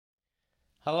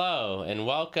Hello, and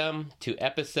welcome to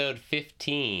episode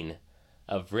 15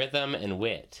 of Rhythm and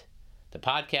Wit, the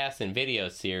podcast and video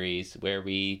series where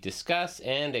we discuss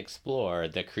and explore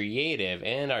the creative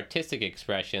and artistic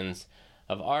expressions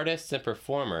of artists and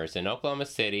performers in Oklahoma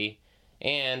City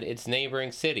and its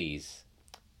neighboring cities,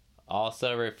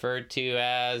 also referred to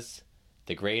as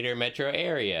the greater metro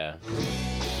area.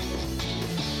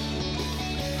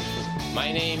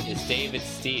 My name is David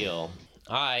Steele.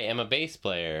 I am a bass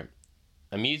player,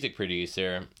 a music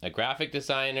producer, a graphic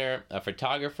designer, a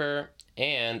photographer,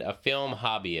 and a film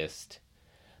hobbyist.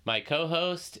 My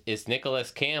co-host is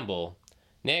Nicholas Campbell.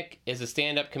 Nick is a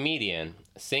stand-up comedian,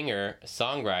 singer,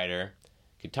 songwriter,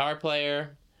 guitar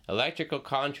player, electrical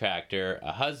contractor,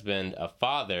 a husband, a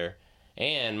father,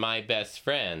 and my best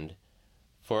friend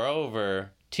for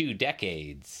over 2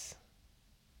 decades.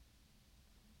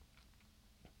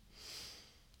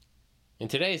 In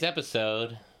today's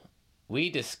episode, we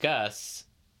discuss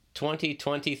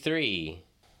 2023.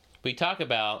 We talk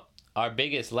about our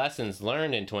biggest lessons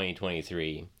learned in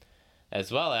 2023, as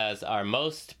well as our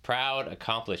most proud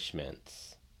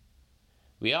accomplishments.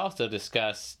 We also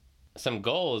discuss some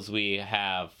goals we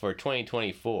have for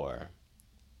 2024.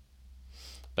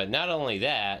 But not only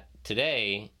that,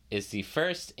 today is the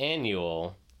first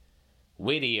annual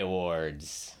WITTY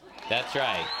Awards. That's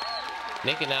right.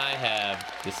 Nick and I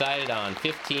have decided on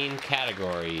 15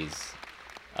 categories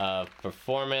of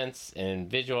performance and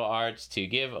visual arts to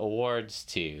give awards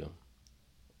to.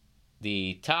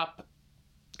 The top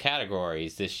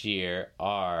categories this year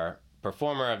are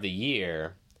Performer of the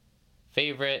Year,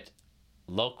 Favorite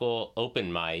Local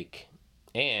Open Mic,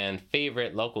 and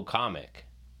Favorite Local Comic.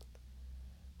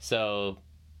 So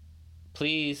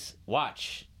please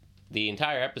watch the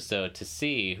entire episode to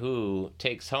see who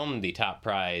takes home the top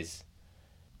prize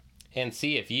and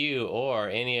see if you or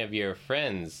any of your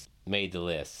friends made the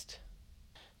list.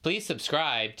 Please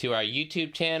subscribe to our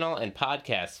YouTube channel and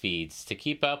podcast feeds to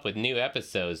keep up with new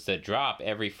episodes that drop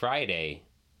every Friday.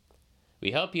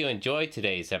 We hope you enjoyed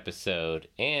today's episode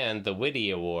and the WITTY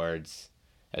Awards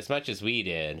as much as we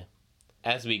did,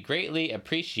 as we greatly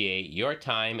appreciate your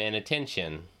time and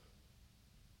attention.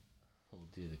 We'll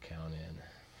do the count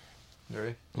in.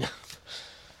 Ready?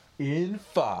 In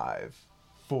 5,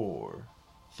 4,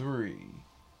 3,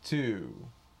 2.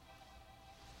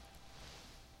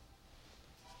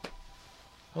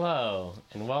 Hello,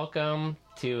 and welcome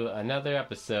to another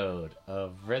episode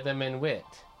of Rhythm and Wit.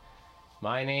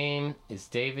 My name is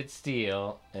David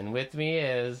Steele, and with me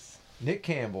is Nick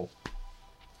Campbell.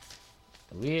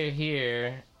 We are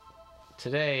here.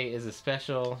 Today is a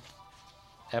special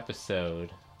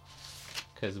episode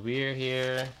because we are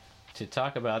here to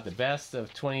talk about the best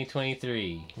of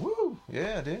 2023. Woo!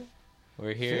 Yeah, dude.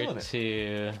 We're here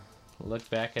to look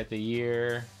back at the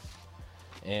year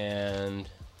and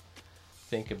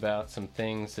think about some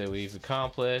things that we've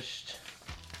accomplished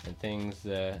and things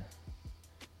that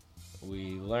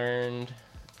we learned,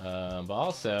 but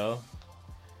also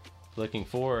looking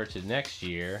forward to next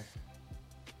year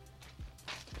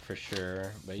for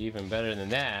sure. But even better than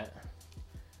that,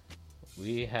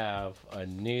 we have a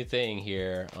new thing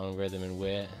here on Rhythm and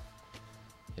Wit.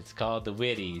 It's called the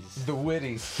WITTYs. The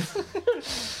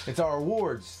WITTYs. It's our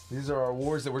awards. These are our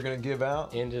awards that we're going to give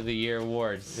out. End of the year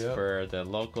awards for the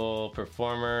local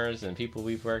performers and people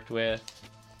we've worked with.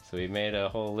 So we made a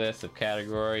whole list of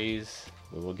categories,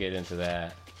 but we'll get into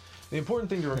that. The important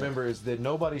thing to remember is that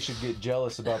nobody should get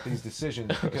jealous about these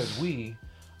decisions because we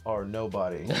are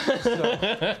nobody.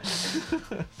 So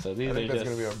these I think are that's going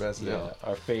to be our best.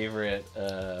 Our favorite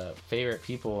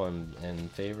people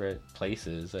and favorite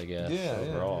places, I guess.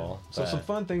 Overall. Yeah. So some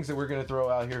fun things that we're going to throw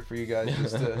out here for you guys,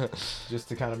 just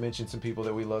to kind of mention some people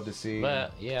that we love to see.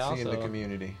 But see in the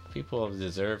community. People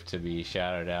deserve to be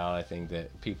shouted out. I think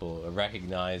that people are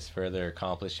recognized for their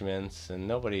accomplishments, and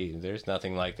there's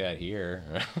nothing like that here.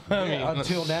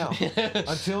 Until now.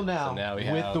 Until now. So now we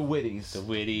with have the WITTYs. The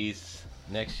WITTYs.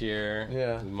 Next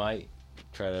year, we might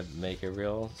try to make a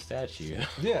real statue.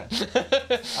 Yeah,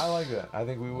 I like that. I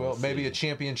think we will. Maybe a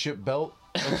championship belt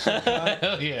of some kind.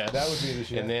 Yeah, that would be the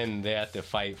shit. And then they have to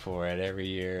fight for it every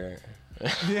year.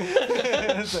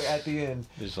 It's like at the end,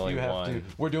 there's only one.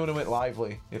 We're doing them at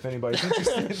Lively, if anybody's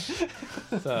interested.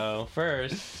 So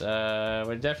first,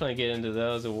 we'll definitely get into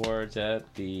those awards in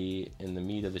the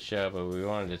meat of the show, but we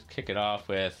wanted to kick it off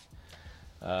with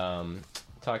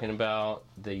talking about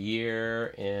the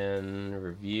year in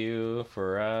review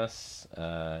for us,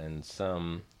 and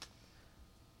some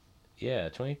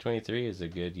 2023 is a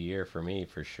good year for me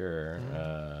for sure.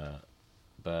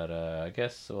 But I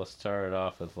guess we'll start it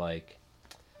off with like,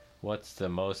 what's the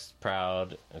most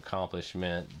proud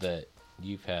accomplishment that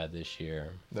you've had this year?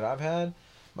 That I've had?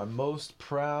 My most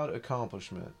proud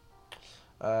accomplishment.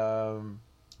 Man,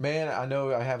 I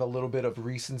know I have a little bit of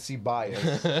recency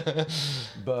bias,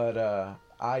 but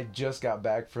I just got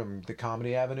back from the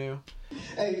Comedy Avenue.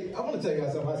 Hey, I want to tell you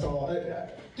guys something I saw.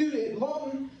 Dude,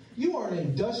 Lawton, you are an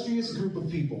industrious group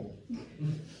of people.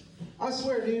 I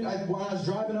swear, dude, when I was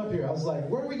driving up here, I was like,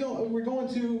 where are we going? We're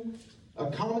going to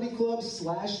a comedy club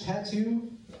 /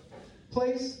 tattoo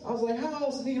place. I was like, how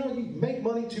else, you make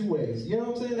money 2 ways. You know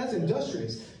what I'm saying? That's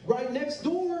industrious. Right next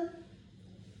door,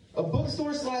 a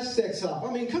bookstore / sex shop.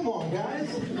 I mean, come on, guys.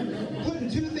 Putting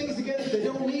 2 things together that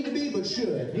don't need to be, but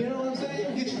should. You know what I'm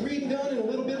saying? Get your reading done and a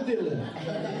little bit of dealing.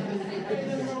 Ain't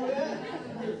nothing wrong with that.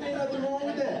 Ain't nothing wrong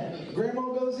with that.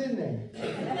 Grandma goes in there.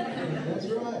 That's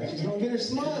right. She's going to get her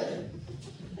smut.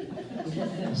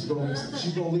 She's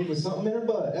gonna leave with something in her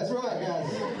butt. That's right,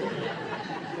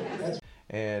 guys.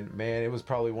 And man, it was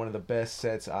probably one of the best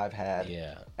sets I've had.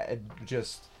 Yeah.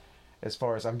 Just as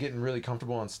far as I'm getting really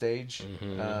comfortable on stage.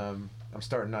 Mm-hmm. I'm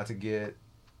starting not to get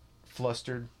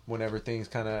flustered whenever things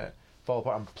kind of fall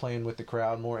apart. I'm playing with the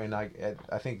crowd more, and I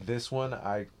think this one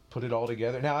I put it all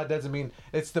together. Now it doesn't mean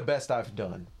it's the best I've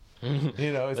done.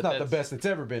 It's not the best that's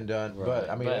ever been done. Right. But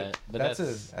I mean,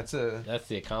 that's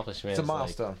the accomplishment. It's a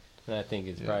milestone. And I think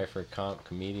it's probably for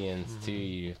comedians too.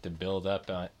 You have to build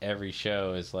up on every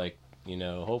show is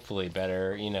hopefully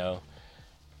better.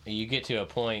 You get to a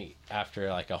point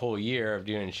after like a whole year of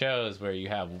doing shows where you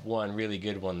have one really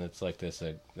good one that's like this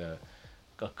a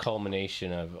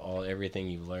culmination of everything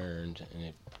you learned, and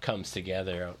it comes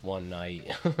together one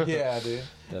night. Yeah, dude.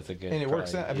 That's a good. And it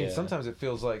works out. I mean, sometimes it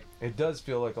does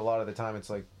feel like a lot of the time it's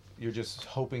like you're just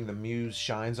hoping the muse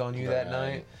shines on you that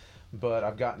night. But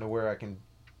I've gotten to where I can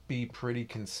be pretty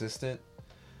consistent.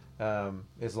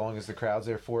 As long as the crowd's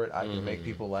there for it, I can make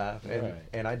people laugh.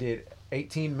 And I did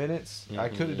 18 minutes. I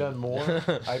could have done more.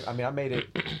 I made it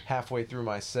halfway through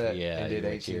my set and did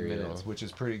 18 minutes, which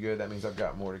is pretty good. That means I've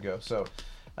got more to go. So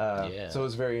so it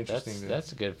was very interesting.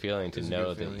 That's a good feeling to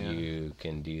know that you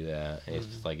can do that.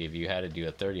 It's like if you had to do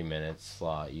a 30-minute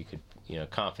slot, you could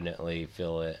confidently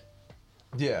fill it.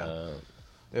 Yeah.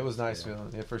 It was nice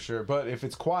feeling, for sure. But if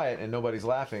it's quiet and nobody's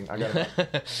laughing, I got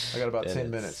about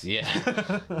 10 minutes. Yeah.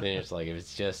 Then it's like if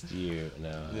it's just you,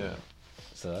 no. Yeah.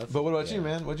 So but what about you,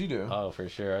 man? What'd you do? Oh, for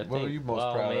sure. What were you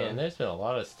most proud of? There's been a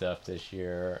lot of stuff this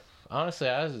year. Honestly,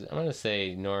 I'm gonna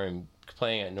say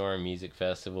playing at Northern Music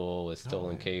Festival with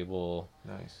Stolen Cable.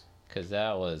 Nice. Because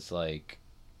that was like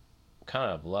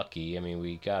kind of lucky. I mean,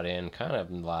 we got in kind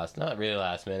of not really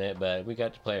last minute, but we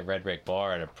got to play at Red Brick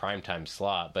Bar at a primetime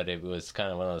slot. But it was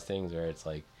kind of one of those things where it's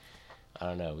like, I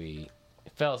don't know, it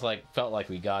felt like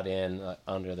we got in at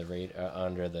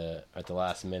the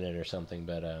last minute or something.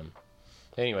 But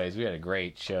anyways, we had a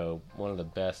great show. One of the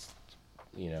best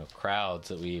crowds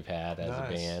that we've had as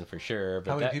a band for sure.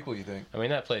 But how many people you think? I mean,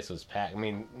 that place was packed. I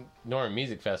mean, Northern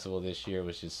Music Festival this year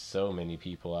was just so many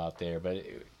people out there. But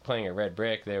playing at Red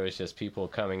Brick, there was just people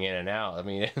coming in and out. I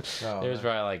mean, there was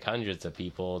probably like hundreds of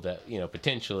people that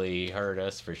potentially heard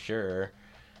us for sure.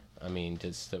 I mean,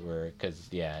 just that because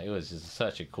it was just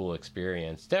such a cool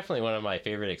experience. Definitely one of my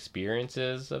favorite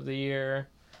experiences of the year.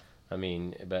 I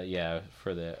mean, but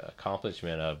for the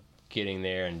accomplishment of getting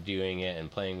there and doing it and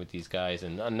playing with these guys,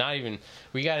 and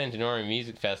we got into Northern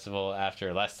Music Festival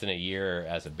after less than a year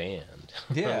as a band.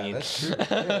 Yeah, that's true.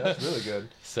 Yeah, that's really good.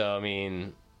 So I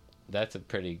mean, that's a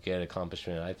pretty good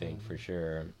accomplishment, I think, for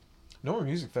sure. Northern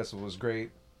Music Festival was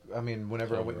great. I mean,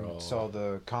 whenever I went and saw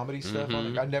the comedy stuff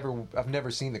on it, I've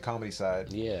never seen the comedy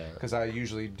side. Yeah, because I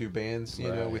usually do bands,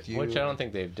 with you, which I don't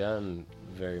think they've done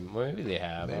maybe they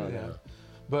have. I don't know.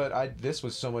 But this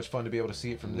was so much fun to be able to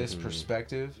see it from this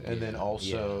perspective, and then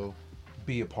also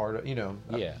be a part of,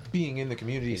 being in the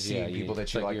community, seeing people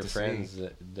that you like to see. Your friends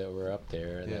that were up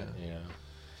there.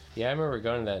 Yeah, I remember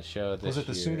going to that show this year. Was it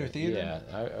the Sooner Theater? Yeah,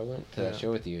 I went to that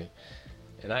show with you,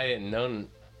 and I didn't know.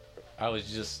 I was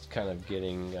just kind of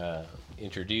getting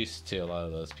introduced to a lot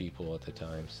of those people at the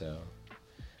time, so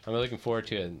I'm looking forward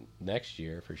to it next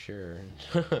year for sure.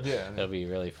 Yeah, it'll be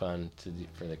really fun to do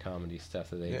for the comedy stuff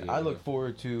that they do. I look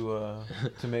forward to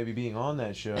maybe being on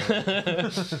that show.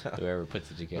 Whoever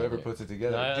puts it together.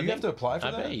 No, do you have to apply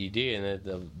for that? I bet you do, and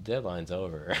the deadline's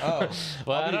over. Oh,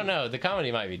 well, I don't know. The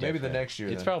comedy might be different. Maybe the next year.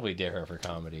 It's probably different for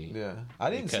comedy. Yeah, I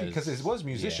didn't see because it was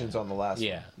musicians on the last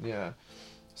one. Yeah.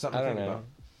 Something to think about.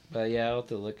 But I'll have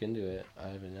to look into it.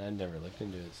 I never looked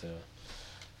into it, so.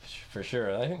 For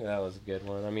sure, I think that was a good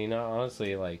one. I mean,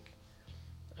 honestly, the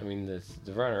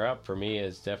runner-up for me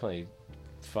is definitely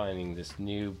finding this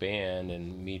new band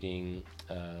and meeting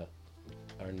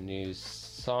our new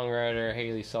songwriter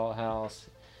Haley Salthouse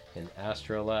and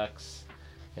Astrolex.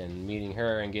 and meeting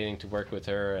her and getting to work with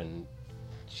her, and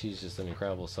she's just an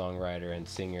incredible songwriter and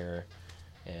singer,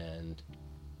 and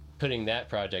putting that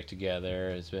project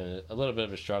together has been a little bit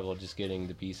of a struggle, just getting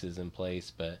the pieces in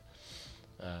place, but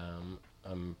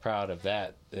I'm proud of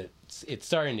that. It's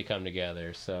starting to come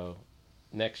together, so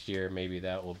next year maybe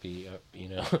that will be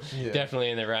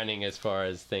definitely in the running as far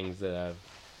as things that I've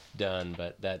done,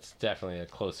 but that's definitely a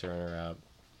closer runner-up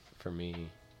for me.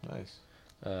 Nice.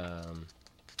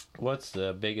 What's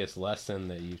the biggest lesson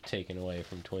that you've taken away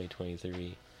from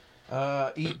 2023?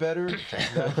 Eat better.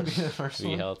 That would be the first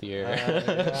one. Be healthier.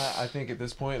 Yeah, I think at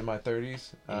this point in my 30s,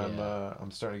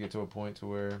 I'm starting to get to a point to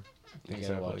where you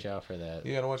gotta watch out for that.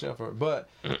 You gotta watch out for it. But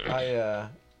let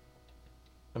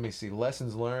me see,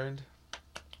 lessons learned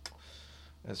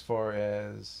as far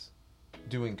as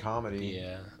doing comedy.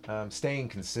 Staying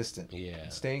consistent.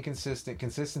 Staying consistent.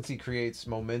 Consistency creates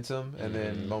momentum, and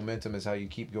then momentum is how you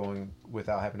keep going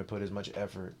without having to put as much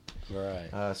effort.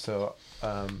 Right. So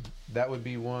that would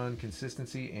be one,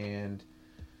 consistency. And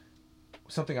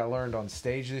something I learned on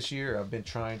stage this year, I've been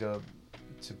trying to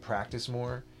practice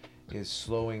more, is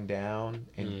slowing down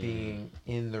and being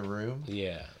in the room.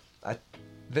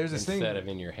 There's this thing instead of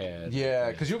in your head.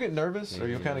 Because you'll get nervous, or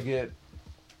you'll kind of get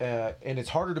and it's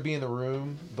harder to be in the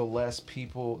room the less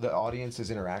people the audience is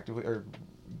interactive with or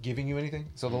giving you anything.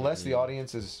 So the less the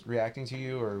audience is reacting to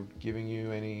you or giving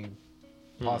you any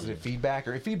positive feedback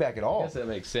or feedback at all. I guess that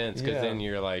makes sense, because then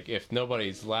you're like, if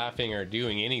nobody's laughing or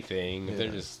doing anything, if they're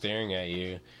just staring at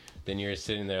you, then you're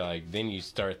sitting there like, then you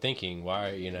start thinking, why,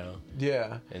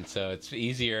 and so it's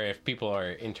easier if people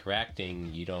are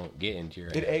interacting, you don't get into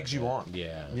your it eggs you on.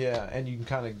 And you can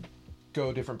kind of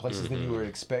go different places than you would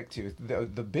expect to.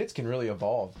 The bits can really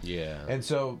evolve. And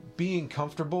so being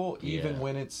comfortable even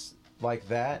when it's like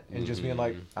that, and just being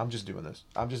like, I'm just doing this,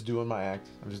 I'm just doing my act,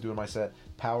 I'm just doing my set,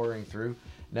 powering through.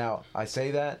 Now I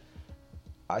say that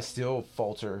I still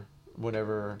falter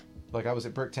whenever, like, I was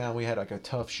at Bricktown, we had like a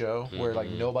tough show where like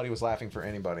nobody was laughing for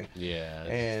anybody.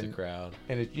 And the crowd.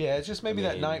 And it's just maybe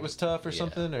that night was tough or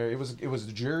something, or it was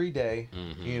jury day.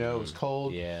 It was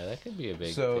cold. That could be a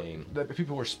big thing. So the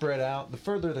people were spread out. The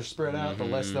further they're spread out, the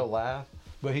less they'll laugh.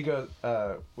 But he goes,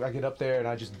 I get up there and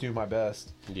I just do my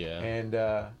best. And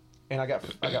I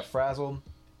got frazzled.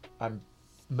 I'm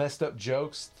messed up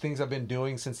jokes, things I've been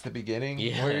doing since the beginning,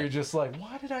 where you're just like,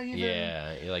 why did I even...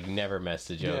 you like never messed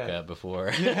a joke up before.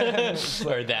 Or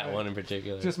like, that one in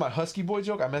particular. Just my husky boy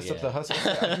joke, I messed up the husky.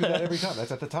 I do that every time.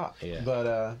 That's at the top.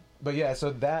 But yeah,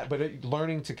 so that,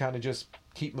 learning to kind of just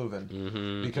keep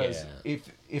moving. Because if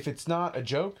it's not a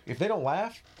joke, if they don't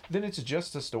laugh, then it's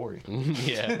just a story. You're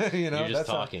just that's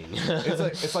talking.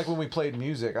 It's like when we played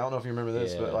music. I don't know if you remember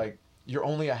this, but like, you're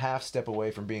only a half step away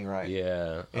from being right.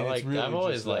 And really I've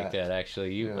always liked that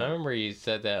actually. I remember you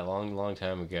said that a long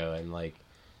time ago, and like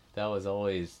that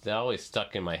always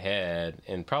stuck in my head,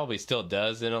 and probably still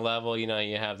does in a level. You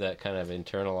have that kind of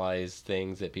internalized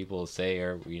things that people say,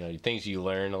 or things you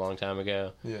learned a long time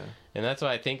ago. And that's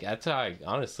why I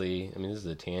honestly, I mean, this is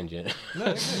a tangent,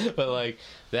 but like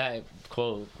that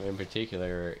quote in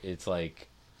particular, it's like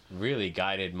really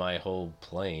guided my whole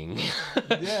playing.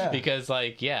 Because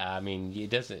like, I mean,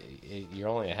 you're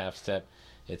only a half step.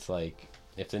 It's like,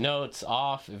 if the note's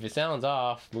off, if it sounds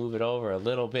off, move it over a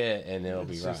little bit and it'll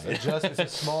be right. It's a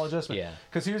small adjustment.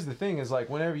 Because here's the thing, is like,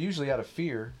 whenever, usually out of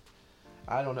fear,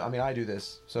 I don't know, I mean, I do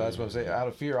this, so that's what I'm saying. Out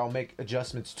of fear, I'll make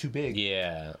adjustments too big.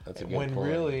 That's a good when point.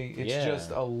 Really, it's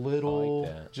just a little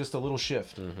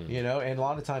shift, And a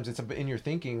lot of times it's in your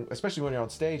thinking, especially when you're on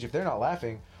stage. If they're not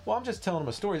laughing, well, I'm just telling them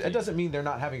a story. That doesn't mean they're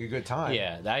not having a good time.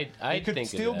 I could think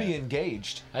still be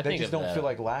engaged. They just don't feel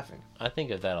like laughing. I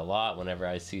think of that a lot whenever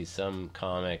I see some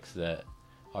comics that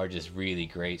are just really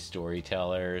great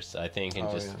storytellers, I think, and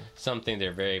something,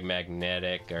 they're very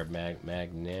magnetic, or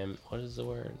what is the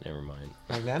word? Never mind.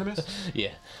 Magnanimous?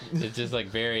 It's just like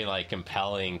very like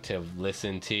compelling to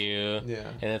listen to.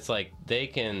 And it's like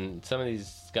some of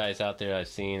these guys out there I've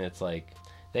seen, it's like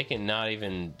they can not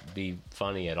even be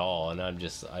funny at all, and I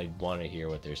want to hear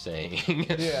what they're saying.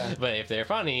 But if they're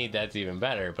funny, that's even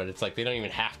better. But it's like they don't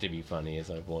even have to be funny, is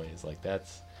my point. It's like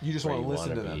you just want to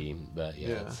listen to them. But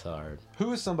it's hard.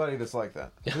 Who is somebody that's like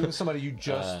that? Who is somebody you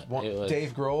just want?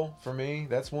 Dave Grohl, for me,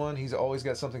 that's one. He's always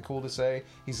got something cool to say.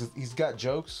 He's got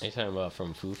jokes. Are you talking about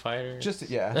from Foo Fighters?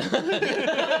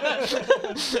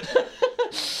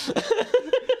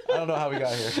 I don't know how we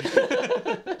got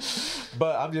here.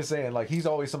 But I'm just saying, like, he's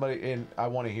always somebody I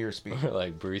want to hear speak. Or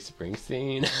like Bruce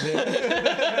Springsteen.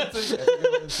 That's a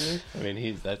good one too. I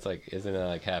mean, that's like, isn't it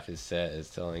like half his set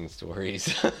is telling stories?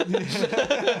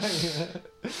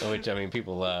 Which, I mean,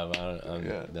 people love. I'm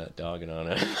not dogging on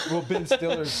it. Well, Ben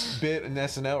Stiller's bit in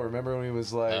SNL, remember when he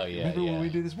was like, Oh, yeah, remember yeah. when we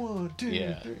did this 1, 2,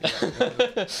 Yeah. 3? You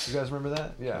guys remember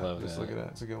that? Yeah, Love just that. look at that.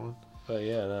 It's a good one. But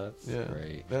yeah, that's Yeah,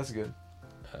 great. that's good.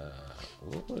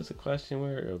 What was the question?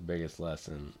 Where your biggest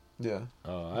lesson? Yeah.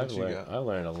 Oh, What you got? I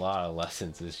learned a lot of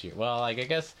lessons this year. Well, like I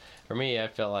guess for me, I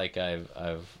feel like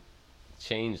I've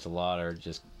changed a lot, or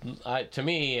just to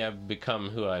me, I've become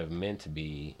who I've meant to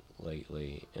be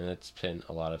lately, and it's been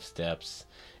a lot of steps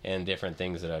and different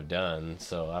things that I've done.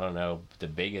 So I don't know the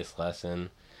biggest lesson.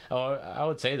 Oh, I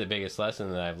would say the biggest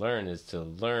lesson that I've learned is to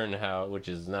learn how, which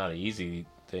is not an easy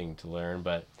thing to learn,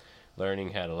 but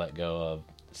learning how to let go of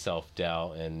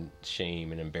self-doubt and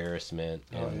shame and embarrassment,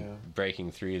 and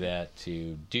breaking through that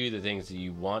to do the things that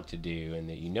you want to do and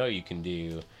that you know you can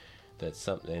do. That's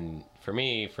something for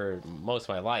me, for most of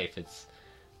my life,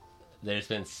 there's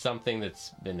been something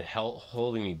that's been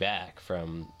holding me back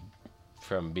from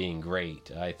being great.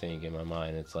 I think in my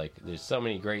mind, it's like there's so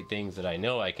many great things that I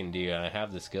know I can do and I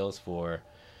have the skills for,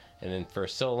 and then for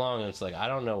so long it's like I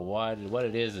don't know what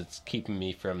it is that's keeping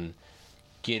me from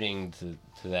getting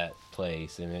to that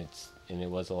place, and it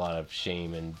was a lot of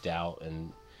shame and doubt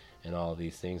and all of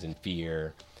these things, and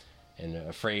fear and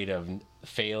afraid of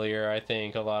failure. I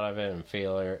think a lot of it, and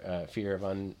fear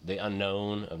of the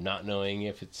unknown, of not knowing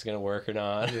if it's going to work or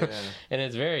not. Yeah. And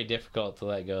it's very difficult to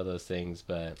let go of those things,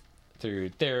 but through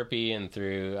therapy and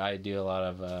I do a lot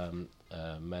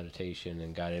of meditation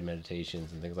and guided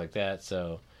meditations and things like that,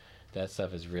 so that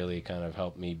stuff has really kind of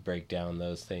helped me break down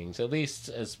those things, at least,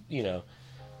 as you know,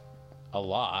 a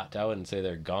lot. I wouldn't say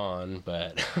they're gone,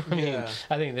 but I mean,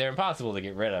 I think they're impossible to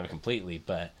get rid of completely,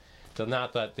 but to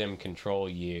not let them control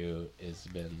you has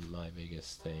been my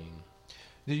biggest thing.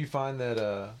 Did you find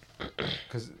that,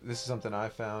 because this is something I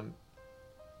found,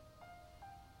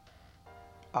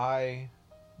 I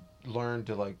learned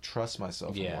to like trust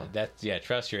myself more.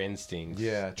 Trust your instincts.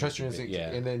 Trust your instincts,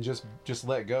 and then just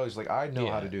let go. It's like, I know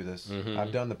how to do this. Mm-hmm.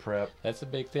 I've done the prep. That's a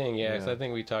big thing, because I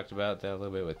think we talked about that a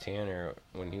little bit with Tanner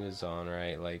when he was on,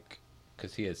 right? Like,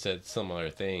 because he had said similar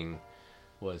thing,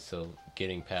 was so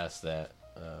getting past that,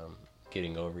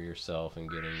 getting over yourself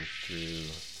and getting through.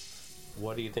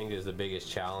 What do you think is the biggest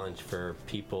challenge for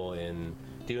people in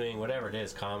doing whatever it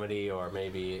is, comedy or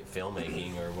maybe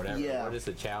filmmaking or whatever? Yeah. What is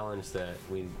the challenge that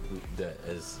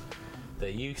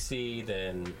that you see,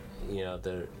 then, you know,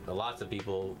 lots of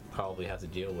people probably have to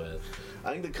deal with?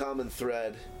 I think the common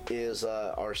thread is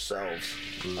ourselves.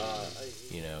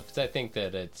 You know, because I think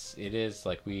that it is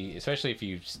like especially if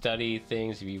you study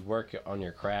things, if you work on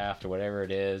your craft or whatever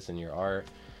it is, and your art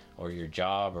or your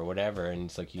job or whatever, and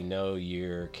it's like, you know,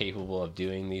 you're capable of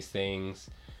doing these things,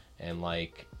 and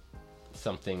like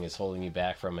something is holding you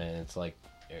back from it, and it's like,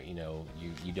 you know,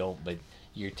 you don't, but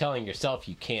you're telling yourself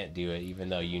you can't do it, even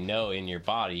though you know in your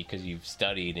body, because you've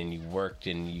studied and you've worked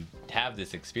and you have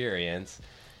this experience.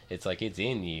 It's like it's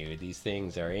in you. These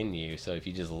things are in you. So if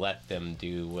you just let them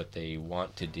do what they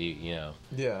want to do, you know,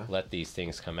 let these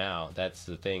things come out. That's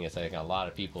the thing. It's like a lot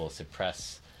of people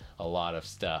suppress a lot of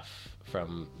stuff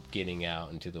from getting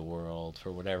out into the world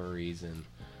for whatever reason.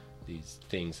 These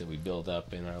things that we build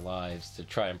up in our lives to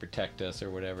try and protect us or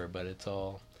whatever, but it's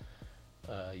all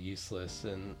useless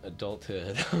in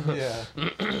adulthood.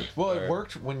 Well, it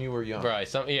worked when you were young, right?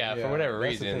 For whatever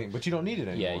that's reason. the thing. But you don't need it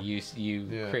anymore.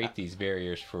 You create these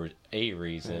barriers for a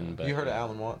reason. But you heard of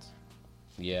Alan Watts?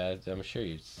 Yeah, I'm sure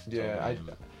you.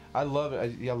 I love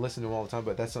it. I listen to him all the time,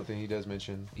 but that's something he does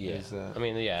mention. I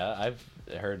mean, I've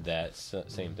heard that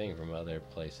same thing from other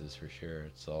places for sure.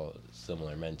 It's all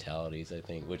similar mentalities, I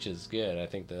think, which is good. I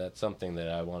think that's something that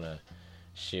I want to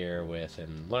share with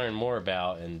and learn more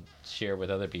about and share with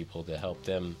other people to help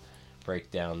them break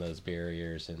down those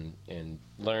barriers and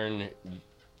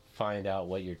find out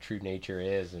what your true nature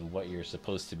is and what you're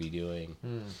supposed to be doing.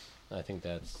 I think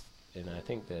that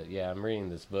I'm reading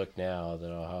this book now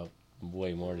that I'll have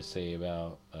way more to say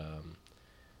about,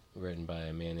 written by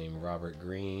a man named Robert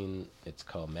Greene. It's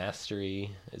called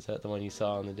Mastery. Is that the one you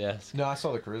saw on the desk? No, I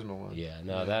saw the Charisma one.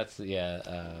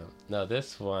 No,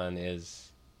 this one is,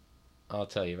 I'll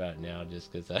tell you about it now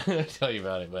just because I tell you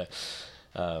about it, but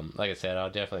like I said, I'll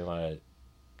definitely want to,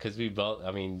 because we both,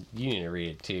 I mean, you need to read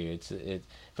it too.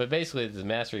 But basically the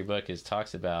Mastery book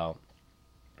talks about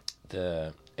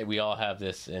we all have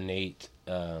this innate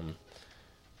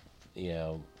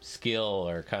skill,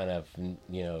 or kind of,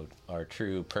 our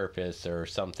true purpose, or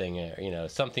something,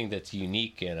 something that's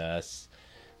unique in us,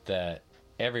 that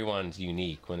everyone's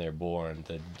unique when they're born.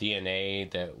 The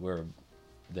DNA that we're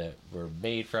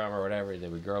made from, or whatever,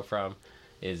 that we grow from,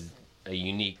 is a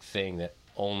unique thing that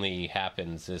only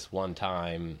happens this one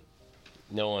time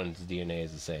no one's DNA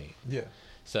is the same. Yeah.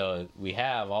 So we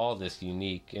have all this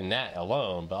unique in that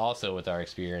alone, but also with our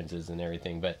experiences and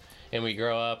everything. And we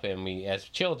grow up, and we, as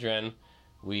children,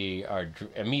 we are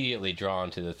immediately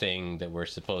drawn to the thing that we're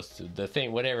supposed to, the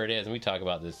thing, whatever it is. And we talk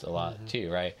about this a lot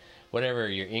too, right? Whatever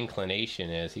your inclination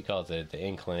is, he calls it the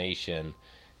inclination,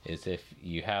 is if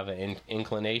you have an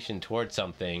inclination towards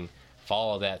something,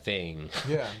 follow that thing.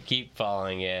 Yeah. Keep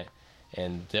following it,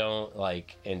 and don't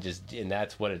and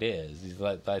that's what it is.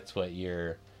 That's what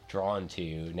you're drawn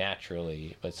to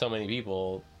naturally. But so many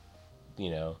people,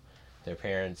 their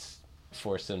parents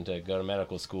force them to go to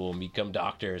medical school and become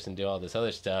doctors and do all this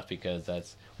other stuff because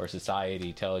that's where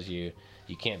society tells you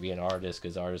can't be an artist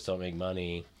because artists don't make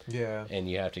money. Yeah. And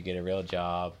you have to get a real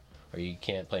job, or you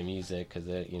can't play music because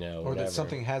or whatever. That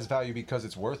something has value because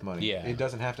it's worth money. Yeah. It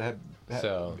doesn't have to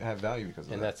have value because of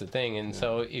that. And that's the thing. And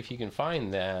so if you can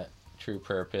find that true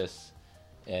purpose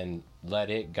and let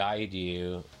it guide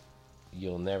you,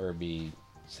 you'll never be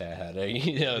sad.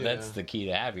 That's the key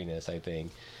to happiness, I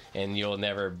think. And you'll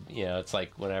never, it's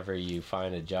like whenever you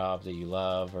find a job that you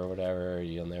love or whatever,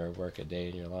 you'll never work a day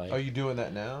in your life. Are you doing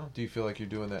that now? Do you feel like you're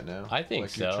doing that now? I think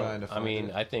like so. You're trying to find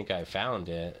it? I think I found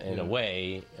it in a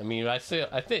way. I mean, I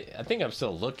think I'm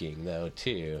still looking though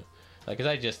too. Like, 'cause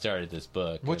I just started this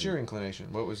book. What's your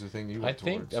inclination? What was the thing you went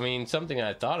towards? Something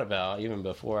I thought about even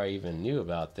before I even knew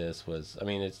about this was,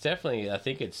 it's definitely, I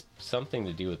think it's something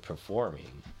to do with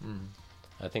performing. Mm.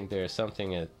 I think there's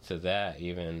something to that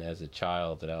even as a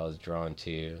child that I was drawn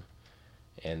to.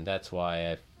 And that's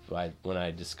why when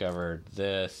I discovered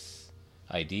this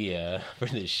idea for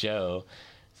this show,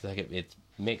 it's like it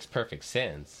makes perfect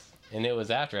sense. And it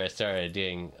was after I started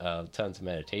doing tons of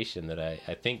meditation that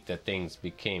I think that things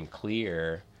became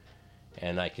clear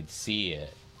and I could see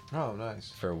it. Oh,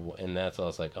 nice. And that's why I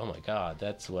was like, oh my God,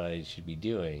 that's what I should be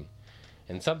doing.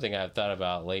 And something I've thought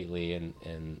about lately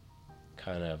and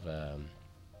kind of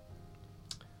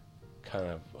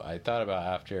I thought about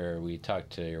after we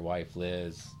talked to your wife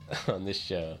Liz on this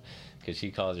show, because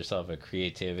she calls herself a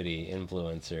creativity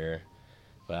influencer.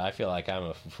 But I feel like I'm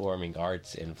a performing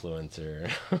arts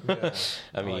influencer. Yeah,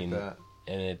 I mean, like that.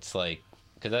 And it's like,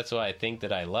 because that's what I think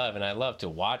that I love. And I love to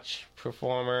watch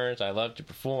performers. I love to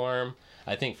perform.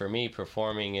 I think for me,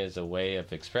 performing is a way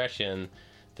of expression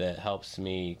that helps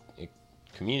me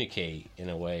communicate in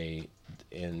a way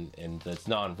and that's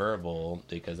nonverbal,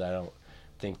 because I don't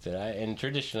think that and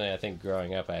traditionally I think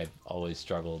growing up I've always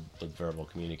struggled with verbal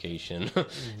communication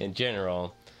in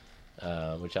general,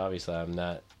 which obviously I'm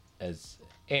not as.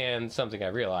 And something I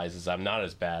realized is I'm not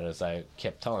as bad as I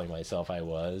kept telling myself I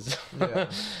was.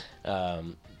 Yeah.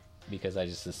 Because I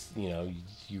just,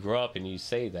 you grow up and you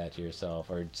say that to yourself,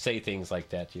 or say things like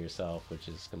that to yourself, which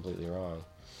is completely wrong.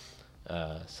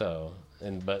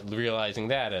 But realizing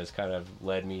that has kind of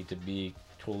led me to be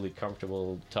totally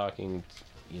comfortable talking,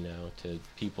 to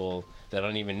people that I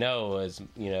don't even know as,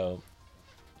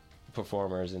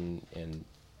 performers and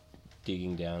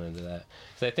digging down into that.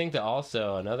 So I think that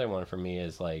also another one for me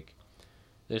is like,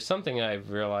 there's something I've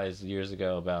realized years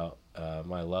ago about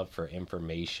my love for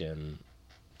information,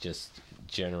 just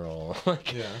general.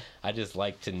 I just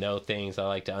like to know things. I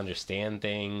like to understand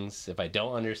things. If I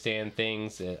don't understand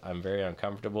things, I'm very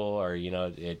uncomfortable, or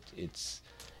it's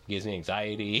gives me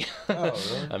anxiety. Oh,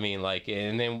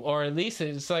 really? Or at least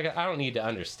it's like I don't need to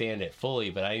understand it fully,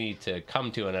 but I need to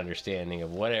come to an understanding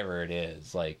of whatever it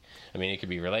is. It could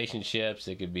be relationships,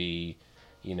 it could be,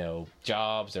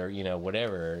 jobs, or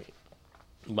whatever,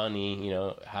 money.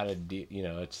 How to do.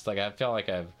 It's like I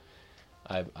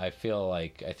feel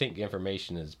like I think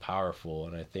information is powerful,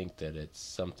 and I think that it's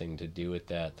something to do with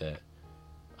that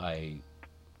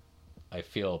I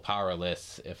feel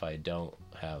powerless if I don't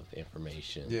have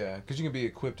information. Yeah, because you can be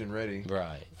equipped and ready.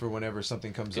 Right. For whenever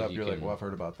something comes up, you're like, well, I've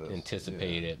heard about this.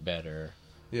 Anticipate it better.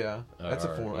 Yeah, that's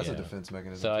a defense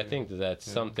mechanism. So I think that's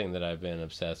something that I've been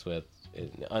obsessed with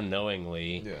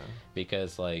unknowingly. Yeah.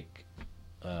 Because I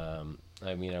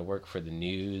work for the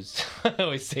news. I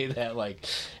always say that,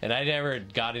 and I never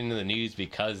got into the news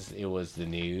because it was the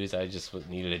news. I just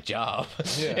needed a job.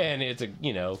 Yeah. And it's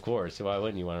of course, why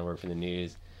wouldn't you want to work for the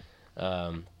news?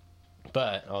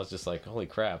 But I was just like, holy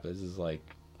crap, this is I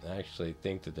actually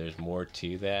think that there's more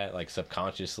to that,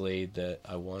 subconsciously, that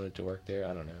I wanted to work there.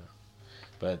 I don't know.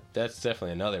 But that's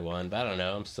definitely another one. But I don't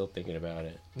know. I'm still thinking about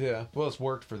it. Yeah. Well, it's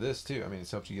worked for this too.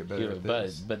 It's helped you get better at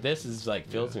this. But this is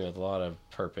fills me with a lot of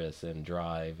purpose and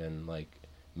drive and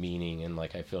meaning, and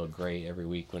I feel great every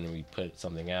week when we put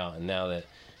something out. And now that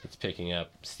it's picking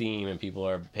up steam and people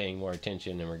are paying more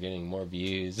attention and we're getting more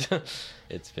views.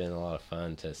 It's been a lot of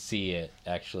fun to see it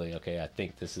actually. Okay, I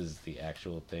think this is the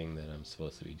actual thing that I'm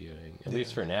supposed to be doing, at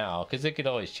least for now, because it could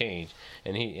always change.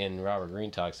 And Robert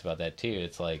Greene talks about that too.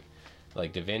 It's like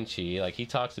Da Vinci, like he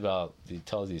tells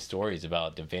these stories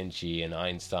about Da Vinci and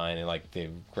Einstein and like the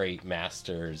great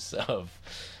masters of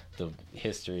the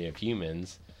history of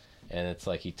humans. And it's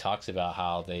like he talks about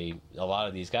how a lot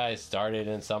of these guys started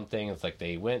in something. It's like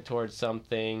they went towards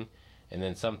something, and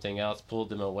then something else pulled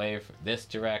them away from this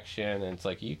direction. And it's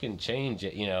like you can change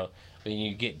it, but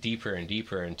you get deeper and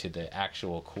deeper into the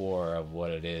actual core of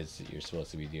what it is that you're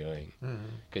supposed to be doing.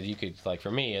 Because you could, like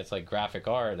for me, it's like graphic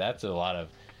art. That's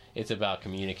it's about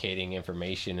communicating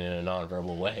information in a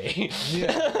nonverbal way.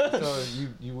 Yeah. So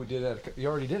you did that. You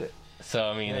already did it. So,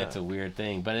 I mean, it's a weird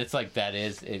thing, but it's like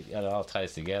it all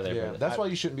ties together. Yeah, but that's why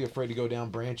you shouldn't be afraid to go down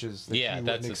branches that you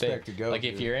wouldn't expect to go. Like,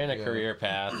 if you're in a career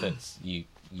path that's you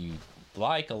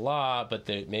like a lot, but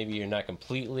that maybe you're not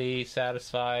completely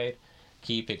satisfied,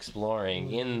 keep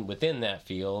exploring within that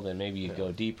field, and maybe you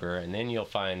go deeper, and then you'll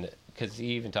find, because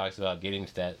he even talks about getting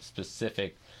to that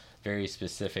very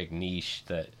specific niche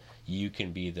that you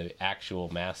can be the actual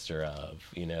master of,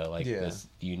 this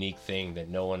unique thing that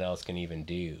no one else can even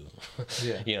do.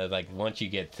 Like once you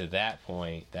get to that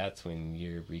point, that's when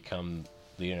you become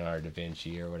Leonardo da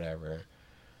Vinci or whatever.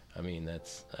 I mean,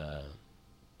 that's,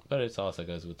 but it also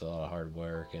goes with a lot of hard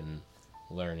work and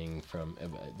learning from,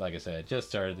 like I said, I just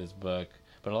started this book,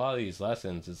 but a lot of these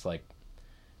lessons, it's like,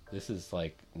 this is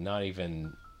like not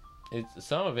even,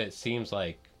 some of it seems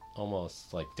like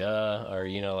almost like duh, or,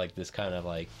 like this kind of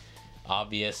like,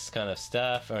 obvious kind of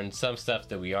stuff, and some stuff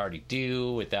that we already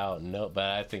do but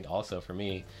I think also for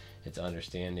me it's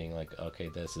understanding like, okay,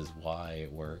 this is why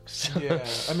it works.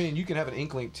 I mean, you can have an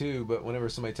inkling too, but whenever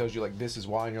somebody tells you like this is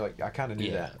why, and you're like, I kind of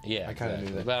knew that. I kind of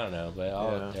knew that, but I don't know, but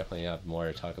I'll definitely have more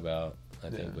to talk about, I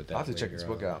think, with that. I'll have to check this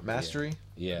book out. Mastery.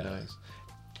 Nice.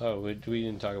 Oh, we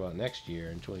didn't talk about next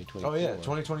year in 2024. Oh yeah,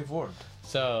 2024.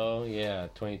 So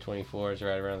 2024 is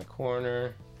right around the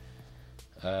corner.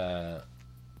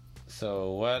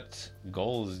 So what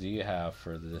goals do you have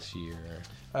for this year?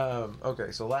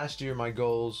 Okay, so last year my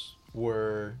goals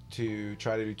were to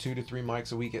try to do 2 to 3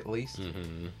 mics a week at least.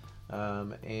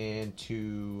 And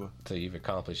to... So you've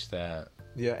accomplished that.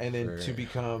 Yeah, and then to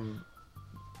become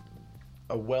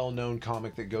a well-known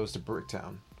comic that goes to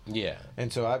Bricktown. Yeah.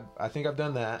 And so I think I've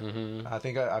done that. I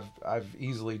think I've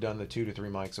easily done the 2 to 3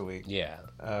 mics a week. Yeah.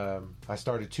 I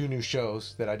started 2 new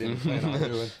shows that I didn't plan on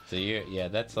doing. So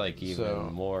that's like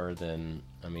even more than,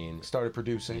 I mean. Started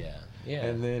producing. Yeah. Yeah.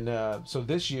 And then so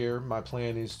this year my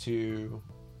plan is to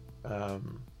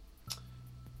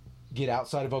get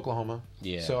outside of Oklahoma.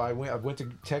 Yeah. So I went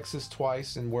to Texas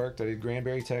twice and worked. I did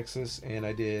Granbury, Texas, and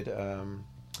I did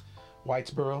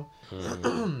Whitesboro,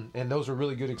 and those were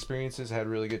really good experiences. I had a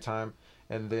really good time.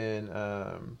 And then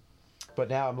but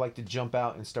now I'd like to jump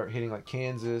out and start hitting like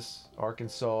Kansas,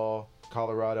 Arkansas,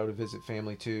 Colorado to visit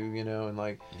family too, and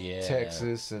like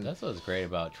Texas. And that's what's great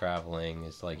about traveling.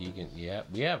 It's like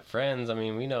we have friends. I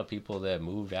mean, we know people that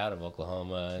moved out of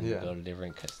Oklahoma and go to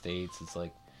different states. It's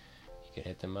like you can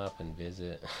hit them up and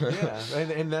visit.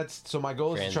 And that's, so my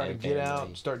goal is to try to get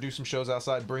out, start do some shows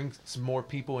outside, bring some more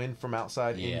people in from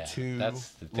outside into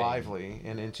Lively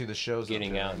and into the shows.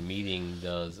 Getting out and meeting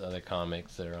those other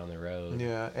comics that are on the road.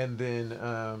 Yeah, and then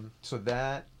so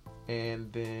that, and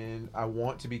then I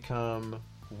want to become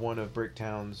one of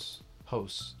Bricktown's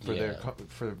hosts for their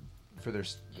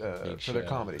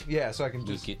comedy. Yeah, so I can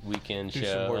just weekend do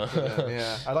show. some work for them.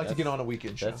 Yeah, I'd like to get on a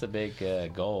weekend show. That's a big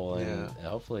goal, and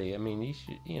hopefully, I mean, you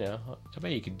should, I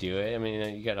bet you could do it. I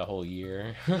mean, you got a whole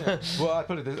year. Well,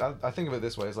 I think of it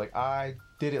this way: it's like I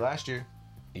did it last year.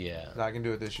 Yeah. And I can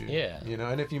do it this year. Yeah.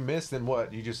 And if you miss, then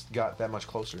what? You just got that much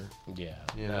closer. Yeah.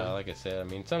 Like I said, I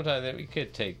mean, sometimes it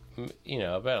could take,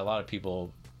 I bet a lot of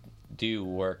people do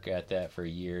work at that for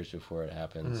years before it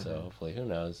happens. So hopefully, who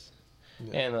knows?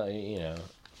 Yeah. And,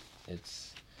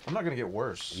 it's... I'm not going to get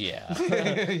worse. Yeah.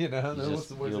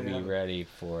 You'll be ready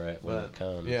for it when it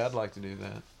comes. Yeah, I'd like to do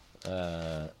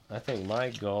that. I think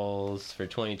my goals for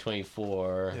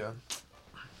 2024... Yeah.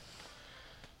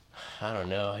 I don't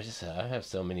know. I have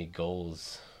so many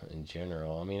goals in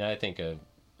general. I mean, I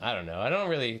don't know. I don't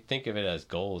really think of it as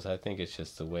goals. I think it's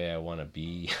just the way I want to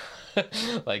be.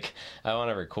 Like, I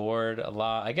want to record a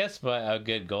lot. I guess a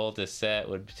good goal to set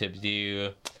would to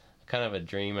do, kind of a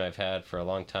dream I've had for a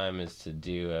long time, is to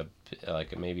do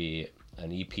maybe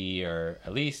an EP, or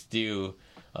at least do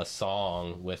a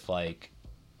song with like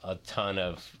a ton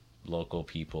of local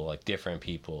people, like different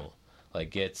people. like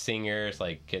get singers,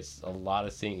 like gets a lot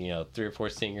of 3 or 4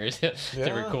 singers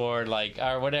to record, like,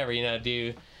 or whatever,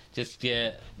 just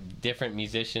get different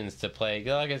musicians to play.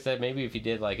 Like I said, maybe if you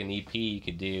did like an EP, you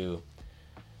could do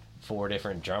 4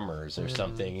 different drummers or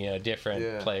something,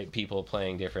 different people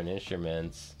playing different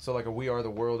instruments. So like a We Are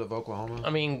the World of Oklahoma? I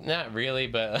mean, not really,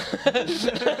 but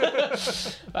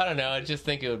I don't know. I just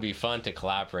think it would be fun to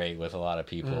collaborate with a lot of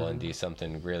people and do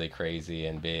something really crazy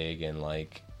and big and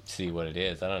like see what it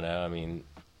is. I don't know. I mean,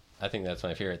 I think that's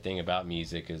my favorite thing about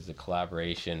music is the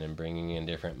collaboration and bringing in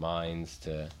different minds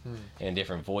and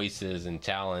different voices and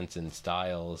talents and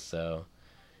styles.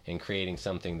 And creating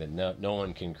something that no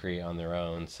one can create on their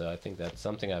own. So I think that's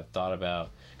something I've thought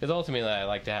about. Because ultimately I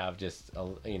like to have just,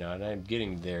 and I'm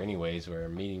getting there anyways, where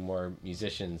I'm meeting more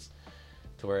musicians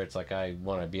to where it's like I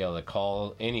want to be able to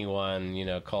call anyone,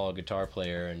 call a guitar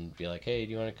player and be like, hey,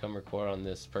 do you want to come record on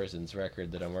this person's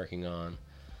record that I'm working on?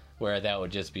 Where that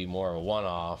would just be more of a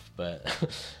one-off, but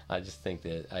I just think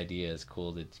the idea is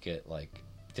cool to get like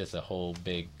just a whole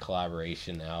big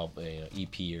collaboration album,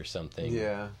 EP or something.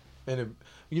 Yeah. And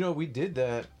we did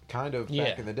that kind of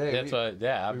back in the day.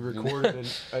 That's we recorded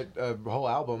a whole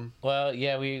album. Well,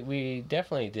 yeah, we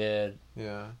definitely did.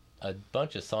 Yeah. A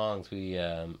bunch of songs.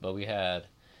 But we had,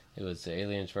 it was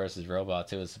Aliens versus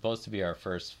Robots. It was supposed to be our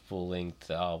first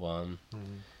full-length album,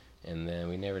 and then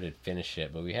we never did finish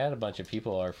it. But we had a bunch of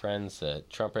people, our friends, a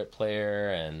trumpet player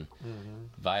and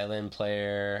violin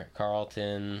player,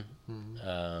 Carlton.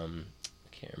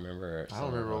 Can't remember. I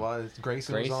don't remember a lot.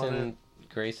 Grayson was on it.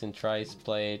 Grayson Trice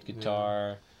played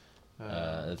guitar.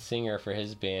 A singer for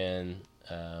his band.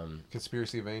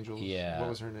 Conspiracy of Angels. Yeah.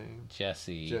 What was her name?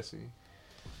 Jessie.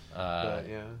 But,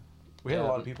 yeah. We had a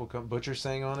lot of people come. Butcher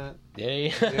sang on it.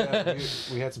 Yeah.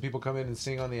 We had some people come in and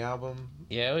sing on the album.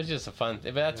 Yeah, it was just a fun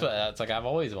thing. But that's like I've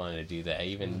always wanted to do that.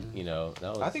 Even that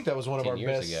was I think that was one of our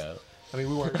best. Ago. I mean,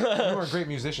 we weren't great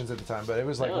musicians at the time, but it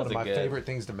was like one of my favorite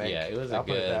things to make. Yeah, it was I'll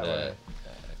put it that way.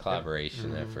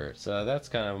 Collaboration effort. So that's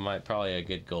kind of probably a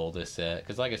good goal to set.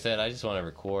 Because like I said, I just want to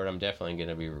record. I'm definitely going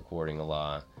to be recording a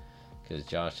lot. Because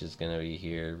Josh is going to be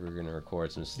here. We're going to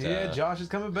record some stuff. Yeah, Josh is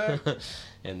coming back.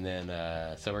 And then,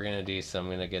 so we're going to do I'm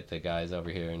going to get the guys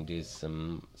over here and do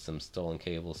some Stolen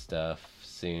Cable stuff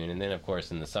soon. And then, of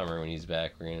course, in the summer when he's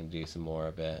back, we're going to do some more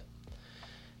of it.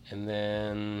 And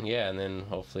then,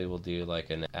 hopefully we'll do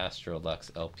like an Astro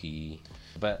Lux LP.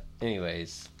 But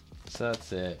anyways, so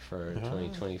that's it for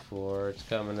 2024. It's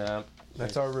coming up.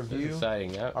 That's our review. It's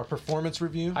exciting. Our performance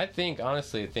review. I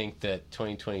honestly think that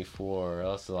 2024,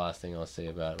 that's the last thing I'll say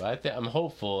about it. But I'm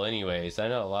hopeful anyways. I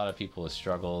know a lot of people have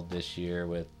struggled this year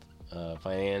with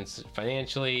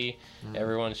financially.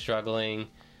 Everyone's struggling.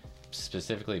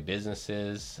 Specifically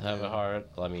businesses have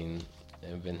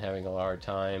have been having a hard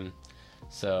time.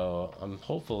 So I'm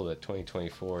hopeful that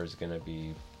 2024 is going to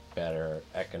be better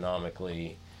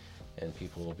economically and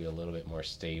people will be a little bit more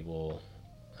stable.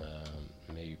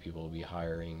 Maybe people will be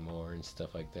hiring more and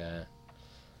stuff like that.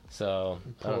 So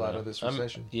pull out of this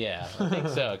recession. I think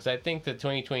so. Because I think that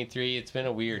 2023, it's been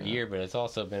a weird year, but it's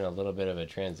also been a little bit of a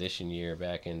transition year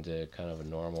back into kind of a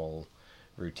normal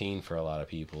routine for a lot of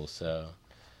people. So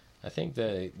I think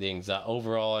the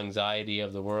overall anxiety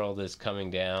of the world is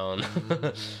coming down.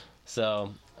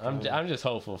 So I'm just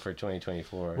hopeful for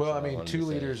 2024. Well, I mean, 2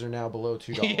 liters are now below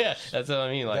 $2. Yeah, that's what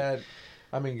I mean. Like,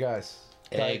 guys,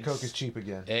 Diet Coke is cheap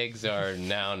again. Eggs are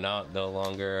now no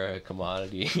longer a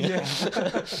commodity. Yeah.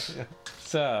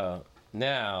 So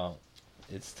now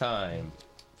it's time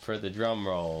for the drum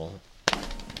roll.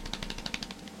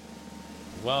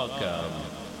 Welcome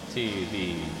to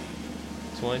the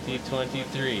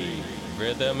 2023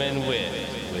 Rhythm and Wit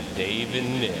with Dave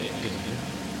and Nick.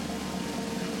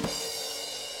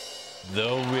 The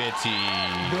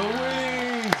Witties. The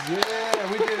Witties.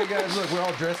 Yeah, we did it, guys. Look, we're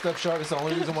all dressed up sharp. It's the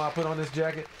only reason why I put on this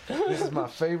jacket. This is my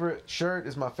favorite shirt.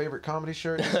 It's my favorite comedy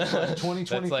shirt. This is like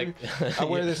 2023. I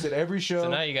wear this at every show. So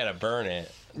now you got to burn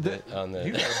it. You gotta burn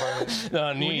it.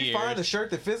 No, New when Year's. You find a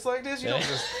shirt that fits like this, you don't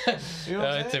just. You know what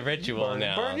I'm it's saying? a ritual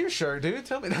now. Burn your shirt, dude.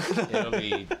 Tell me that. It'll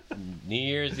be New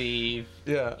Year's Eve.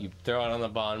 Yeah. You throw it on the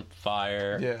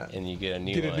bonfire. Yeah. And you get a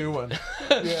new one. Get a new one.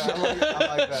 Yeah,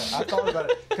 I like that. I thought about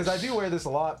it because I do wear this a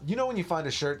lot. You know when you find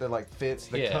a shirt that like fits,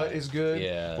 the cut is good.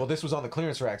 Yeah. Well, this was on the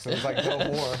clearance rack, so it was like no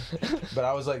more. But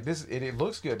I was like, it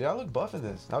looks good. Dude, I look buff in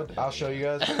this. I'll show you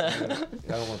guys. I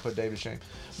don't want to put Dave to shame.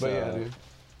 But yeah, dude.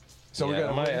 So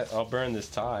I'll burn this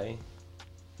tie.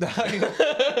 We're good.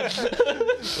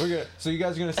 So you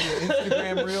guys are gonna see an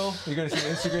Instagram reel. You're gonna see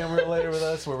an Instagram reel later with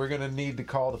us, where we're gonna need to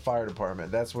call the fire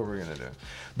department. That's what we're gonna do.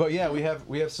 But yeah, we have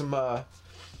some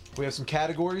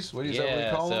categories. What do you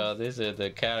call them? So these are the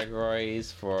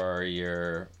categories for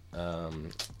your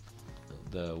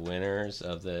the winners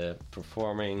of the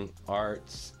Performing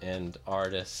Arts and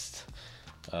Artists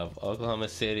of Oklahoma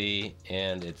City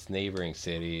and its neighboring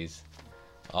cities,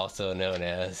 also known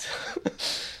as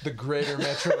the greater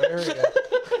metro area.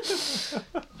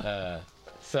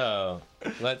 So,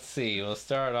 let's see. We'll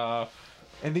start off.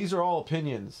 And these are all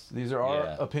opinions. These are our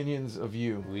Yeah. opinions of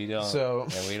you. We don't. So,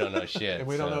 and we don't know shit. and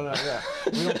we don't know. Yeah,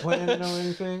 we don't plan to know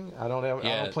anything. I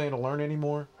don't plan to learn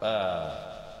anymore.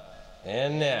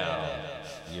 And now,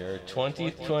 your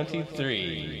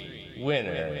 2023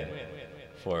 winner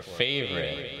for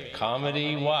favorite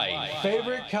comedy wife.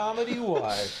 Favorite comedy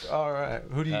wife. All right,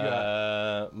 who do you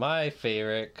got? My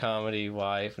favorite comedy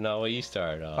wife. No, well, you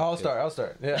start off. I'll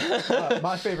start. Yeah,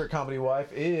 my favorite comedy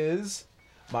wife is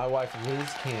my wife, Liz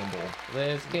Campbell.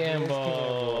 Liz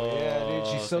Campbell. Yeah, dude,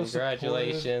 she's so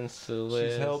Congratulations to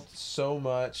Liz. She's helped so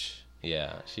much.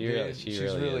 Yeah, She's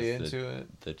really is into it.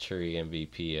 The true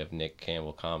MVP of Nick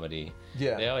Campbell comedy.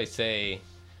 Yeah. They always say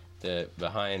that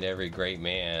behind every great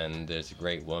man, there's a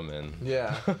great woman.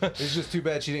 Yeah. It's just too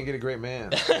bad she didn't get a great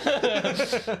man.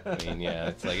 I mean, yeah,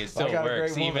 it's like it still got a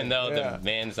works, great even woman. though Yeah. the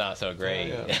man's not so great.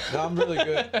 Yeah. No, I'm really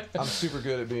good. I'm super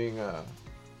good at being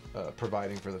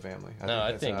providing for the family.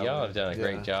 I think how y'all I- have done a yeah.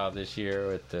 great job this year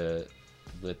with the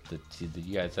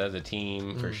you guys as a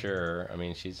team for Mm-hmm. sure. I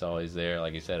mean, she's always there,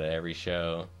 like you said, at every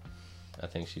show. I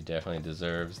think she definitely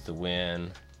deserves the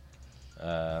win.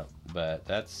 But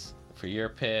that's for your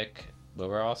pick. But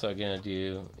we're also gonna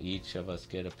do each of us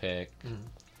get a pick. Mm-hmm.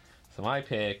 So my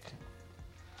pick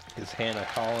is Hannah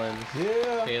Collins.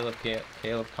 Yeah.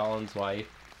 Caleb Collins' wife.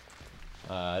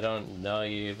 I don't know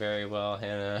you very well,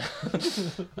 Hannah.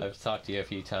 I've talked to you a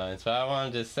few times, but I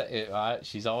wanted to say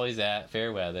she's always at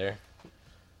Fairweather,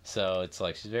 so it's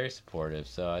like she's very supportive.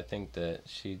 So I think that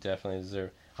she definitely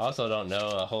deserves. I also don't know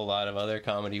a whole lot of other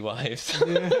comedy wives.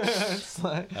 Yeah, it's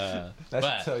like, that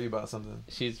but should tell you about something.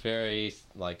 she's very,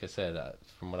 like I said,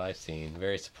 from what I've seen,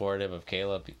 very supportive of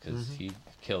Caleb because he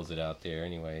kills it out there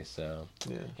anyway. So,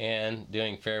 Yeah. and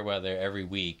doing Fairweather every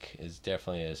week is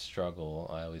definitely a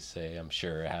struggle. I always say, I'm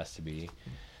sure it has to be.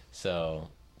 So,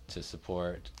 to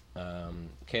support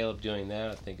Caleb doing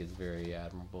that, I think is very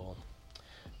admirable.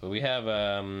 But we have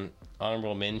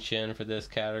honorable mention for this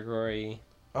category.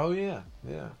 Oh yeah,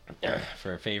 yeah.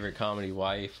 For a favorite comedy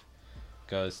wife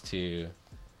goes to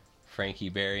Frankie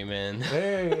Berryman.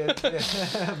 There he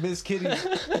is. Yeah. Miss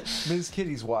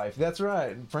Kitty's wife. That's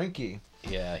right, Frankie.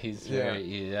 Yeah, he's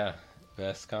very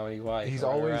best comedy wife. He's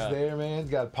all always around. there, man. He's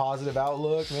got a positive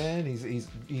outlook, man.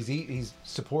 He's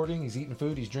supporting. He's eating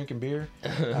food. He's drinking beer.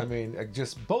 I mean,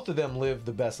 just both of them live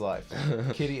the best life,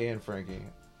 Kitty and Frankie.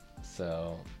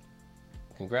 So,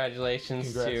 congratulations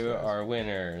Congrats, to guys. our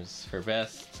winners for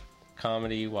best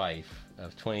comedy wife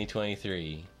of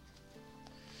 2023.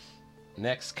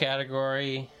 Next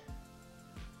category,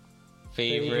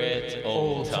 favorite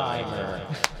old timer.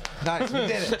 Nice, we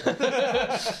did it.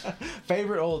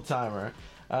 Favorite old timer.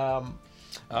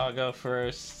 I'll go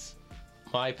first.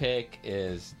 My pick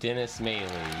is Dennis Maley,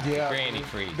 Yeah, the Granny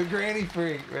Freak. The Granny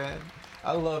Freak, man.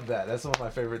 I love that. That's one of my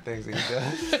favorite things that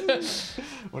he does.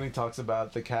 When he talks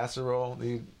about the casserole.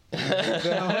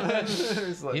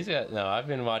 It's like, I've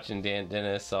been watching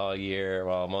Dennis all year,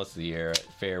 well, most of the year at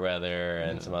Fairweather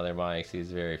and some other mics.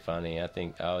 He's very funny. I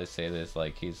always say this,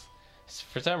 like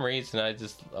for some reason,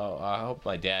 I hope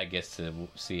my dad gets to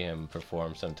see him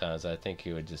perform sometimes. I think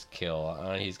he would just kill.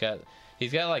 He's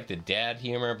got like the dad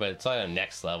humor, but it's like a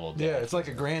next level. yeah, it's like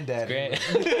a granddad.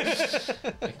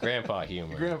 Grandpa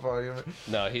humor. Grandpa humor.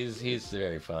 No, he's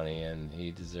very funny, and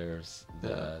he deserves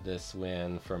this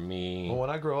win from me. Well, when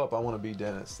I grow up, I want to be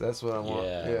Dennis. That's what I want.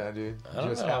 Yeah, dude. I don't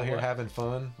Just know out here what- having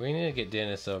fun. We need to get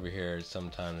Dennis over here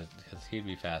sometime because he'd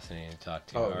be fascinating to talk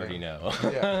to. Oh, I already yeah. know.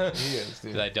 Yeah, he is,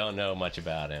 dude. 'Cause I don't know much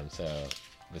about him. So,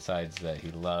 besides that,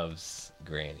 he loves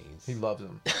grannies. He loves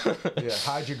them. Yeah,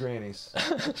 hide your grannies,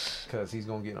 because he's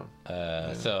gonna get them.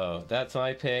 So that's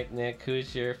my pick. Nick,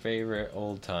 who's your favorite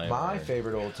old timer? My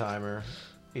favorite old timer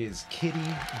is Kitty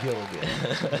Gilligan.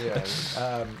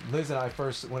 Yeah. Liz and I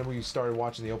when we started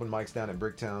watching the open mics down at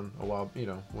Bricktown a while,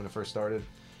 when it first started,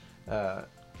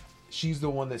 she's the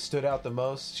one that stood out the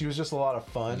most. She was just a lot of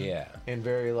fun. Yeah. And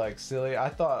very silly. I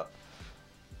thought,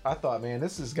 man,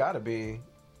 this has got to be.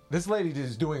 This lady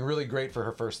is doing really great for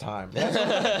her first time. That's what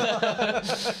I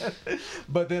thought.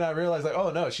 But then I realized,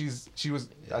 oh no, I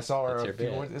saw her. That's her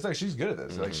bit. It's like she's good at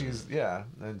this. Like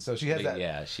and so she has that.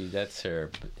 Yeah, that's her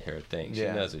thing. She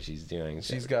Yeah. knows what she's doing.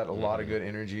 She's got a lot of good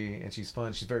energy, and she's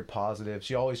fun. She's very positive.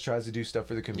 She always tries to do stuff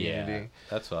for the community. Yeah,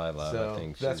 that's what I love. So I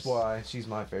think that's why she's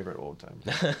my favorite old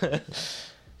timer.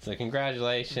 So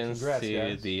congratulations Congrats, to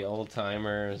guys. the old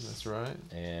timers. That's right.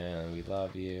 And we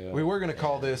love you. We were gonna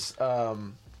call this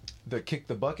the Kick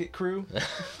the Bucket Crew,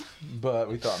 but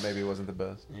we thought maybe it wasn't the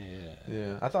best.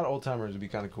 Yeah. I thought old timers would be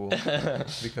kind of cool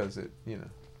because it,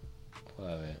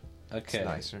 Love it. Okay. it's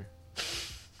nicer.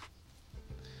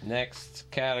 Next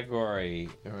category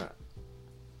All right.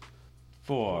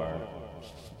 for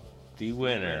the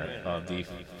winner of the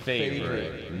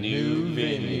favorite new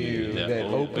venue that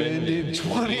opened in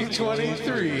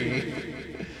 2023.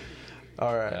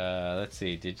 All right. Let's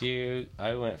see.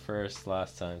 I went first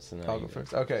last time, so now I'll you go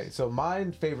first. Okay, so my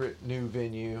favorite new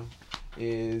venue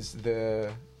is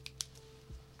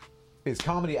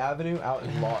Comedy Avenue out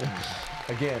in Lawton.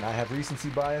 Again, I have recency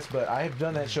bias, but I have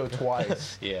done that show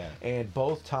twice. Yeah. And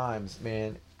both times,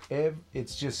 man,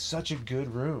 it's just such a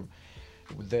good room.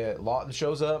 The Lawton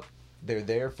shows up. They're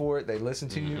there for it. They listen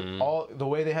to you. All the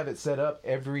way they have it set up,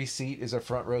 every seat is a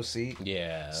front row seat.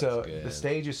 Yeah. That's So good. the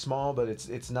stage is small, but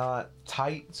it's not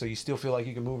tight. So you still feel like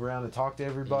you can move around and talk to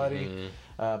everybody.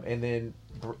 And then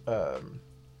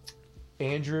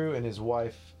Andrew and his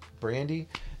wife Brandy,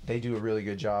 they do a really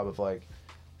good job of like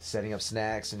setting up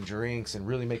snacks and drinks and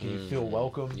really making you feel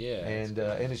welcome. Yeah, and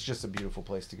it's just a beautiful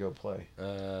place to go play.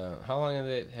 How long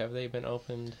have they been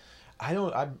opened? I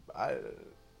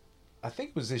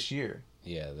think it was this year.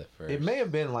 Yeah, the first. It may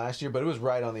have been last year, but it was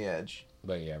right on the edge.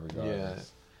 But yeah,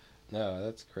 regardless. Yeah. No,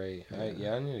 that's great. I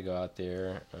need to go out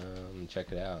there and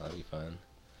check it out. That'd be fun.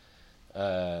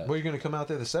 Well, you're going to come out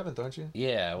there the 7th, aren't you?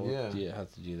 Yeah, we'll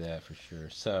have to do that for sure.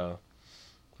 So,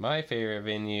 my favorite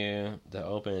venue to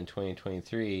open in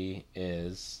 2023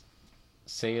 is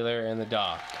Sailor and the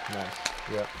Dock. Nice.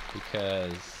 Yep.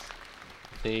 Because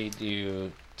they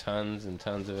do tons and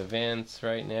tons of events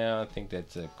right now. I think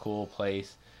that's a cool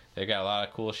place. They got a lot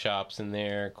of cool shops in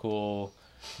there, cool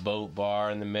boat bar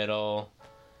in the middle,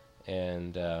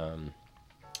 and the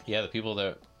people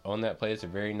that own that place are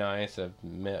very nice. I've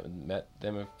met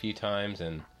them a few times,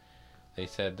 and they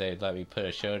said they'd let me put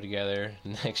a show together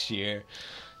next year.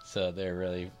 So they're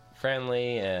really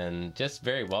friendly and just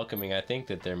very welcoming. I think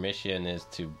that their mission is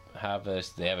to have us.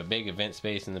 They have a big event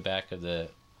space in the back of their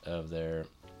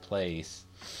place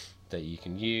that you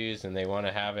can use, and they want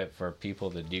to have it for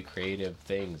people to do creative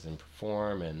things and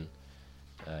perform and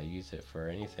use it for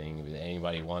anything. If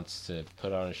anybody wants to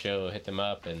put on a show, hit them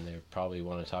up, and they probably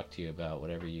want to talk to you about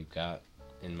whatever you've got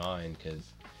in mind,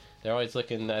 because they're always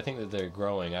looking. I think that they're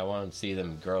growing. I want to see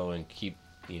them grow and keep,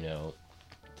 to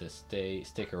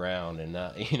stick around and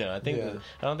not, I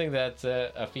don't think that's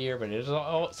a fear, but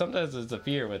sometimes it's a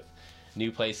fear with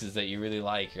new places that you really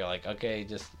like. You're like, okay,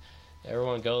 just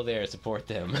everyone go there, support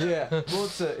them. Yeah, well,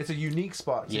 it's a unique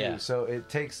spot too. Yeah. So it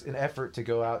takes an effort to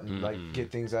go out and like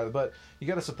get things out of it, but you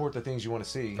got to support the things you want to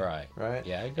see. Right.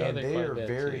 Yeah, I go and there they quite a are bit,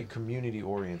 very too. community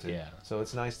oriented. Yeah. So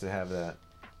it's nice to have that.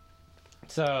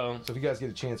 So if you guys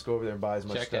get a chance, go over there and buy as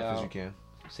much check stuff as out you can.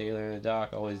 Sailor in the Dock,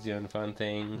 always doing fun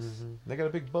things. They got a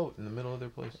big boat in the middle of their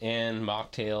place. And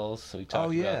mocktails. We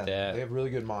talked about that. They have really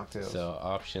good mocktails. So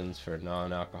options for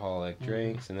non-alcoholic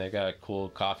drinks, and they've got a cool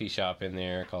coffee shop in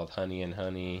there called Honey and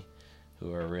Honey,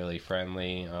 who are really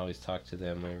friendly. I always talk to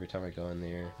them every time I go in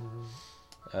there.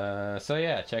 So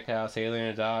yeah, check out Sailor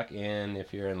in the Dock, and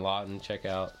if you're in Lawton, check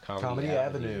out Comedy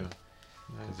Avenue.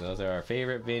 Because those are our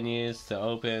favorite venues to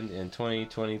open in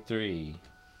 2023.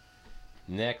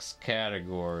 Next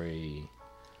category.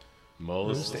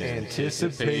 Most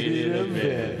anticipated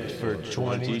event for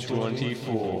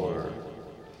 2024.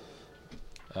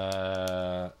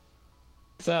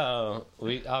 So,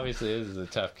 obviously this is a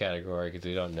tough category because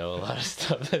we don't know a lot of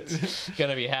stuff that's going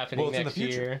to be happening next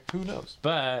year. Who knows?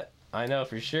 But I know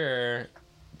for sure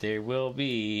there will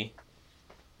be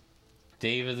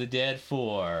Day of the Dead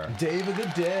 4. Day of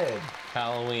the Dead.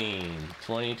 Halloween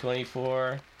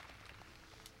 2024.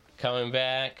 Coming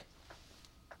back.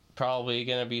 Probably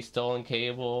going to be Stolen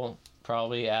Cable.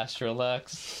 Probably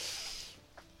Astrolux.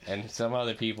 And some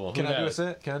other people. Can I do a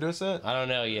set? I don't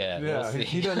know yet. Yeah, we'll see.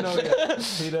 he doesn't know yet.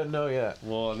 He doesn't know yet.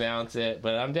 We'll announce it,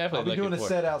 but I'm definitely I'll be doing a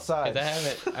set outside.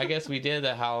 'Cause I guess we did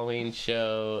the Halloween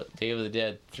show. Day of the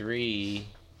Dead 3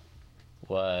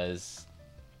 was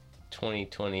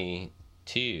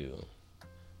 2022,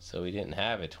 so we didn't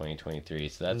have it 2023.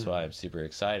 So that's why I'm super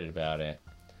excited about it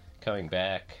coming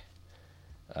back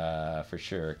for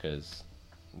sure. Because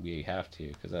we have to.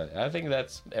 Because I think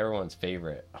that's everyone's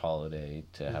favorite holiday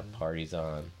to have parties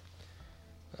on.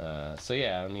 So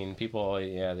yeah, I mean, people,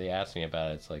 they ask me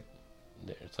about it. It's like,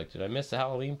 did I miss the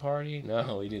Halloween party?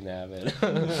 No, we didn't have it.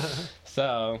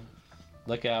 So,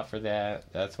 look out for that.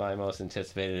 That's my most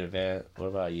anticipated event. What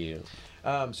about you?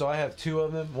 So I have two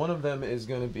of them. One of them is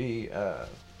going to be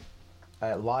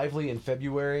at Lively in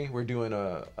February, we're doing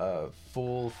a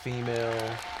full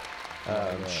female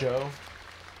show.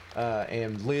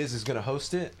 And Liz is going to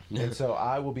host it, and so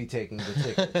I will be taking the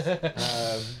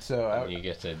tickets. You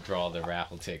get to draw the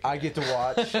raffle ticket. I get to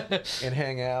watch and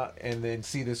hang out, and then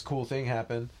see this cool thing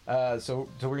happen. So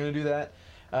we're going to do that.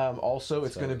 Also,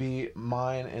 it's going to be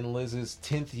mine and Liz's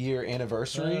 10th year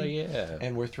anniversary. Oh, yeah.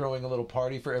 And we're throwing a little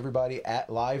party for everybody at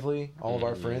Lively, all of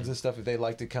our friends and stuff, if they'd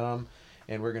like to come.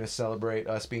 And we're going to celebrate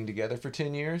us being together for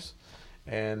 10 years.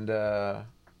 And, well,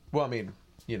 I mean,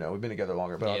 you know, we've been together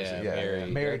longer, but obviously,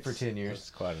 married for 10 years. It's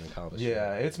quite an accomplishment.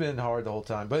 Yeah, it's been hard the whole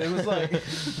time, but it was like,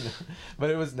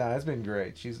 it's been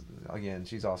great. She's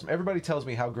awesome. Everybody tells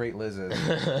me how great Liz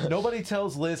is. Nobody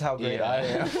tells Liz how great I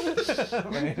am.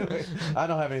 But anyway, I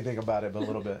don't have anything about it, but a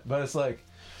little bit. But it's like,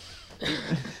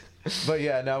 but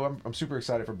yeah, no, I'm super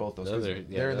excited for both those.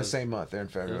 They're in the same month. They're in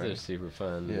February. Those are super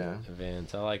fun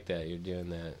events. I like that you're doing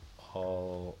that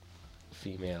all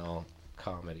female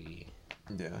comedy.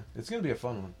 Yeah, it's gonna be a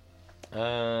fun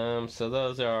one. So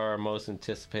those are our most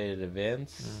anticipated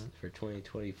events for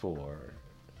 2024.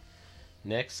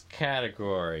 Next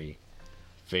category: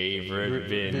 favorite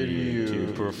venue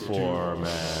to perform at.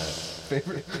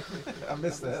 Favorite? I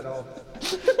missed that all.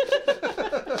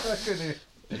 I couldn't.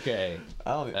 Okay.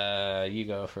 You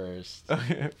go first.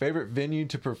 Favorite venue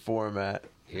to perform at.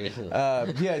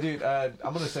 Yeah, dude. I'm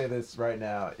gonna say this right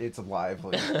now. It's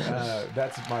Lively.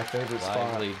 That's my favorite spot.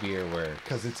 Lively Beer Works.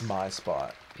 Because it's my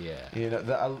spot. Yeah. You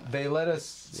know, they let us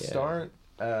start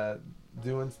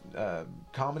doing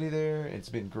comedy there. It's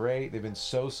been great. They've been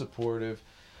so supportive.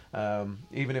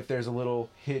 Even if there's a little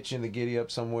hitch in the giddy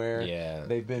up somewhere,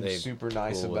 they've been super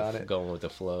nice about it. Going with the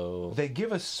flow. They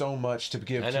give us so much to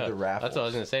give to the raffle. That's what I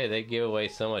was gonna say. They give away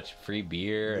so much free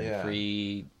beer and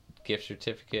free gift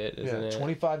certificate, isn't it?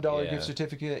 $25 gift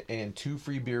certificate and 2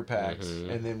 free beer packs,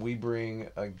 and then we bring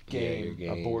a game,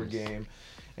 a board game,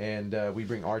 and we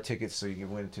bring our tickets so you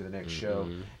can win to the next show.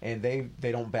 And they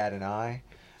don't bat an eye.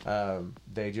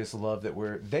 They just love that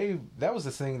that was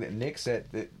the thing that Nick said,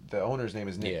 that the owner's name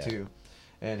is Nick too,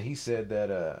 and he said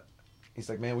that he's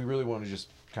like, man, we really want to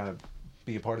just kind of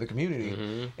be a part of the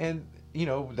community, and you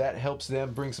know, that helps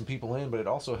them bring some people in, but it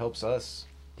also helps us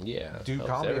do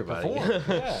comedy and perform.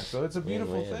 So it's a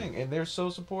beautiful thing, and they're so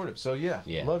supportive. So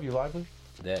love you, Lively.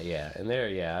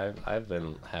 I've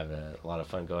been having a lot of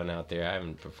fun going out there. I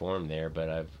haven't performed there, but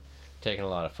I've taken a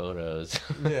lot of photos.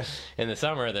 In the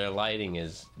summer, their lighting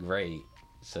is great,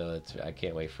 so I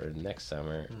can't wait for next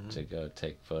summer to go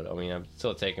take photos. I mean, I'm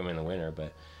still taking them in the winter,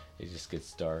 but it just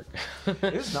gets dark.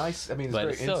 It's nice. I mean,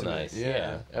 it's still nice.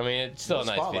 Yeah. I mean, it's still a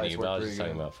nice venue, but I was just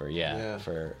talking about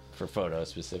for photos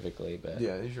specifically. But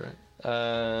yeah, you're right.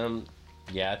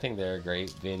 I think they're a great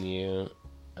venue.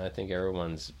 I think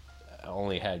everyone's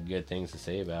only had good things to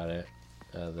say about it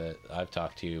that I've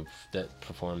talked to that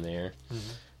performed there.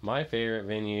 My favorite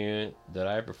venue that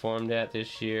I performed at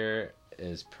this year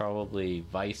is probably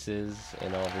Vices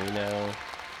in El Reno.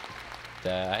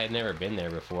 I had never been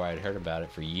there before. I'd heard about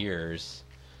it for years.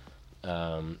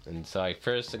 And so I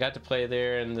got to play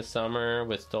there in the summer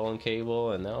with Stolen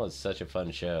Cable, and that was such a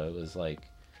fun show. It was like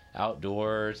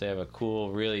outdoors. They have a cool,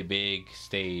 really big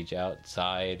stage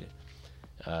outside,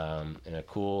 and a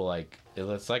cool,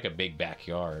 it's like a big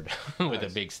backyard with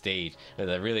a big stage with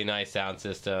a really nice sound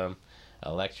system.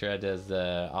 Electra does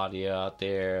the audio out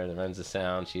there and runs the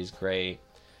sound. She's great.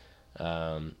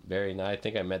 Very nice. I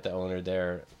think I met the owner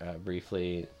there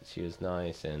briefly. She was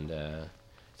nice, and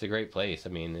it's a great place. I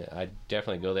mean, I'd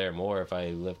definitely go there more if I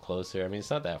live closer. I mean, it's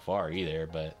not that far either,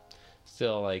 but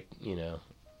still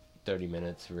 30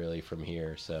 minutes really from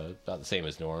here, so about the same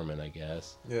as Norman, I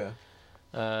guess. Yeah.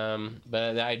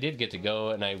 But I did get to go,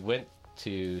 and I went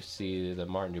to see the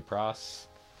Martin Dupross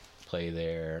play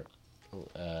there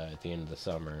at the end of the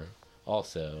summer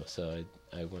also, so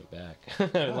I went back.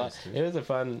 Nice, it was it's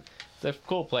a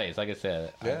cool place. Like I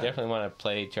said, I definitely want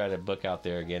to try to book out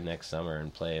there again next summer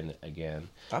and play again.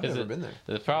 I've never been there.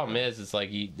 The problem is, it's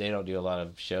like they don't do a lot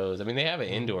of shows. I mean, they have an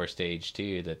indoor stage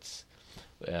too that's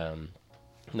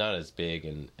not as big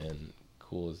and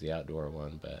cool as the outdoor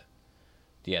one, but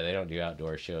yeah, they don't do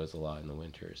outdoor shows a lot in the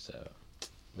winter. So,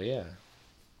 but yeah,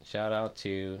 shout out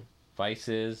to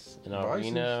Vices in El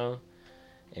Reno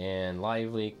and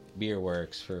Lively Beer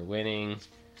Works for winning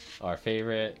our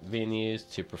favorite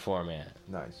venues to perform at.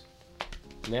 Nice.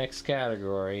 Next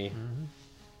category.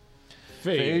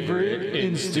 Favorite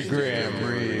Instagram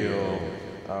reel.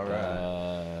 All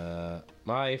right.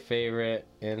 My favorite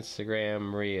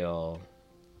Instagram reel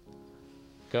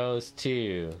goes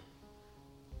to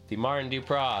the Martin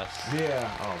Dupross.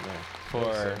 Yeah. Oh man.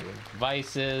 For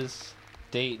Vices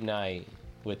Date Night.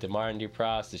 with the Martin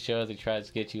Duprass, the show that tries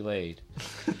to get you laid.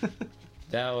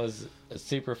 That was a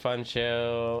super fun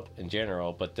show in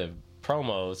general, but the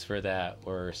promos for that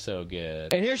were so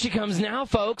good. And here she comes now,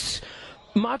 folks.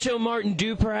 Macho Martin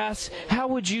Duprass, how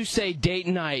would you say Date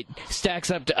Night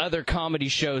stacks up to other comedy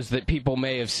shows that people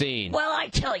may have seen? Well, I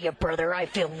tell you, brother, I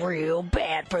feel real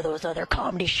bad for those other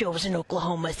comedy shows in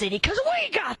Oklahoma City, because we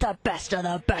got the best of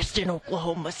the best in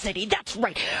Oklahoma City. That's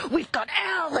right. We've got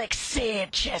Alex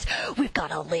Sanchez. We've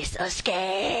got Alyssa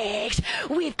Skaggs.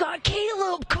 We've got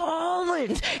Caleb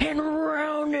Collins. And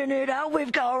rounding it out,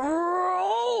 we've got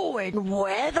Rowan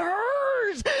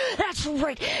Weathers. That's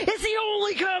right. It's the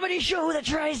only comedy show that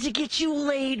tries to get you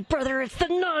laid, brother. It's the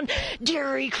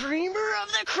non-dairy creamer of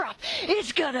the crop.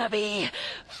 It's gonna be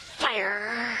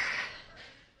fire.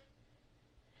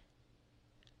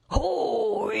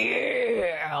 Oh,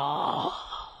 yeah.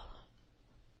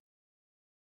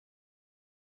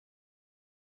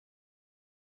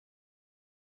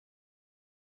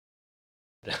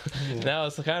 That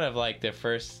was kind of like the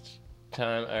first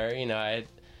time, or I had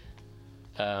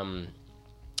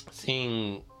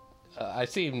I've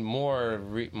seen more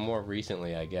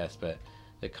recently, I guess, but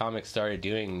the comics started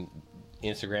doing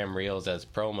Instagram reels as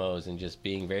promos and just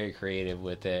being very creative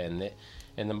with it,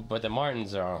 but the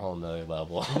Martins are on a whole nother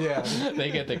level. Yeah.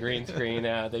 They get the green screen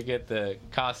out, they get the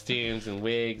costumes and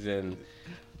wigs, and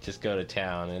just go to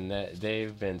town. And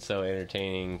they've been so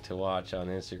entertaining to watch on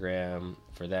Instagram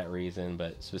for that reason,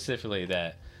 but specifically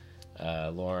that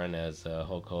Lauren as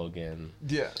Hulk Hogan.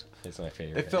 Yeah. It's my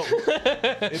favorite.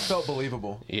 It felt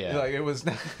believable. Yeah. Like it was.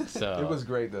 So it was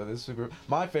great though.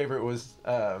 My favorite was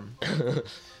of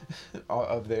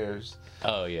theirs.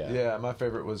 Oh yeah. Yeah, my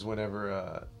favorite was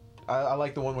whenever. I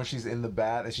like the one where she's in the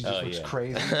bat and she just looks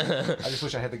crazy. I just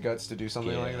wish I had the guts to do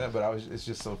something like that, but it's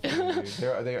just so funny.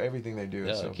 Dude. Everything they do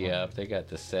is so funny. Yeah, they got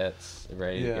the sets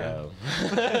ready to go.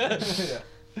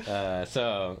 Yeah.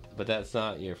 But that's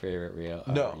not your favorite reel.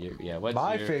 No. What's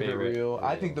my your favorite reel?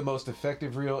 I think the the most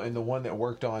effective reel and the one that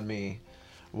worked on me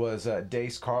was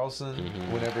Dace Carlson.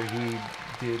 Whenever he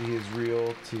did his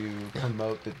reel to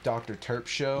promote the Dr. Terp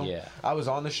show. Yeah. I was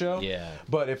on the show. Yeah.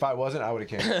 But if I wasn't, I would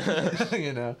have cared.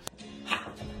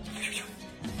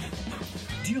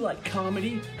 Do you like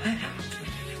comedy?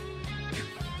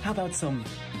 How about some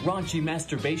raunchy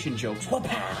masturbation jokes?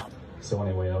 Wapow! So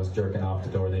anyway, I was jerking off to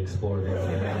Dora the Explorer the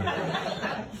other day.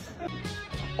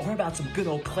 Or how about some good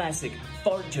old classic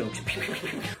fart jokes?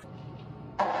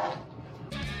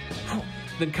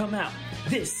 Then come out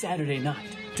this Saturday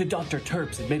night to Dr.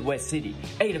 Terp's in Midwest City,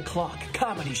 8 o'clock,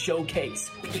 comedy showcase.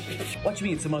 Watch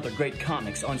me and some other great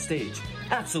comics on stage,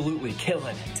 absolutely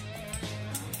killing it.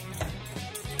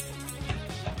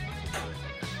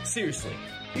 Seriously,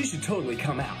 you should totally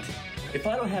come out. If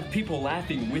I don't have people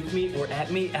laughing with me or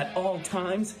at me at all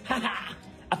times, I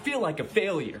feel like a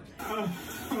failure. Oh,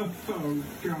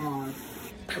 God.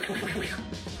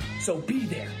 So be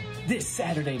there this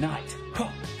Saturday night.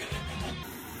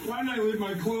 Why did I leave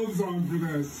my clothes on for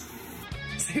this?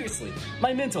 Seriously,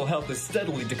 my mental health is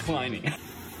steadily declining.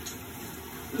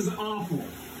 This is awful.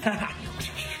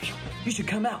 You should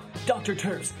come out, Dr.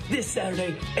 Terps, this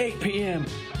Saturday, 8 p.m.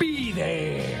 Be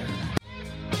there.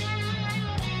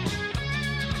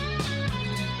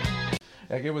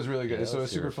 Like, it was really good. Yeah, So it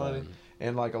was super funny.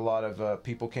 And like a lot of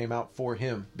people came out for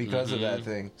him because of that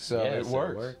thing. So it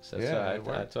works.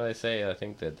 That's why I say I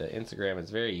think that the Instagram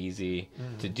is very easy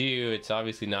to do. It's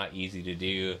obviously not easy to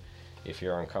do if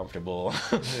you're uncomfortable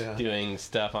doing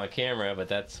stuff on camera, but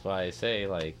that's why I say,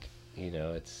 like,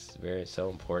 it's so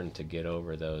important to get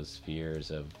over those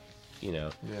fears of,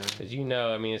 because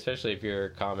I mean, especially if you're a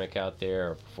comic out there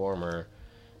or a performer,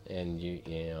 and you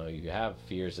have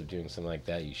fears of doing something like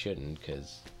that, you shouldn't,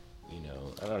 because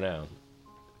I don't know.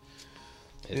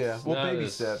 Baby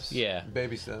steps. Yeah,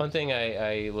 baby steps. One thing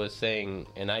I was saying,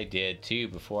 and I did too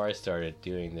before I started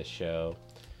doing this show,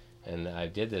 and I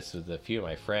did this with a few of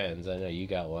my friends. I know you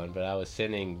got one, but I was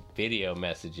sending video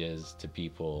messages to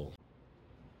people.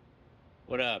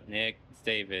 What up, Nick? It's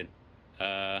David.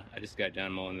 I just got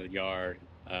done mowing the yard.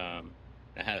 I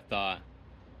had a thought.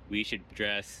 We should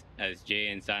dress as Jay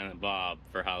and Silent Bob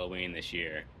for Halloween this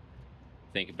year.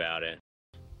 Think about it.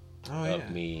 Of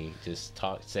me just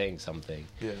saying something.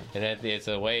 Yeah. And it's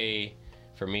a way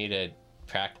for me to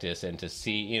practice and to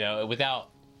see, without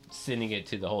sending it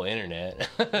to the whole internet.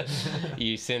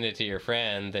 You send it to your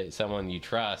friend, someone you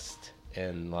trust,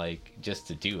 and like just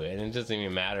to do it. And it doesn't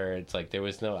even matter. It's like there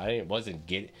was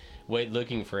wasn't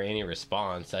looking for any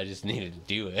response. I just needed to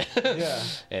do it. Yeah.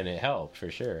 And it helped for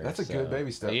sure. That's a good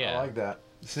baby step. Yeah. I like that.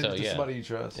 Send it to somebody you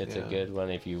trust. It's a good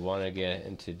one if you want to get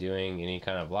into doing any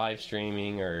kind of live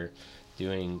streaming or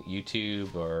doing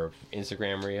YouTube or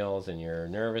Instagram Reels and you're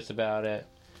nervous about it,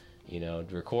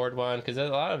 record one, because a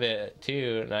lot of it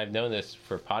too, and I've known this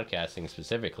for podcasting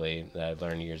specifically that I've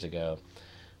learned years ago,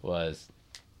 was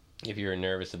if you're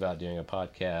nervous about doing a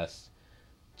podcast,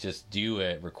 just do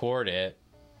it, record it.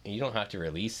 You don't have to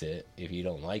release it if you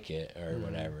don't like it or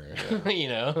whatever, Really,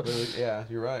 yeah,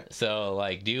 you're right. So,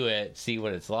 like, do it, see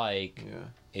what it's like. Yeah.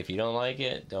 If you don't like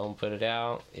it, don't put it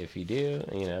out. If you do,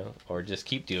 or just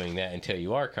keep doing that until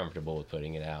you are comfortable with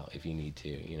putting it out if you need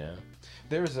to,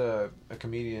 There's a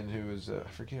comedian who is, I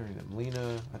forget her name,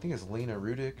 Lena, I think it's Lena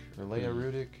Rudick or Leia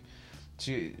Rudick.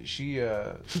 She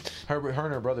her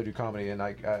and her brother do comedy, and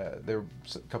they're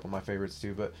a couple of my favorites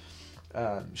too, but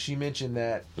she mentioned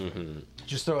that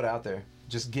just throw it out there,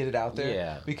 just get it out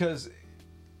there, because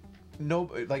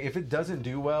if it doesn't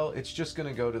do well, it's just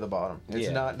gonna go to the bottom. It's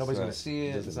nobody's gonna see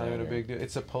it. It's not even a big deal.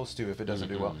 It's supposed to if it doesn't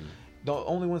do well. The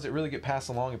only ones that really get passed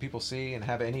along and people see and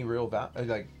have any real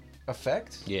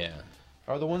effect,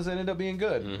 are the ones that end up being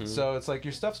good. So it's like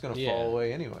your stuff's gonna fall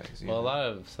away anyways. Well, a lot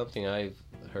of something I've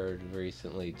heard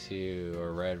recently too,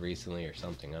 or read recently or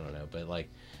something, I don't know, but like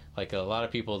a lot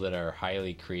of people that are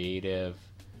highly creative,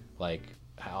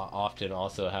 often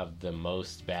also have the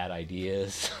most bad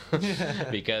ideas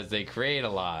because they create a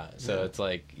lot. So it's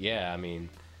like, I mean,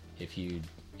 if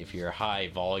you're high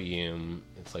volume,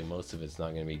 it's like most of it's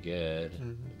not going to be good,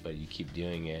 but you keep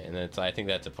doing it. And I think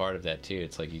that's a part of that too.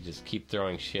 It's like you just keep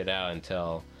throwing shit out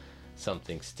until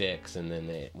something sticks, and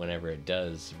then whenever it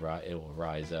does, it will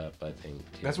rise up, I think,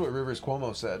 too. That's what Rivers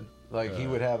Cuomo said. Like, he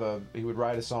would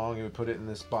write a song, he would put it in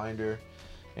this binder,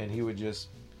 and he would just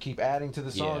keep adding to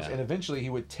the songs, and eventually he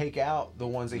would take out the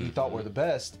ones that he thought were the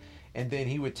best, and then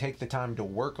he would take the time to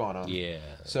work on them. Yeah.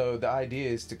 So the idea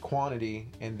is to quantity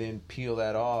and then peel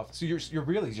that off. So you're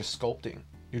really just sculpting.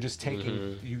 You're just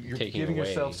taking you're giving away.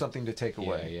 Yourself something to take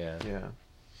away.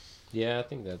 Yeah, I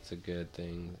think that's a good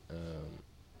thing.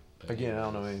 Again, I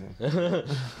don't know anything.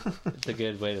 It's a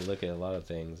good way to look at a lot of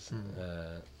things.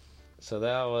 So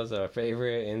that was our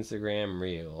favorite Instagram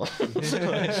reel. That's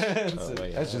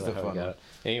just a fun one.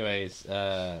 Anyways,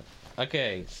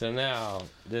 okay, so now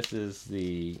this is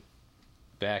the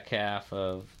back half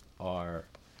of our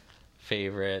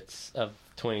favorites of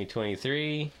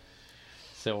 2023.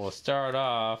 So we'll start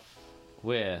off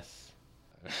with...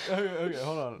 Okay,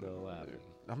 hold on. No laughing.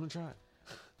 I'm going to try it.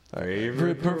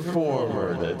 Favorite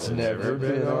performer that's never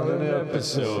been on an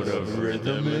episode of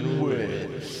Rhythm and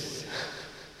Wit.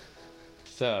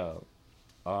 So,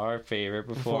 our favorite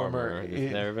performer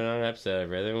that's never been on an episode of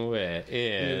Rhythm and Wit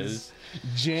is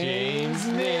James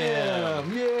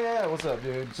Nim. Yeah, what's up,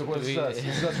 dude? So what's us?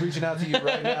 This is us reaching out to you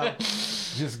right now.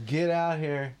 Just get out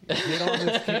here, get on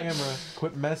this camera,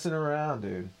 quit messing around,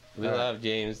 dude. We love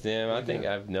James Nim. I think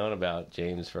I've known about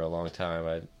James for a long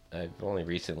time. I've only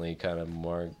recently kind of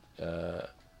more, I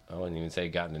wouldn't even say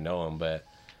gotten to know him, but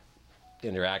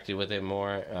interacted with him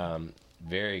more.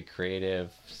 Very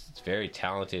creative, very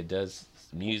talented, does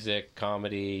music,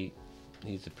 comedy.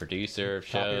 He's a producer of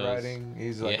shows. Copywriting.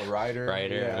 He's like a writer.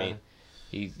 Yeah. I mean,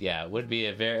 would be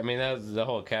that was the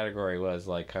whole category, was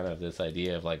like kind of this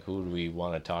idea of like, who do we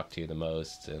want to talk to the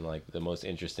most, and like the most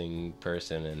interesting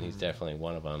person, and he's definitely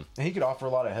one of them. And he could offer a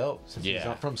lot of help since he's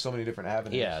from so many different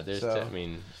avenues. Yeah,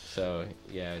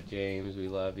 James, we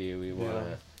love you. We want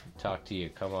to talk to you.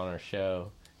 Come on our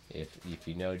show. If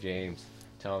you know James,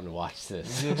 tell him to watch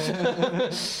this.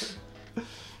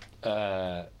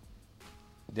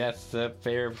 That's the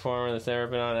favorite performer that's ever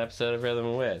been on an episode of Rhythm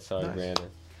and Wit. Sorry, Brandon.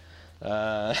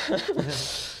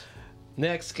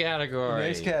 Next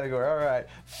category. All right.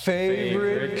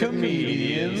 Favorite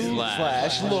comedian /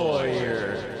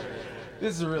 lawyer.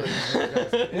 This is really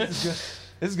this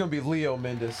is gonna be Leo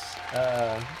Mendes.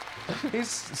 He's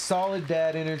solid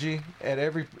dad energy at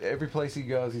every place he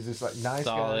goes. He's just like nice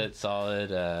guy.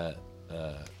 Solid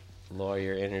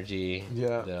lawyer energy.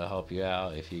 Yeah, that'll help you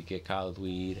out if you get caught with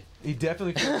weed. He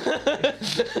definitely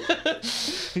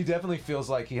feels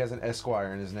like he has an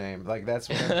Esquire in his name. Like that's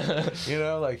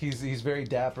what, like he's very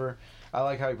dapper. I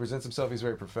like how he presents himself. He's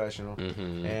very professional,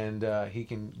 and he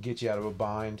can get you out of a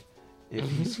bind if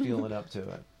he's feeling up to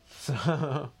it.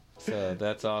 So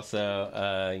that's also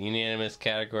a unanimous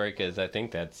category, because I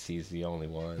think he's the only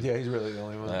one. Yeah, he's really the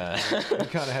only one. We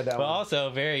kind of had that but one. But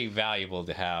also very valuable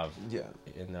to have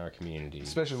in our community.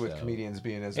 Especially with comedians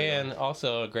being as and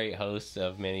also a great host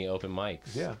of many open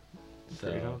mics. Yeah,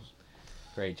 great host.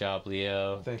 Great job,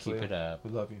 Leo. Thanks, Keep Leo. it up. We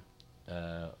love you.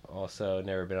 Also,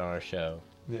 never been on our show.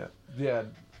 Yeah.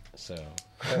 So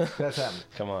that's happening.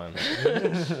 Come on.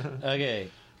 Okay.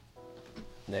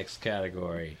 Next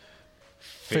category.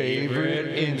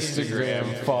 Favorite Instagram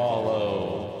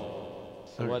follow.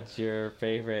 So what's your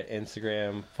favorite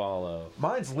Instagram follow?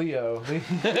 Mine's Leo.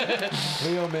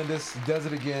 Leo Mendes does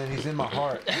it again. He's in my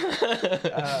heart.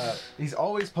 He's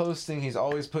always posting. He's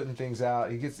always putting things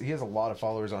out. He has a lot of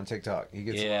followers on TikTok. He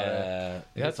gets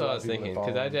that's what I was thinking,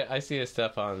 because I see his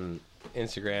stuff on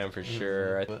Instagram for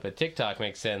sure, but TikTok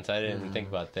makes sense. I didn't think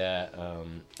about that.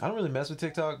 I don't really mess with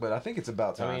TikTok, but I think it's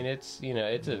about time. I mean, it's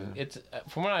it's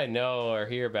from what I know or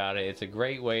hear about it, it's a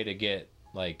great way to get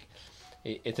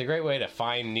it's a great way to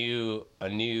find a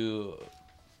new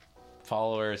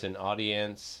followers and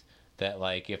audience that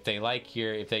if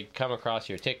they come across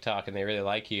your TikTok and they really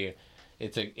like you,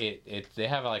 they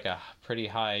have a pretty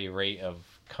high rate of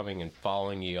coming and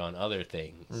following you on other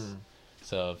things.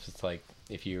 So if it's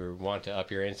if you want to up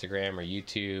your Instagram or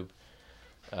YouTube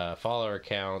follower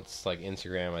counts,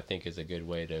 Instagram, I think is a good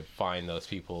way to find those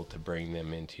people to bring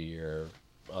them into your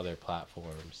other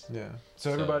platforms. Yeah.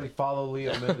 So everybody follow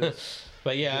Leo Mendes.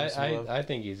 But yeah, I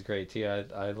think he's great too.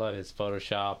 I love his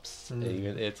photoshops.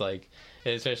 It's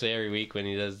especially every week when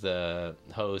he does the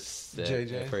hosts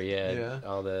JJ for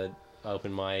all the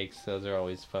open mics. Those are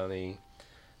always funny.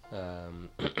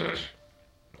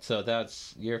 So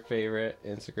that's your favorite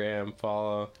Instagram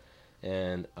follow,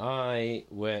 and I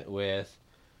went with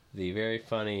the very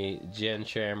funny Jen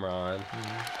Shamron,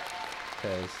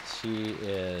 because she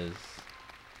is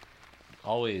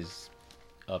always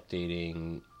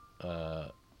updating,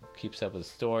 keeps up with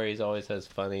stories, always has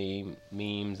funny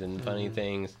memes and funny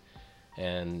things,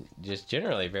 and just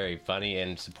generally very funny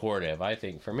and supportive. I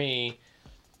think for me,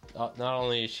 not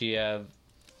only does she have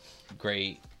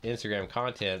great Instagram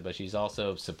content, but she's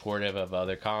also supportive of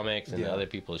other comics and other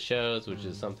people's shows, which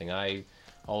is something I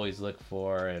always look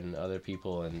for in other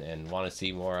people and want to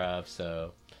see more of.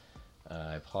 So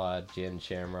I applaud Jen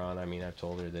Shamron. I mean, I've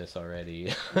told her this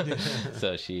already.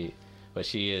 So she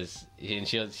is, and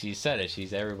she said it,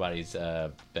 she's everybody's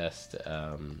best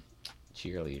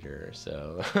cheerleader.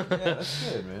 So yeah,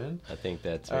 that's good, man. I think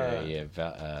that's very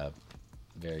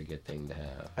very good thing to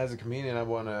have. As a comedian, I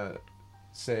want to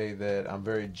say that I'm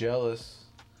very jealous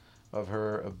of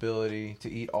her ability to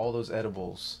eat all those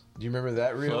edibles. Do you remember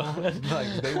that reel?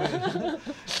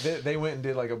 They went and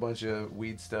did a bunch of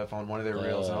weed stuff on one of their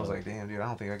reels, and I was like, damn, dude, I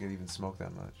don't think I could even smoke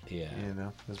that much. Yeah,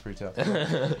 that's pretty tough.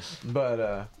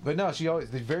 But no,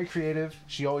 they're very creative.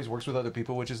 She always works with other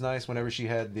people, which is nice. Whenever she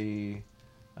had the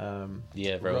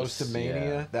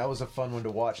Roast-a-mania, that was a fun one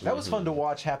to watch. That was fun to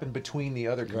watch happen between the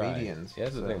other comedians. Right. Yeah,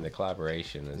 that's the thing. The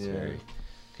collaboration is very,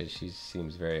 because she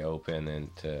seems very open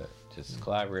and to just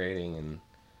collaborating, and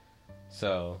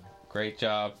so great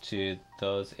job to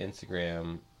those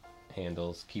Instagram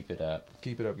handles. Keep it up.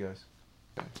 Keep it up, guys.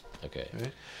 Okay.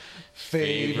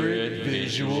 Favorite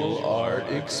visual art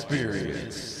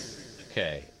experience.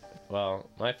 Okay. Well,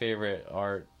 my favorite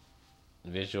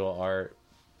visual art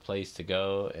place to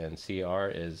go and see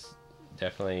art is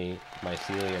definitely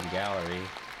Mycelium Gallery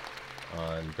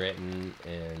on Britain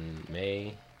in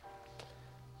May.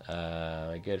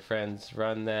 My good friends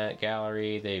run that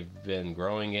gallery. They've been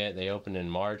growing it. They opened in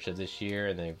March of this year,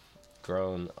 and they've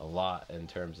grown a lot in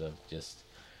terms of just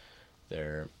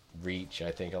their reach.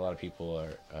 I think a lot of people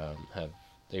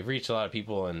they've reached a lot of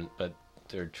people, but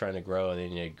they're trying to grow, and they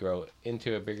need to grow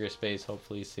into a bigger space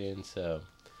hopefully soon. So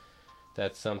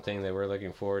that's something that we're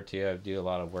looking forward to. I do a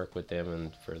lot of work with them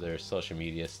and for their social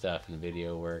media stuff and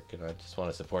video work, and I just want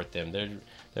to support them.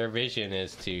 Their vision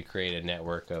is to create a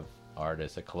network of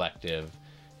artists, a collective.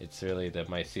 It's really the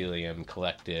Mycelium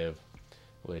Collective,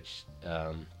 which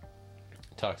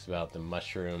talks about the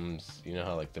mushrooms. You know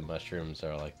how the mushrooms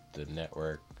are the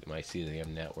network, Mycelium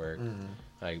network.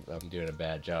 I'm doing a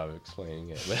bad job of explaining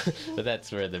it, but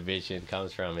that's where the vision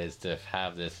comes from, is to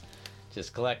have this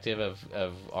just collective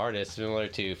of artists, similar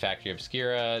to Factory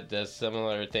Obscura does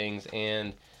similar things,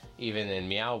 and even in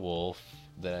Meow Wolf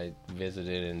that I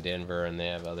visited in Denver, and they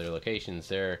have other locations,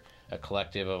 they're a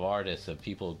collective of artists, of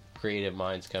people, creative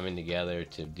minds coming together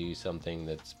to do something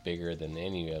that's bigger than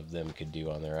any of them could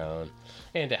do on their own,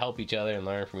 and to help each other and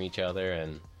learn from each other,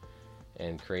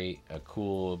 and create a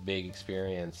cool big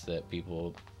experience that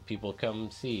people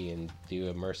come see and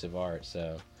do immersive art.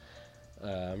 So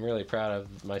I'm really proud of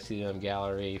Mycelium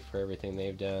Gallery for everything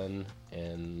they've done,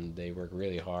 and they work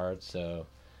really hard. So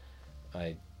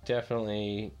I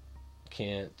definitely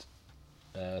can't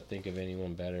think of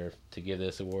anyone better to give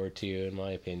this award to, in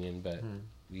my opinion. But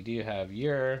we do have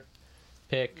your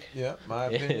pick. Yeah, my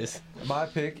opinion. My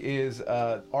pick is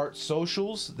art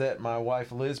socials that my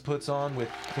wife Liz puts on with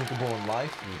Thinkable in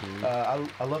Life.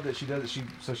 I love that she does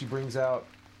it. She brings out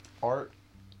art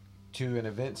to an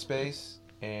event space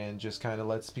and just kind of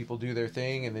lets people do their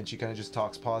thing, and then she kind of just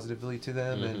talks positively to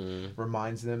them and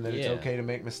reminds them that it's okay to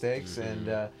make mistakes, and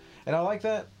I like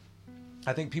that.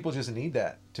 I think people just need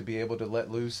that to be able to let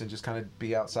loose and just kind of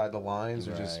be outside the lines,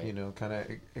 or just, you know, kind of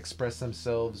express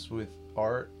themselves with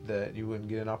art that you wouldn't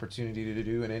get an opportunity to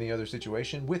do in any other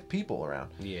situation with people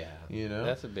around. Yeah, you know,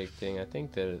 that's a big thing. I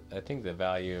think the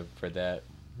value for that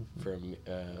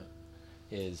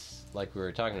is, like we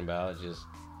were talking about, just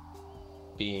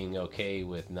being okay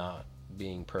with not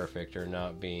being perfect or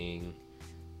not being,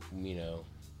 you know,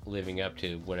 living up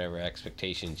to whatever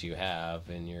expectations you have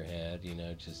in your head. You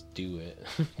know, just do it.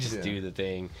 Just do the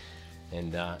thing,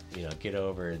 and not, you know, get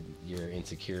over your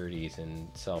insecurities and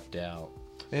self-doubt.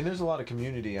 And there's a lot of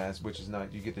community, which is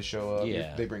not, you get to show up.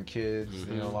 Yeah. They bring kids.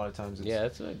 You know, a lot of times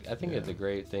it's... I think it's a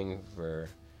great thing for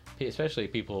especially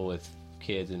people with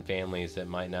kids and families that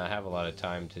might not have a lot of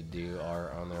time to do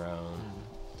art on their own.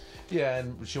 Yeah,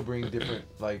 and she'll bring different,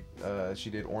 like, she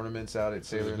did ornaments out at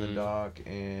Sailor in the Dock,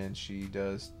 and she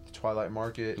does the Twilight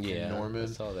Market in Norman. I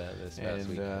saw that this past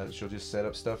week. And she'll just set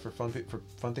up stuff for fun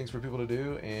things for people to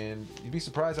do, and you'd be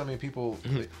surprised how many people,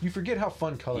 you forget how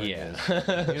fun coloring is. You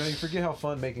know, you forget how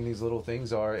fun making these little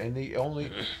things are, and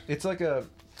it's like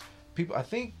I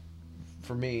think,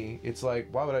 for me, it's like,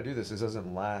 why would I do this? This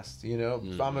doesn't last, you know?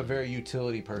 I'm a very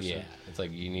utility person. Yeah, it's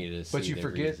like you need to see. But you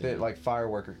forget that, like,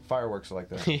 fireworks are like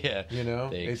that. Yeah. You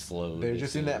know? They explode. They're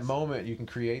just in that moment, you can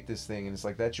create this thing, and it's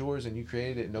like, that's yours, and you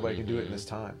created it, and nobody can do it in this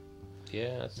time.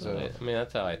 Yeah,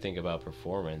 that's how I think about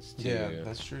performance, too. Yeah,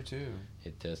 that's true, too.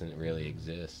 It doesn't really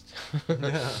exist.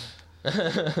 Yeah.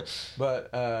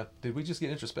 But, did we just get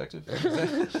introspective?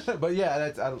 But,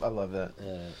 yeah, I love that.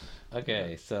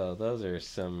 Okay, so those are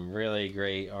some really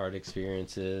great art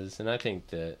experiences, and I think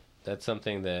that's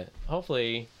something that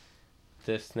hopefully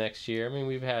this next year, I mean,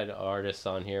 we've had artists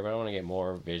on here, but I want to get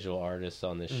more visual artists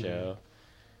on this show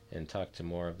and talk to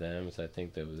more of them, because I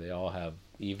think that they all have,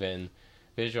 even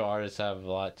visual artists have a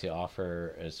lot to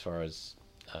offer as far as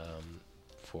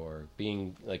for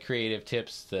being, like, creative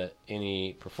tips that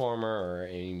any performer or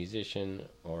any musician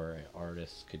or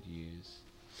artist could use.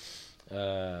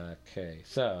 Okay,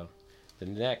 so the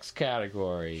next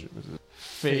category,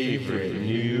 favorite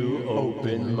new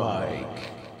open mic.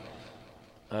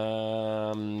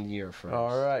 You're first.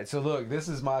 All right, so look, this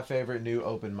is my favorite new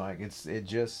open mic.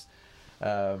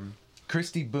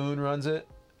 Christy Boone runs it,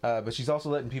 but she's also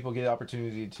letting people get the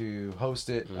opportunity to host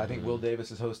it. I think Will Davis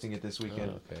is hosting it this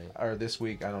weekend, or this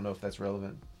week. I don't know if that's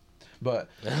relevant, but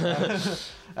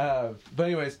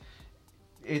anyways.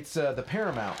 It's the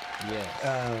Paramount.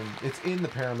 Yeah. It's in the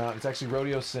Paramount. It's actually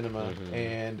Rodeo Cinema,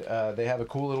 and they have a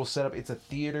cool little setup. It's a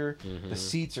theater. The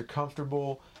seats are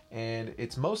comfortable, and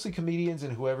it's mostly comedians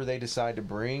and whoever they decide to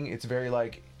bring. It's very,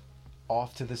 like,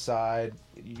 off to the side.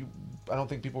 I don't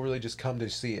think people really just come to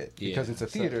see it because it's a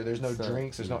theater. There's no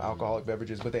drinks. There's no alcoholic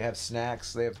beverages, but they have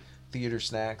snacks. They have theater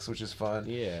snacks, which is fun.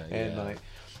 And like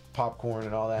popcorn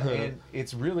and all that. And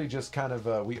it's really just kind of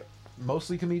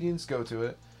mostly comedians go to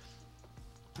it.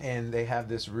 And they have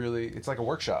this it's like a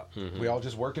workshop. We all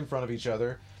just work in front of each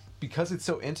other because it's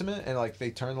so intimate, and, like, they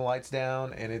turn the lights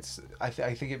down, and I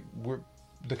think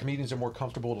the comedians are more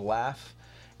comfortable to laugh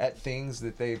at things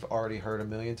that they've already heard a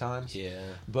million times. Yeah.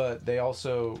 But we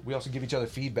also give each other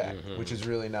feedback, which is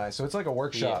really nice. So it's like a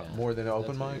workshop more than an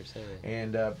open mic.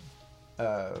 And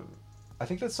I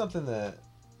think that's something that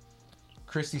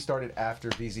Christy started after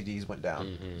VZDs went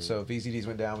down. So VZDs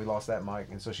went down, we lost that mic,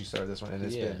 and so she started this one, and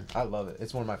it's been, I love it.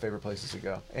 It's one of my favorite places to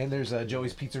go. And there's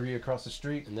Joey's Pizzeria across the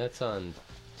street. And that's on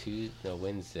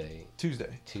Wednesday. Tuesday.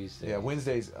 Yeah,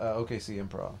 Wednesday's OKC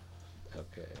Improv.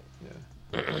 Okay.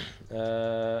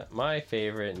 Yeah. My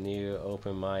favorite new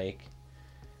open mic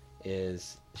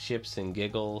is Ships and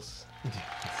Giggles.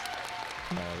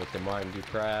 With the Martin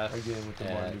Duprass. Again with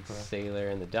the Martin Duprass. Sailor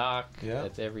in the Dock. Yeah.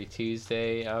 That's every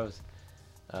Tuesday. I was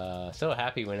so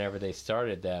happy whenever they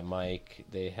started that mic.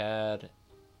 They had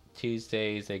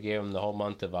Tuesdays. They gave them the whole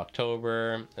month of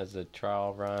October as a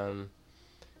trial run,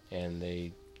 and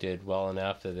they did well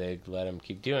enough that they let them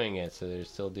keep doing it. So they're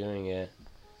still doing it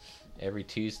every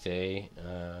Tuesday.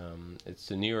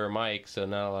 It's a newer mic, so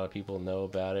not a lot of people know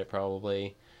about it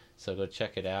probably. So go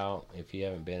check it out if you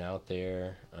haven't been out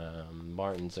there.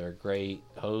 Martins are great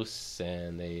hosts,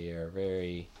 and they are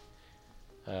very...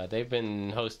 they've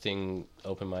been hosting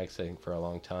open mics, I think, for a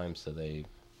long time, so they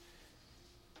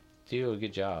do a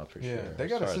good job for sure. They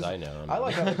got as far as I know. I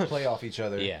like how they play off each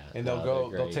other. Yeah, and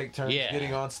they'll take turns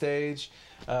getting on stage.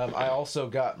 I also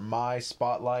got my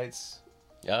spotlights.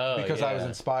 Because I was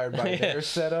inspired by their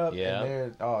setup. Yeah.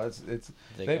 And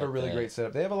they have a really great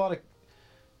setup. They have a lot of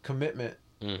commitment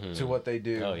to what they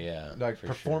do. Oh yeah, like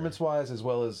performance-wise as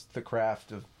well as the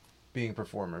craft of being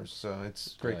performers. So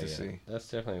it's great to see. That's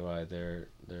definitely why they're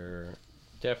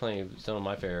definitely some of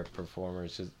my favorite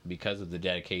performers, just because of the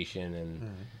dedication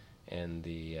and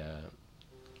the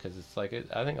because it's like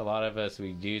I think a lot of us,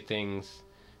 we do things.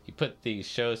 You put these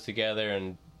shows together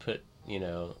and put, you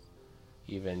know,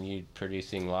 even you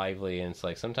producing Lively, and it's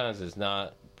like sometimes it's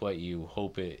not what you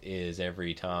hope it is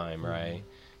every time, right?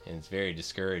 And it's very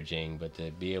discouraging, but to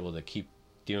be able to keep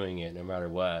doing it no matter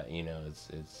what, you know,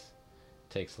 it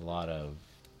takes a lot of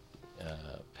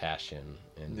passion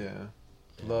and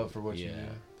love for what you do.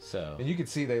 So, and you can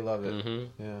see they love it.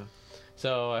 Yeah.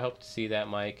 So I hope to see that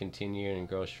might continue and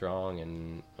grow strong,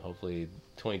 and hopefully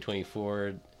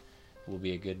 2024 will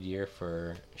be a good year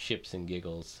for Ships and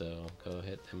Giggles. So go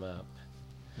hit them up.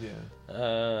 Yeah.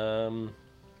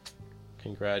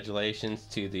 Congratulations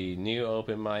to the new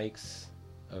open mics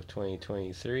of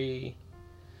 2023.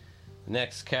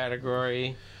 Next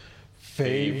category: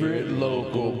 favorite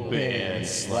local band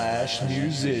 /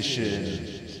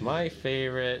 musician. My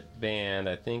favorite band,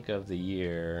 I think, of the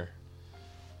year,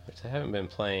 which I haven't been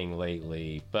playing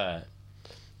lately, but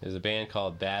there's a band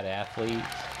called Bad Athlete.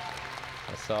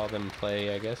 I saw them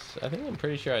play, I'm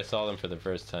pretty sure I saw them for the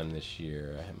first time this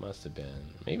year. It must have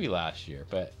been maybe last year,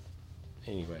 but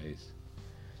anyways,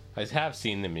 I have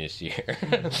seen them this year.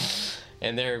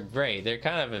 And they're great. They're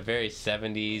kind of a very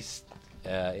 70s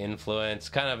influence,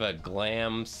 kind of a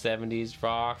glam 70s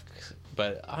rock,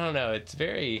 but I don't know, it's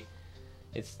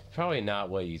probably not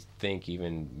what you think,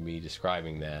 even me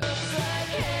describing that.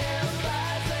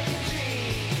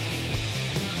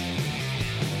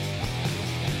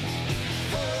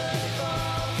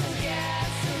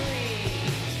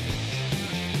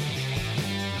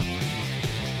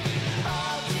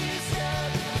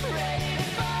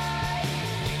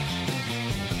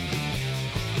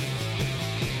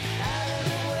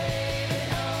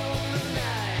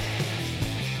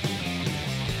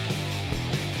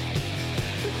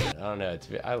 I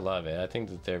don't know. I love it. I think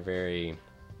that they're very,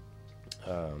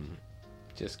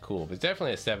 just cool. But it's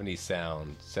definitely a 70s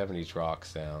sound, 70s rock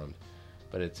sound.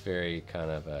 But it's very kind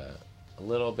of a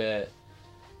little bit,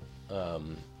 I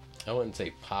wouldn't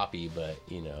say poppy, but,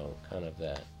 you know, kind of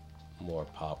that more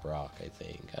pop rock, I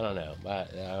think. I don't know. I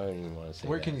don't even want to say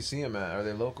Where that. can you see them at? Are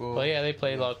they local? Well, yeah, they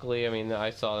play locally. I mean, I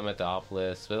saw them at the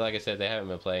Opolis. But like I said, they haven't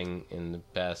been playing in the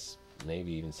past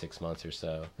maybe even 6 months or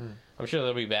so. I'm sure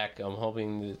they'll be back. I'm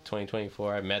hoping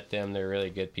 2024. I met them. They're really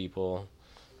good people.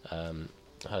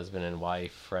 Husband and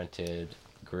wife fronted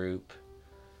group.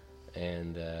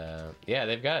 And yeah,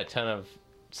 they've got a ton of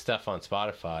stuff on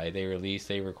Spotify.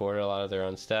 They recorded a lot of their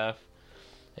own stuff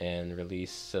and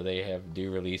release, so they do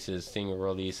releases, single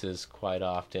releases quite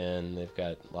often. They've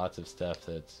got lots of stuff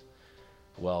that's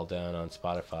well done on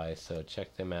Spotify, so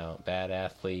check them out. Bad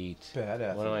Athlete.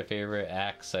 One of my favorite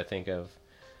acts, I think, of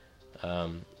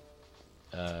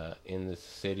in the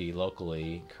city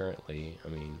locally currently. I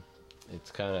mean,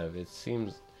 it's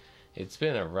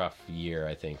been a rough year,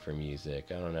 I think, for music.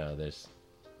 I don't know, there's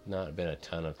not been a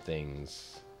ton of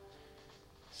things,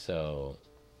 so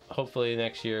hopefully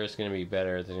next year is going to be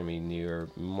better. There's going to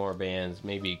be more bands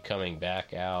maybe coming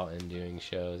back out and doing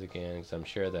shows again, because I'm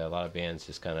sure that a lot of bands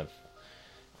just kind of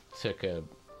took a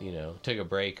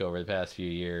break over the past few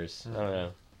years. I don't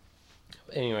know.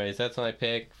 Anyways, that's my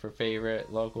pick for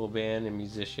favorite local band and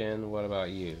musician. What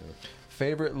about you?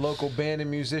 Favorite local band and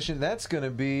musician? That's going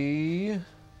to be...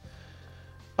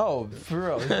 Oh, for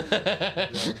real.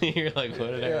 You're like,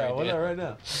 what did I write down? Right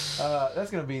now?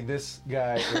 That's going to be this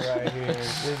guy right here.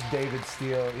 This is David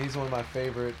Steele. He's one of my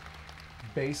favorite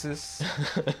bassists.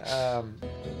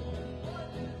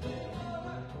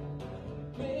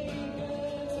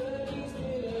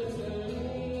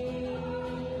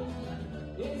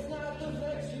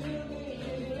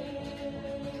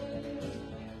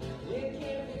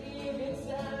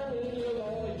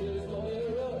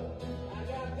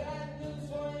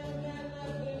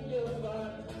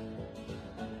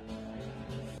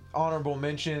 Honorable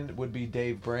mention would be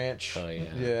Dave Branch. Oh, yeah.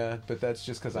 Yeah, but that's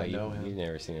just because I know him. You've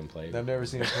never seen him play. I've never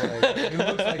seen him play. He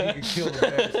looks like he could kill the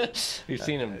bass. You've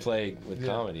seen him play with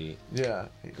comedy. Yeah.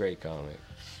 Great comic.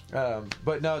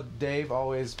 But no, Dave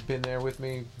always been there with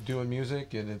me doing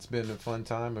music, and it's been a fun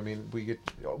time. I mean,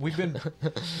 we've been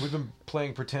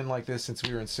playing pretend like this since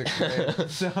we were in 6th grade.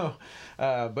 So,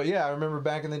 but yeah, I remember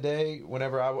back in the day,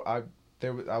 whenever I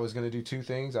was going to do two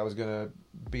things. I was going to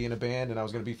be in a band, and I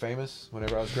was going to be famous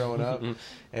whenever I was growing up.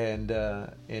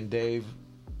 And Dave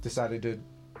decided to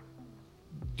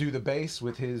do the bass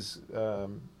with his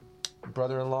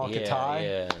brother-in-law, Yeah, Katai.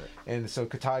 yeah. And so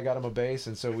Katai got him a bass,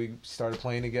 and so we started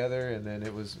playing together, and then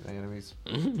it was,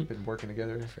 we've been working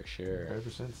together for sure ever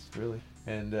since, really.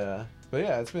 And but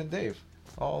yeah, it's been Dave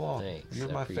all along. Thanks. You're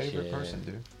I my favorite appreciate person, it.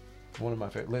 dude. One of my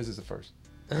favorite. Liz is the first.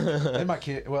 And my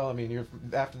kid. Well, I mean, you're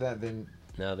after that. Then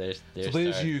no, they're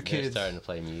Liz, you kids. They're starting to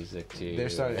play music too. They're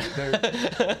starting.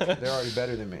 They're already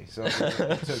better than me. So it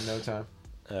took no time.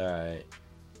 All right,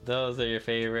 those are your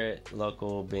favorite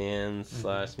local bands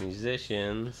 /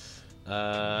 musicians.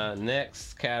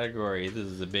 Next category. This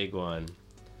is a big one.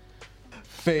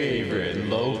 Favorite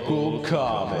local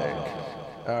comic.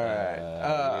 All right.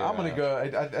 I'm going to go.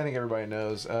 I think everybody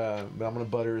knows, but I'm going to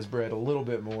butter his bread a little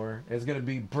bit more. It's going to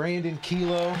be Brandon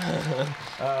Kilo.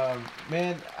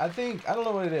 Man, I don't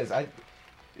know what it is.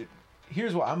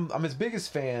 Here's why. I'm his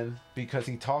biggest fan because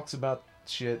he talks about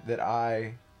shit that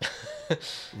I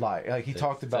like. Like, he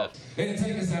talked about. They didn't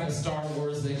take us out of Star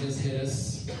Wars, they just hit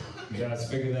us. You guys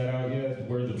figured that out yet?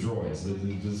 We're the droids.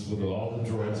 Just with all the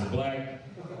droids are black.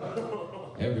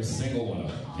 Every single one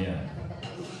of them, yeah.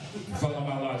 Follow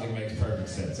my logic, makes perfect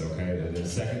sense, okay? They're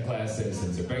second-class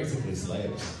citizens. They're basically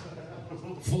slaves.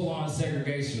 Full-on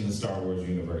segregation in the Star Wars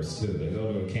universe, too. They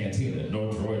go to a cantina, no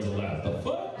droids allowed. The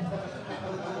fuck?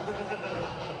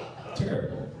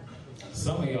 Terrible.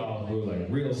 Some of y'all who are like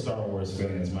real Star Wars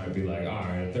fans might be like, all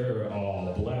right, they're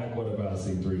all black, what about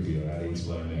C-3PO? How do you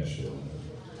explain that shit?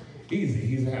 Easy,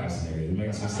 he's a house nigga. It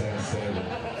makes me sad to say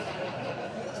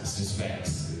that. It's just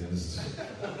facts. It's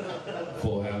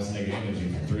full house nigga energy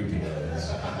for 3PO.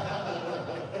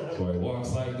 That's why he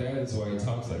walks like that. That's why he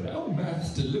talks like that. Oh,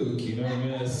 Master Luke, you know what I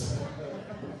mean?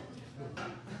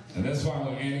 And that's why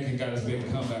when Anakin got his big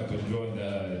comeback and joined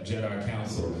the Jedi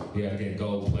Council, he had to get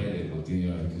gold plated with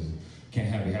because you can't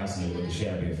have your house nigga looking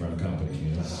shabby in front of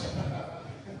company.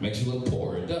 Makes you look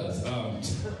poor. It does.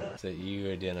 That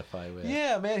you identify with.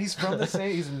 Yeah, man, he's from the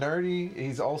same. He's nerdy.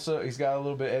 He's got a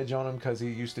little bit edge on him because he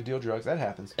used to deal drugs. That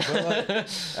happens. But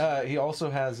he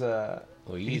also has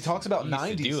he talks about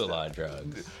 90s. To do a lot of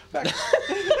drugs.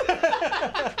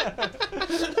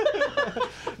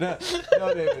 No,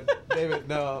 David,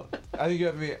 no. I think you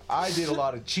have me. I did a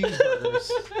lot of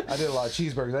cheeseburgers. I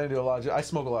didn't do a lot. I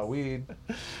smoke a lot of weed.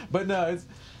 But no, it's.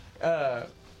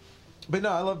 But no,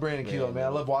 I love Brandon Kilo, man. I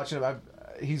love watching him.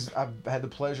 I've had the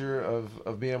pleasure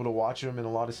of being able to watch him in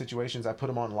a lot of situations. I put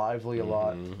him on Lively a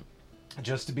lot,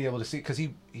 just to be able to see, because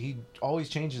he always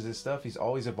changes his stuff. He's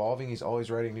always evolving. He's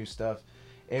always writing new stuff.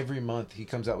 Every month he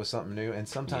comes out with something new, and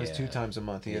sometimes 2 times a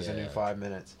month he has a new 5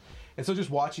 minutes. And so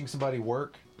just watching somebody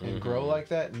work and grow like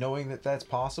that, knowing that that's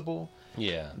possible,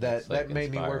 that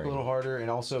made me work a little harder,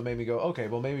 and also made me go, okay,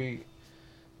 well maybe.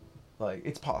 Like,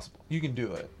 it's possible. You can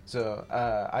do it. So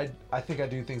I think I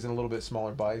do things in a little bit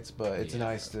smaller bites, but it's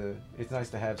nice to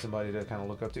have somebody to kind of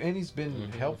look up to. And he's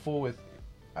been helpful with,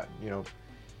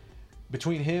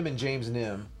 between him and James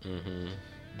Nim,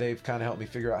 they've kind of helped me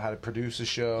figure out how to produce a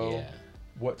show,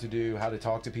 what to do, how to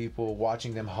talk to people,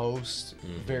 watching them host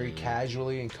very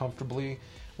casually and comfortably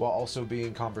while also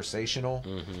being conversational.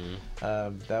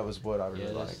 That was what I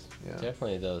really liked. Yeah.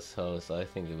 Definitely those hosts. I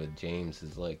think with James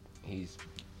is like, he's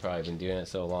probably been doing it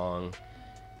so long.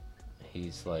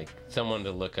 He's like someone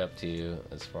to look up to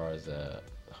as far as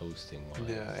hosting wise.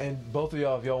 Yeah, and both of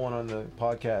y'all, if y'all want on the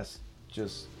podcast,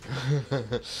 just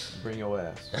bring your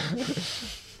ass.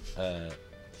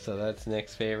 So that's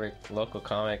Nick's favorite local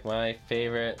comic. My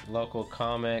favorite local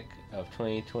comic of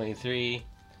 2023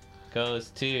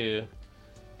 goes to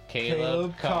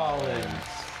Caleb Collins.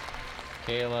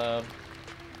 Caleb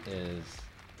is,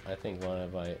 I think, one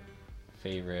of my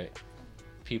favorite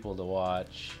people to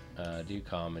watch do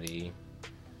comedy.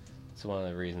 It's one of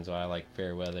the reasons why I like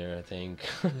Fairweather, I think.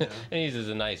 And he's just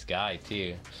a nice guy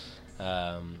too.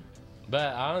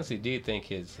 But I honestly do think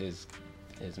his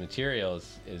material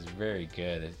is very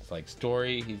good. It's like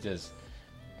story. He does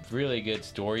really good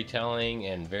storytelling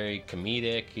and very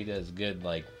comedic. He does good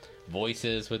like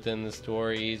voices within the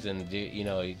stories, and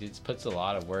he just puts a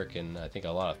lot of work and I think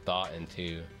a lot of thought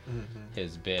into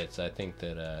his bits. I think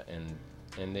that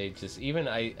and they just, even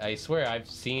I swear I've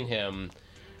seen him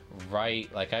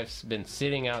write, like I've been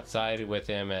sitting outside with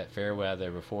him at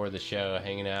Fairweather before the show,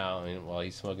 hanging out and while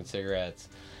he's smoking cigarettes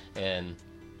and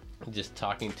just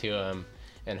talking to him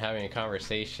and having a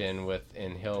conversation with,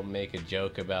 and he'll make a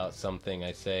joke about something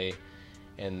I say,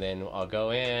 and then I'll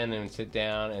go in and sit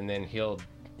down, and then he'll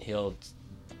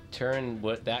turn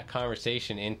that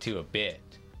conversation into a bit.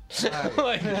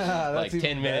 Right. like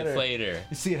 10 minutes later.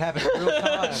 You see it happen in real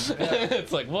time. Yeah.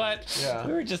 It's like, what? Yeah.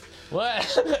 We were just,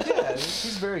 what? Yeah,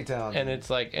 he's very talented. And it's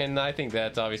like, and I think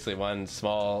that's obviously one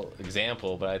small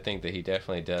example, but I think that he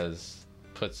definitely does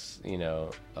puts, you know,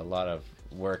 a lot of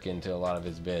work into a lot of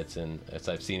his bits, and as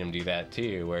I've seen him do that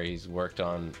too, where he's worked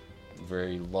on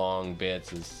very long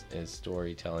bits, his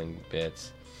storytelling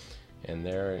bits, and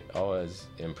they're always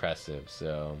impressive.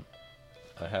 So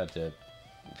I had to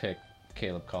pick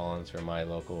Caleb Collins for my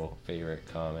local favorite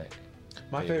comic.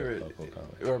 My favorite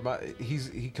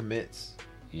he commits.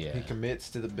 Yeah. He commits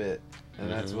to the bit. And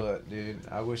that's what, dude,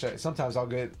 sometimes I'll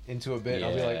get into a bit and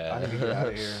I'll be like, I need to get out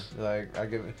of here. Like,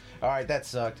 all right, that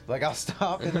sucked. Like, I'll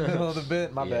stop in the middle of the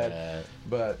bit, my bad.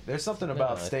 But there's something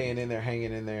about staying in there,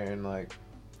 hanging in there, and like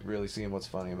really seeing what's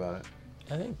funny about it.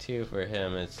 I think too for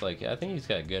him, it's like, I think he's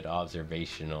got good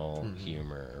observational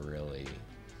humor, really,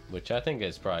 which I think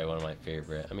is probably one of my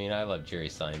favorite. I mean, I love Jerry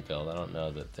Seinfeld. I don't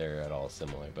know that they're at all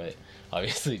similar, but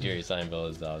obviously Jerry Seinfeld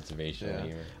is the observational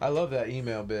humor. I love that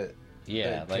email bit.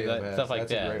 Yeah, like stuff like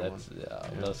that. That's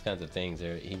those kinds of things.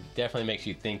 He definitely makes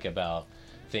you think about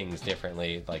things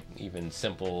differently, like even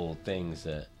simple things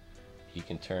that he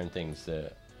can turn things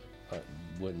that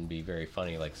wouldn't be very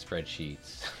funny, like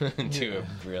spreadsheets, into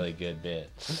a really good bit.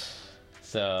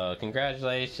 So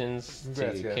congratulations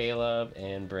to Caleb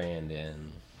and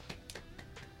Brandon.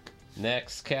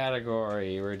 Next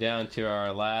category, we're down to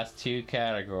our last two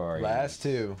categories. Last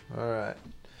two, all right.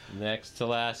 Next to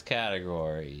last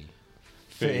category.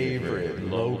 Favorite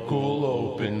local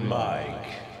open mic.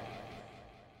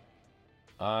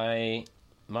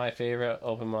 My favorite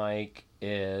open mic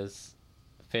is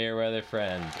Fairweather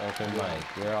Friends Open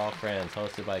Mic. We're All Friends,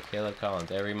 hosted by Caleb Collins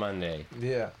every Monday.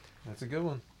 Yeah, that's a good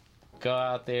one. Go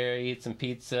out there, eat some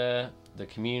pizza. The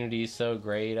community is so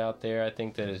great out there. I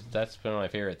think that's one of my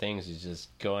favorite things, is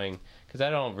just going, because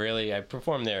I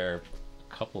performed there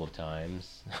couple of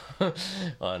times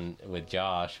with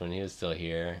Josh when he was still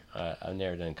here. I've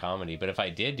never done comedy, but if I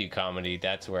did do comedy,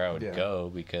 that's where I would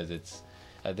go, because it's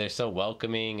they're so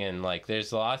welcoming, and like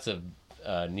there's lots of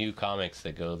new comics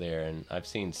that go there, and I've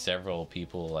seen several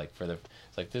people like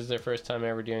it's like this is their first time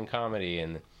ever doing comedy,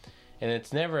 and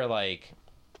it's never like,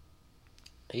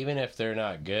 even if they're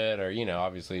not good, or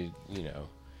obviously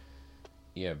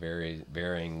you have very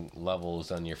varying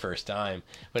levels on your first time,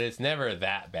 but it's never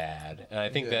that bad. And I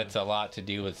think that's a lot to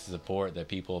do with support, that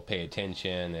people pay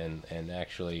attention and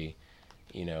actually,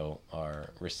 are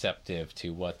receptive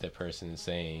to what the person is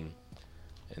saying.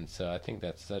 And so I think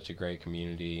that's such a great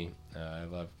community. I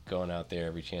love going out there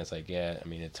every chance I get. I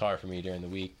mean, it's hard for me during the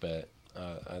week, but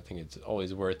I think it's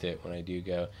always worth it when I do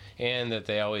go. And that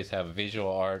they always have a visual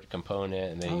art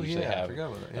component, and they usually have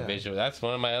a visual. That's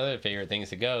one of my other favorite things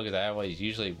to go, because I always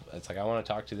it's like I want to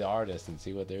talk to the artist and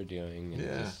see what they're doing and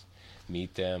just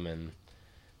meet them. And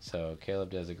so Caleb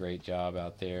does a great job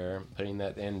out there putting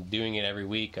that and doing it every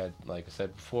week. Like I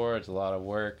said before, it's a lot of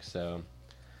work. So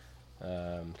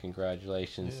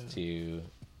congratulations to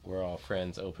We're All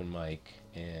Friends Open Mic.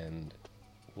 And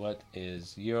what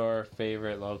is your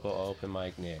favorite local open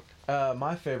mic, Nick?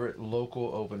 My favorite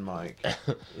local open mic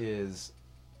is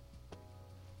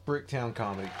Bricktown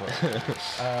Comedy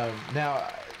Club. Now,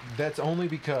 that's only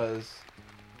because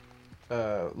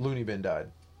Looney Bin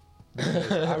died.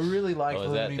 I really like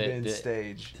Looney Bin's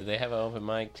stage. Do they have an open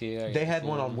mic too? They had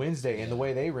one on Wednesday, and the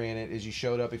way they ran it is you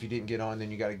showed up. If you didn't get on, then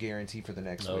you got a guarantee for the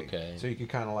next week. So you could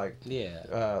kind of like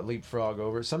leapfrog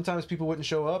over. Sometimes people wouldn't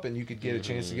show up, and you could get a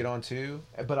chance to get on too.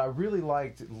 But I really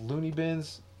liked Looney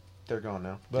Bins. They're gone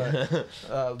now. But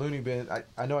Looney Bin,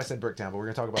 I know I said Bricktown, but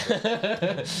we're going to talk about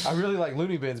that. I really like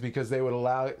Looney Bins because they would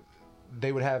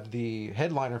have the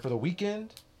headliner for the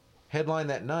weekend headline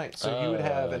that night. So you would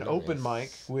have an open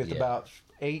mic with about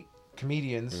 8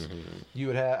 comedians. You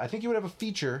would have, I think you would have a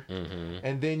feature,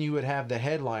 and then you would have the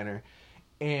headliner.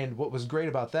 And what was great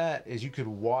about that is you could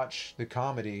watch the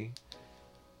comedy.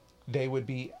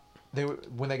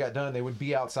 When they got done, they would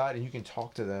be outside, and you can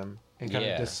talk to them and kind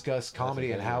of discuss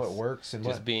comedy and how it works, and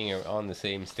just being on the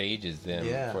same stage as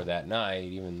them for that night.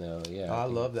 Even though, I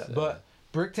love that. But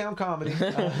Bricktown Comedy,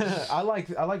 I like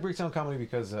Bricktown Comedy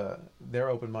because their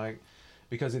open mic,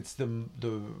 because it's the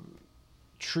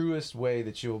truest way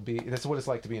that you'll be. That's what it's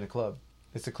like to be in a club.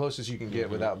 It's the closest you can get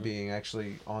without being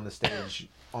actually on the stage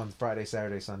on Friday,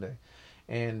 Saturday, Sunday.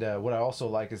 And what I also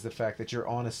like is the fact that you're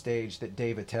on a stage that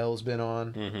Dave Attell's been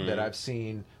on, that I've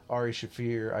seen Ari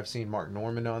Shaffir, I've seen Mark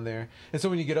Norman on there. And so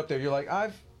when you get up there, you're like,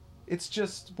 it's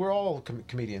just, we're all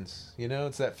comedians,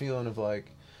 it's that feeling of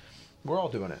like, we're all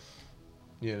doing it,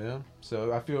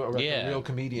 So I feel a real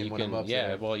comedian when I'm up there.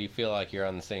 Yeah, well, you feel like you're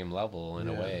on the same level in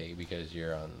a way, because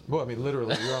you're on... Well, I mean,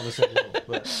 literally, you're on the same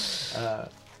level.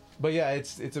 But yeah,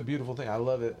 it's a beautiful thing. I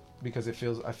love it because I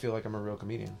feel like I'm a real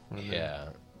comedian when I'm there.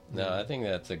 No, I think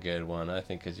that's a good one. I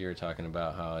think because you were talking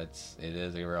about how it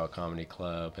is a real comedy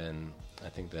club, and I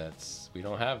think we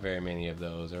don't have very many of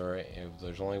those, or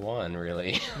there's only one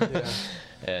really. Yeah.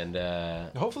 And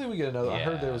hopefully we get another. Yeah, I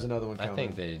heard there was another one coming. I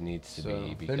think there needs to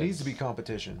be. Because, there needs to be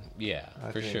competition. Yeah,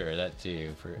 for sure, that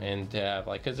too. And to have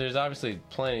because there's obviously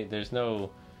plenty. There's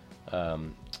no,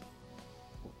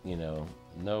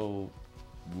 no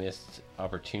missed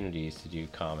opportunities to do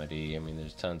comedy. I mean,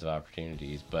 there's tons of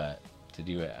opportunities, but to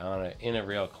do it in a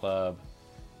real club,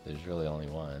 there's really only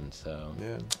one. So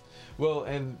yeah. Well,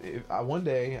 and one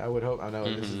day I would hope. I know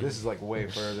this is like way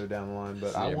further down the line,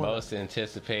 but your most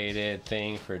anticipated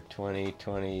thing for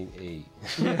 2028.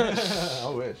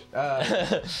 I wish.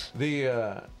 I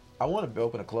want to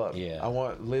open a club. Yeah.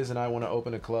 Liz and I want to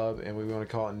open a club, and we want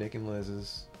to call it Nick and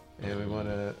Liz's, and we want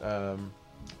to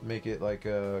make it like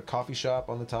a coffee shop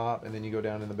on the top, and then you go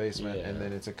down in the basement, and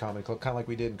then it's a comedy club, kind of like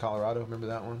we did in Colorado. Remember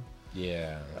that one?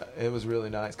 Yeah. It was really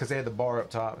nice because they had the bar up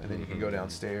top, and then you could go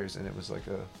downstairs, and it was like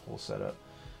a whole setup.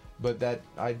 But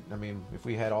I mean, if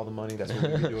we had all the money, that's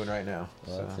what we'd be doing right now.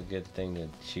 Well, so. That's a good thing to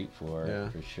shoot for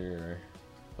sure.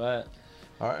 But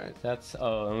all right,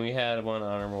 and we had one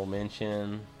honorable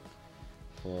mention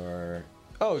for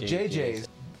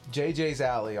JJ's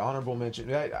Alley, honorable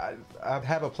mention. I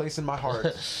have a place in my heart.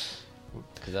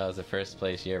 Because that was the first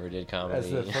place you ever did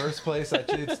comedy. That's the first place I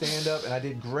did stand up, and I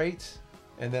did great.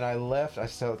 And then I left. I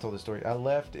told the story. I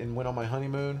left and went on my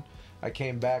honeymoon. I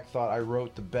came back, thought I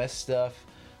wrote the best stuff.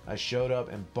 I showed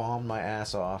up and bombed my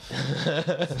ass off.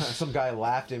 Some guy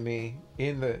laughed at me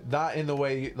not in the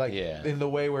way in the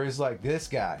way where he's like, this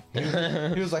guy. He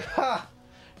was like, ha!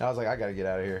 And I was like, I gotta get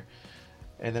out of here.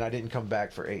 And then I didn't come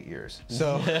back for 8 years.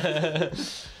 So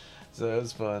so it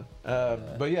was fun.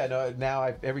 But yeah, no.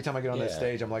 Now every time I get on that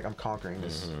stage, I'm like, I'm conquering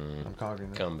this. I'm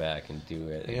conquering this. Come back and do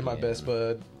it. And my best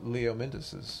bud, Leo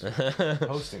Mendes, is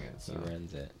hosting it. So. He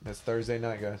runs it. That's Thursday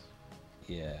night, guys.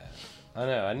 Yeah, I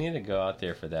know. I need to go out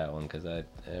there for that one because I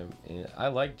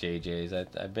like JJ's.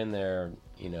 I've been there,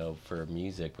 for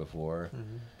music before,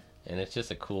 and it's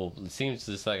just it seems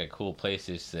just like a cool place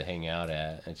just to hang out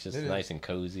at. It's just nice and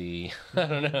cozy. I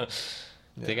don't know.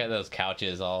 Yeah. They got those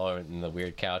couches all over, and the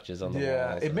weird couches on the walls.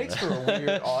 Yeah, it makes for a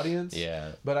weird audience.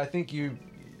 Yeah. But I think you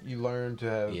learn to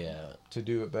have to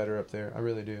do it better up there. I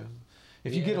really do.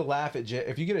 If you get a laugh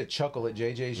if you get a chuckle at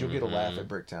JJ's, you'll get a laugh at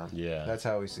Bricktown. Yeah. That's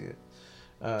how we see it.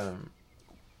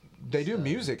 They do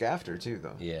music after too,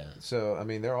 though. Yeah. So I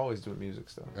mean, they're always doing music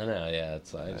stuff. I know. Yeah, I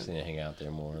just need to hang out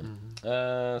there more.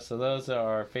 So those are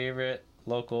our favorite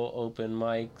local open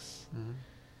mics.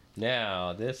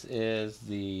 Now this is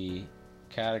the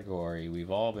category we've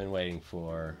all been waiting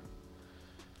for.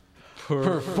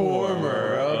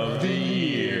 Performer of the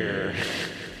Year.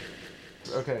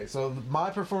 Okay, so my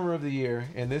performer of the year,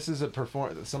 and this is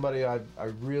somebody I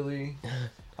really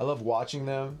I love watching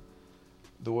them.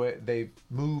 The way they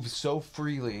move so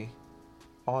freely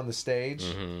on the stage,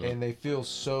 and they feel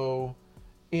so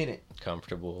in it.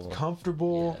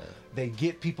 Comfortable. Yeah. They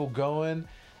get people going.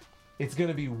 It's going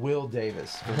to be Will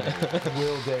Davis for me.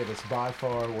 Will Davis, by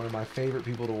far one of my favorite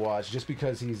people to watch, just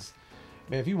because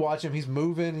if you watch him, he's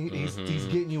moving. He's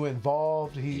getting you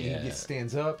involved. He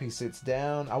stands up. He sits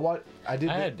down. I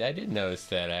did notice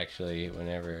that actually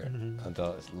whenever I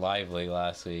thought it was Lively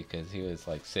last week because he was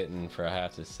like sitting for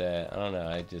half the set. I don't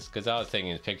know. Because I was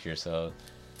taking his picture. So,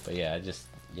 but that's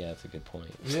a good point.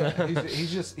 Yeah, he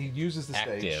uses the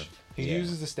stage. He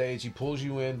uses the stage. He pulls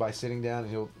you in by sitting down,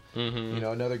 and he'll.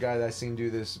 Another guy that I've seen do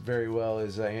this very well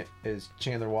is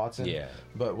Chandler Watson. Yeah.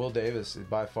 But Will Davis,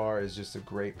 by far, is just a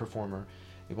great performer.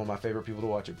 He's one of my favorite people to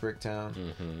watch at Bricktown.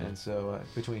 And so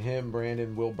between him,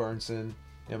 Brandon, Will Burnson,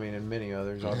 and many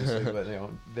others, obviously, but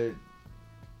they're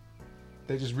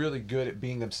just really good at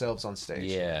being themselves on stage.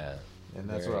 Yeah. And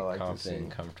that's what I like to see. And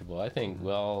comfortable. I think.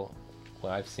 Well,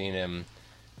 I've seen him.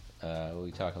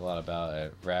 We talk a lot about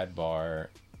at Rad Bar.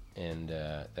 And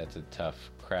that's a tough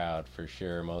crowd for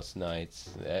sure most nights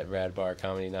at Rad Bar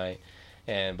Comedy Night,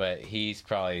 but he's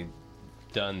probably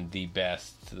done the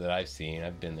best that I've seen.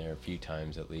 I've been there a few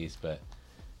times at least, but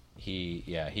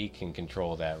he can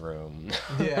control that room.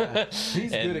 Yeah,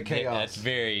 he's good at chaos. That's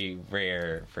very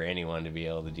rare for anyone to be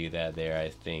able to do that there, I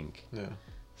think. Yeah.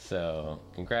 So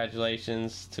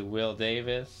congratulations to Will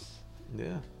Davis.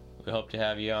 Yeah. We hope to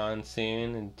have you on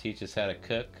soon and teach us how to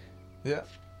cook. Yeah.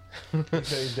 He said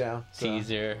he's down. So.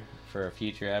 Teaser for a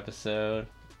future episode.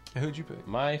 Who'd you pick?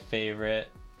 My favorite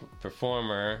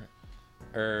performer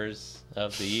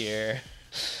of the year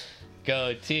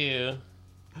go to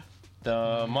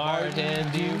the Martin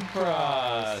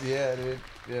Dupross. Yeah, dude.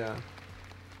 Yeah.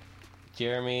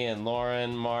 Jeremy and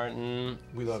Lauren Martin.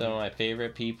 We love some you. of my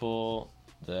favorite people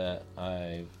that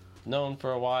I've known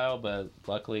for a while, but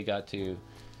luckily got to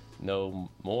know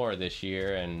more this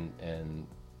year, and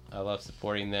I love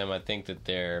supporting them. I think that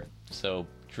they're so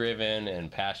driven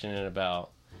and passionate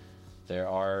about their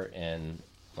art, and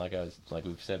like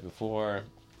we've said before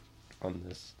on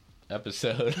this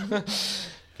episode,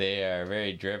 they are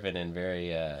very driven and very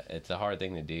it's a hard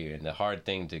thing to do, and a hard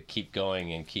thing to keep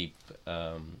going and keep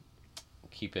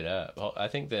it up. Well, I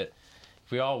think that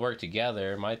if we all work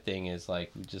together, my thing is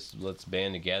like, let's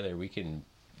band together, we can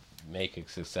make a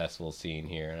successful scene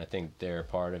here, and I think they're a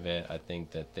part of it. I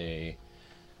think that they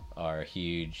are a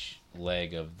huge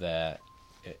leg of that.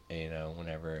 You know,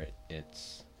 whenever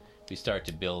we start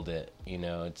to build it, you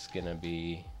know, it's gonna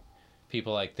be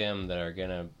people like them that are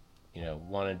gonna, you know,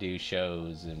 want to do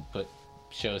shows and put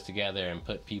shows together and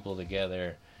put people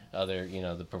together, other, you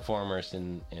know, the performers,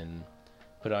 and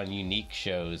put on unique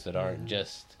shows that aren't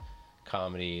just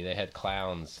comedy. They had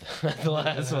clowns at the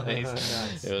last place.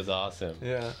 Nice. It was awesome.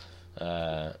 Yeah.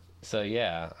 So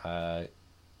yeah,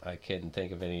 I couldn't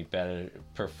think of any better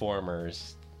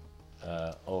performers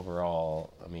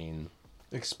overall. I mean,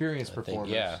 experienced performers.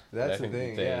 Yeah, that's the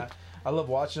thing. Yeah, I love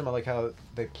watching them. I like how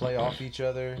they play off each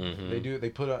other. Mm-hmm. They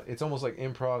put on. It's almost like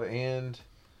improv, and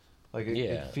like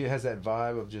it has that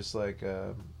vibe of just like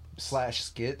slash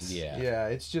skits. Yeah.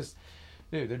 It's just,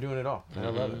 dude, they're doing it all, and I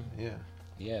love it.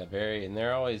 Yeah, very, and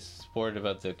they're always supportive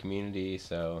of the community.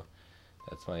 So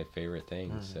that's my favorite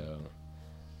thing. So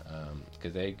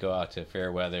because they go out to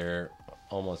Fairweather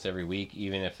almost every week,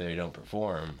 even if they don't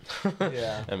perform.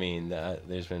 Yeah. I mean,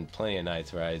 there's been plenty of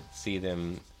nights where I see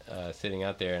them sitting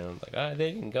out there, and I'm like, oh,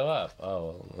 they didn't go up.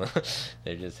 Oh,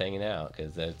 they're just hanging out,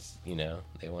 because that's, you know,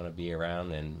 they want to be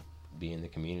around and be in the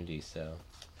community. So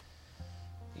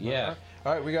yeah.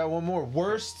 All right, we got one more.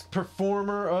 Worst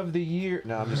performer of the year.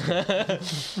 No, I'm just kidding.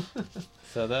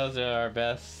 So those are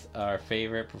our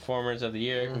favorite performers of the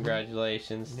year.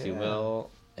 Congratulations to Will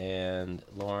and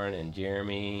Lauren and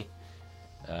Jeremy.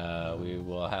 We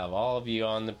will have all of you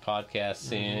on the podcast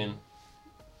soon.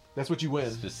 That's what you win.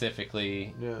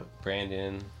 Specifically,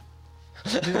 Brandon.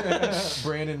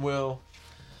 Brandon, Will.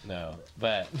 No,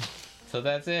 but so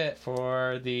that's it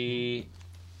for the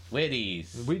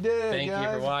Witties. We did. Thank you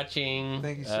for watching.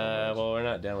 Thank you so much. Well, we're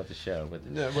not done with the show, but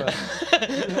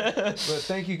but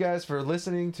thank you guys for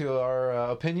listening to our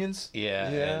opinions. Yeah.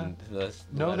 And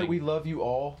know that we love you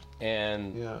all,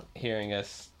 and hearing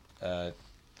us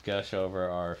gush over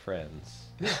our friends.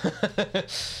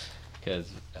 Because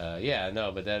but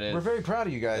that is, we're very proud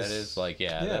of you guys. That is like,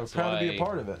 we're proud to be a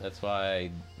part of it. That's why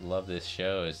I love this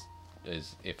show.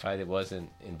 Is if I wasn't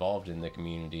involved in the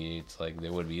community, it's like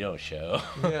there would be no show.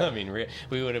 I mean,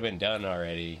 we would have been done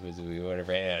already, because we would have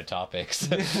ran out of topics.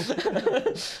 I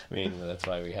mean, that's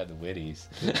why we had the Witties.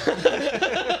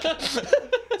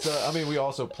 So, I mean, we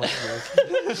also planned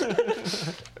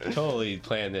this. Totally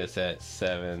planned this at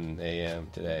 7 a.m.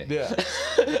 today. Yeah.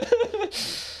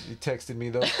 You texted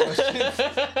me those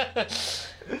questions.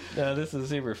 No, this is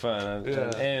super fun.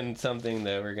 And something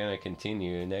that we're going to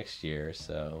continue next year.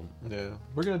 So yeah,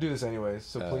 we're going to do this anyways,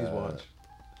 so please watch.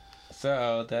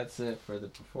 So that's it for the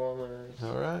performers.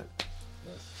 All right.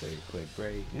 Let's take a quick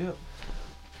break. Yep.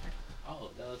 Oh,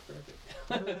 that was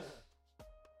perfect.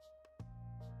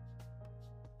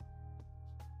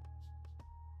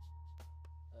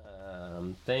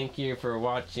 Thank you for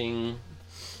watching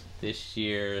this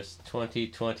year's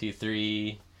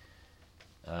 2023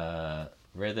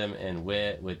 Rhythm and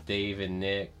Wit with Dave and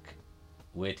Nick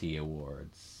Witty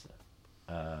Awards.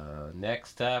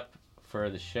 Next up for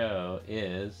the show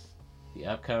is the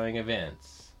upcoming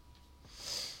events.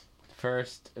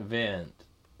 First event,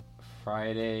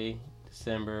 Friday,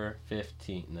 December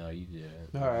 15th. No, you did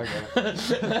it. All right.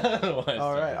 Okay.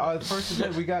 All right. The first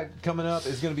event we got coming up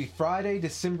is going to be Friday,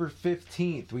 December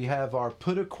 15th. We have our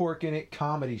Put a Cork in It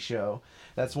comedy show.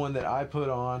 That's one that I put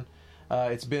on.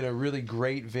 It's been a really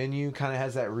great venue. Kind of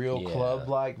has that real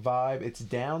club-like vibe. It's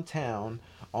downtown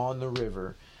on the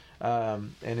river.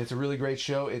 And it's a really great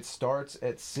show. It starts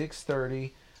at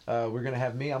 6:30. We're going to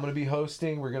have me. I'm going to be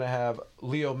hosting. We're going to have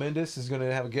Leo Mendes is going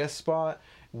to have a guest spot.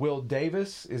 Will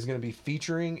Davis is going to be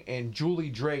featuring, and Julie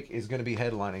Drake is going to be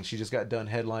headlining. She just got done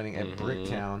headlining at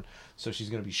Bricktown, so she's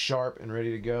going to be sharp and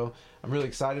ready to go. I'm really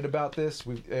excited about this.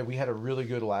 We had a really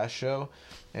good last show,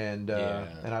 and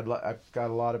I've got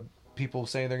a lot of people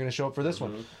saying they're going to show up for this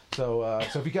one. So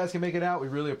if you guys can make it out, we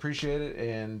really appreciate it.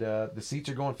 And the seats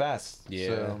are going fast. Yeah,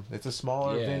 so it's a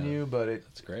smaller venue, but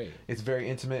it's great. It's very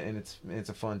intimate, and it's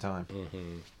a fun time.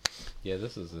 Yeah,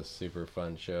 this is a super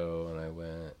fun show, and I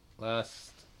went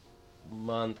last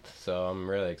month, so I'm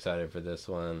really excited for this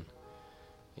one.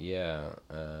 Yeah,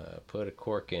 put a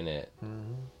cork in it.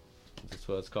 Mm-hmm. That's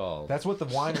what it's called. That's what the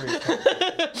winery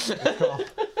is called.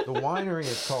 The winery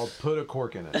is called Put a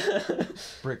Cork in It.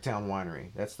 Bricktown Winery.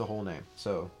 That's the whole name.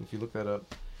 So if you look that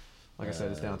up, like I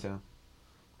said, it's downtown.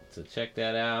 So check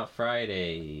that out.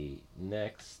 Friday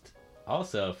next.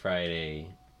 Also Friday.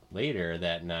 Later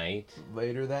that night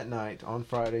On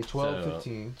Friday, 12:15.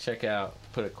 So check out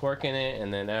Put a Cork in It,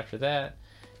 and then after that,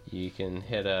 you can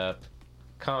hit up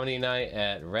Comedy Night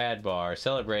at Rad Bar,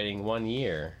 celebrating 1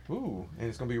 year. Ooh, and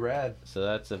it's gonna be rad. So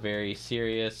that's a very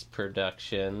serious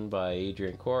production by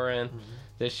Adrian Corin. Mm-hmm.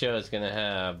 This show is gonna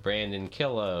have Brandon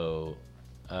Killo,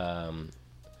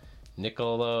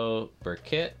 Nicolo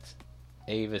Burkitt,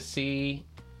 Ava C,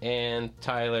 and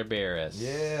Tyler Barris.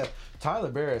 Yeah,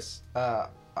 Tyler Barris.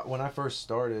 When I first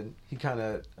started, he kind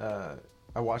of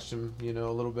I watched him, a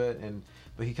little bit,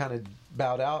 but he kind of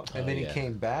bowed out, and then he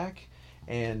came back.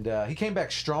 And he came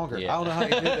back stronger. Yeah. I don't know how he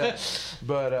did that,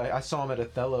 but I saw him at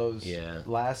Othello's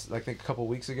I think a couple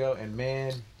weeks ago, and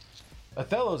man,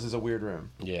 Othello's is a weird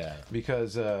room. Yeah.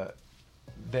 Because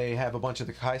they have a bunch of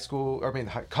the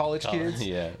college kids,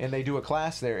 and they do a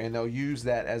class there, and they'll use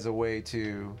that as a way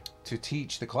to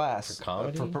teach the class for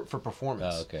comedy, for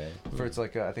performance. Oh, okay. For it's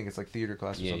like I think it's like theater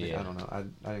class or something. Yeah. I don't know.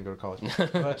 I didn't go to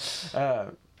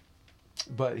college,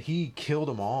 but he killed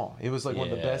them all. It was like one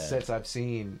of the best sets I've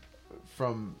seen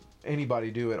from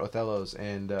anybody do at Othello's,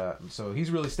 and so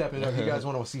he's really stepping up. If you guys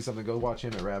want to see something, go watch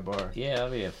him at Rad Bar. Yeah,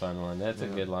 that'll be a fun one. That's a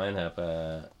good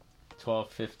lineup.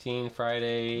 12:15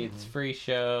 Friday. It's a free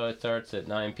show. It starts at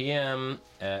 9 p.m.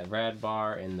 at Rad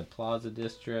Bar in the Plaza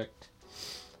District.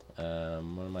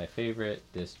 One of my favorite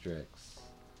districts.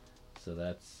 So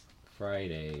that's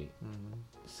Friday.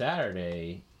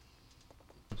 Saturday.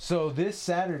 So this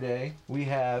Saturday we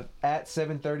have at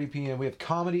 7:30 p.m. we have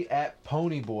Comedy at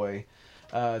Ponyboy.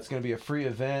 It's going to be a free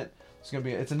event.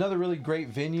 It's another really great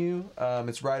venue.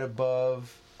 It's right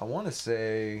above, I want to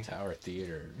say, Tower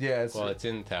Theater. Yeah, it's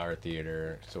in Tower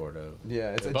Theater, sort of.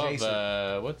 Yeah, it's above,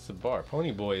 adjacent. What's the bar?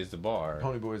 Ponyboy is the bar.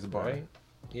 Ponyboy is the bar, right?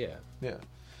 Yeah. Yeah.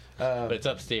 But it's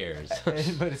upstairs.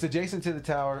 But it's adjacent to the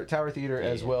Tower Theater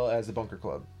as well as the Bunker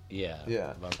Club.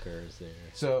 Yeah. Bunkers there.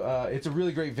 So it's a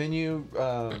really great venue.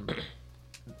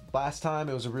 Last time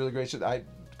it was a really great show.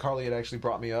 Carly had actually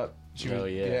brought me up. She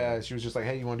was just like,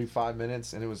 hey, you want to do 5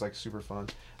 minutes? And it was like super fun.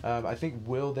 I think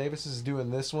Will Davis is doing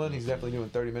this one. He's definitely doing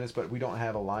 30 minutes, but we don't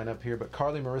have a lineup here. But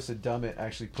Carly Marissa Dummett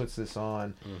actually puts this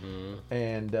on,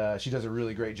 and she does a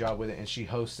really great job with it, and she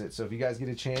hosts it. So if you guys get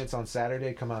a chance on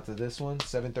Saturday, come out to this one,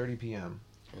 7:30 p.m.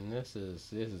 And this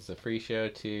is a free show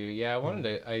too. Yeah, I wanted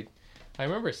to. I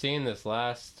remember seeing this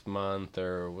last month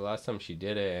or last time she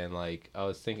did it, and like I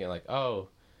was thinking like, oh,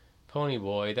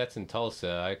 Ponyboy, that's in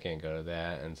Tulsa. I can't go to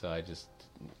that, and so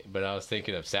but I was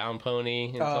thinking of Sound Pony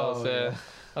in Tulsa. Yeah.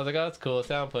 I was like, oh, that's cool.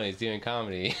 Sound Pony's doing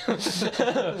comedy.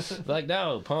 Like,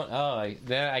 no,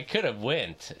 I could have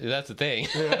went. That's the thing.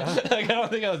 Yeah. Like, I don't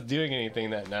think I was doing anything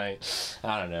that night.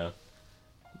 I don't know.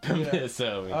 Yeah.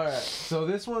 All right. So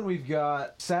this one we've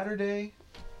got Saturday,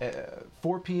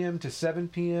 4 p.m. to 7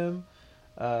 p.m.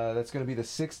 That's going to be the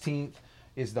 16th.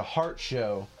 Is the Heart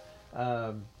Show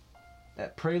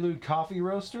at Prelude Coffee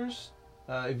Roasters.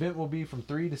 Event will be from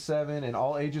 3 to 7, and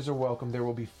all ages are welcome. There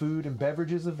will be food and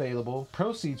beverages available.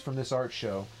 Proceeds from this art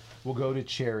show will go to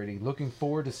charity. Looking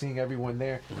forward to seeing everyone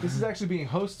there. This is actually being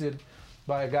hosted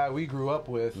by a guy we grew up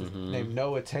with named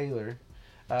Noah Taylor.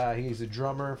 He's a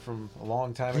drummer from a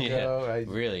long time ago. Yeah,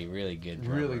 really, really good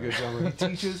drummer. Really good drummer. He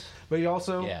teaches, but he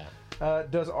also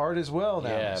does art as well now.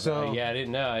 Yeah, I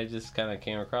didn't know. I just kind of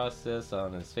came across this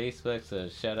on his Facebook, so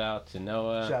shout out to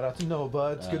Noah. Shout out to Noah,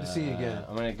 bud. It's good to see you again.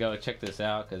 I'm going to go check this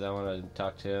out because I want to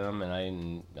talk to him, and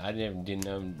I didn't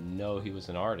know he was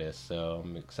an artist, so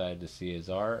I'm excited to see his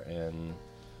art and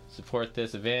support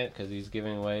this event because he's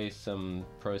giving away some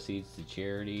proceeds to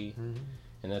charity.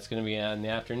 And that's going to be out in the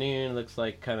afternoon. Looks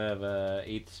like kind of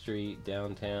 8th Street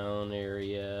downtown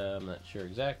area. I'm not sure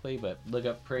exactly, but look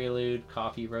up Prelude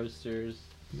Coffee Roasters.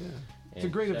 Yeah, it's a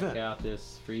great event. Check out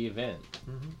this free event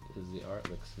because the art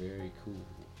looks very cool.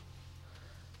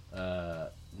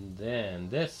 Then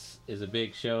this is a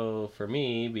big show for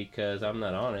me because I'm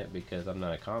not on it because I'm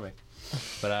not a comic,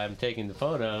 but I'm taking the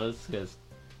photos because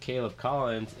Caleb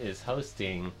Collins is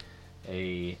hosting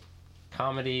a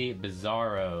Comedy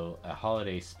Bizarro, a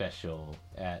holiday special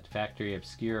at Factory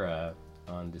Obscura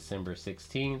on December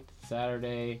 16th,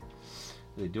 Saturday.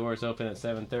 The doors open at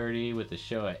 7:30 with the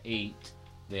show at 8.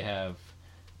 They have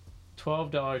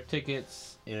 $12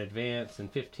 tickets in advance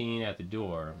and $15 at the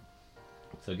door.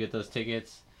 So get those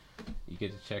tickets. You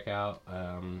get to check out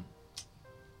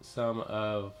some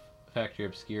of Factory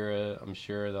Obscura. I'm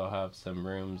sure they'll have some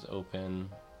rooms open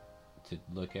to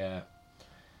look at.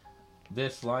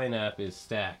 This lineup is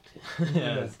stacked.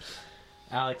 Yes.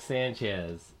 Alex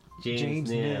Sanchez, James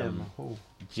Nim,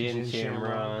 Jen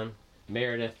Shamron,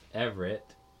 Meredith Everett,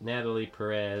 Natalie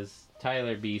Perez,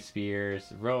 Tyler B.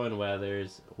 Spears, Rowan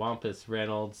Weathers, Wampus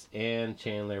Reynolds, and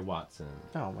Chandler Watson.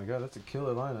 Oh my god, that's a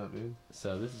killer lineup, dude.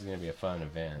 So this is going to be a fun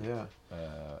event.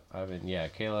 Yeah.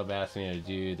 Caleb asked me to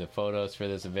do the photos for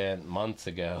this event months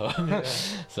ago.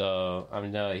 So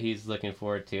he's looking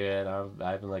forward to it.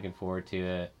 I've been looking forward to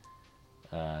it.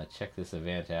 Check this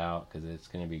event out because it's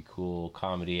going to be cool.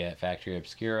 Comedy at Factory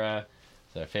Obscura.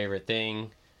 It's our favorite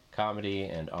thing. Comedy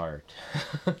and art.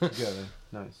 Together.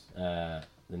 Nice.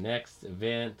 The next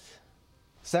event,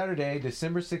 Saturday,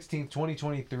 December 16th,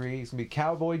 2023. It's going to be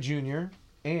Cowboy Jr.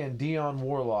 and Dion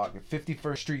Warlock at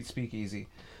 51st Street Speakeasy.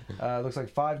 Looks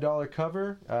like $5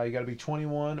 cover. You got to be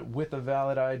 21 with a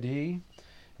valid ID.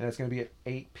 And it's going to be at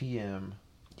 8 p.m.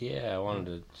 Yeah, I wanted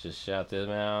to just shout them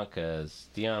out because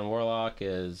Dion Warlock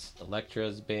is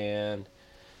Electra's band.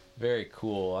 Very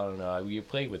cool. I don't know. We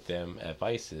played with them at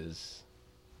Vice's.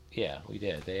 Yeah, we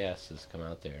did. They asked us to come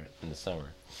out there in the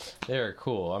summer. They're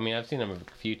cool. I mean, I've seen them a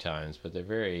few times, but they're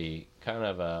very kind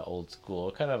of old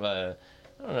school, kind of I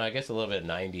don't know, I guess a little bit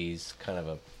 90s, kind of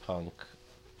a punk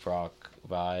rock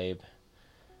vibe.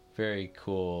 Very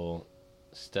cool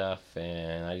stuff,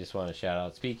 and I just want to shout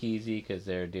out Speakeasy because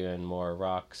they're doing more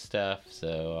rock stuff,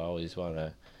 so I always want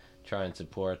to try and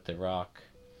support the rock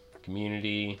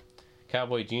community.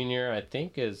 Cowboy Jr. I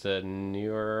think is a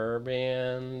newer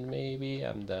band. Maybe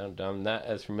I'm not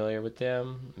as familiar with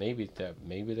them. Maybe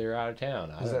they're out of town.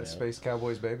 Is that Space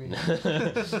Cowboys, baby?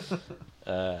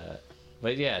 But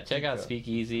yeah, check out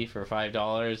Speakeasy for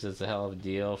 $5. It's a hell of a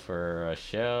deal for a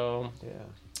show.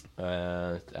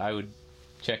 Yeah. I would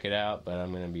check it out, but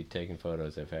I'm going to be taking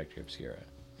photos at Factory Obscura.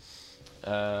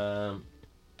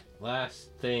 Last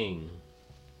thing.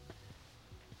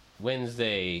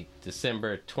 Wednesday,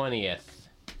 December 20th,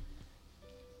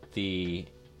 the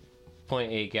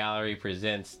Point A Gallery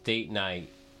presents Date Night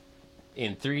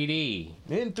in 3D.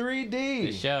 In 3D!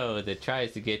 The show that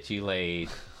tries to get you laid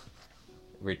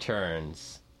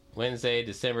returns. Wednesday,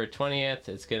 December 20th,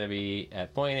 it's going to be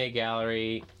at Point A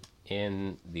Gallery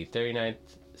in the 39th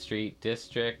Street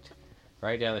District,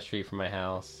 right down the street from my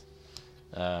house.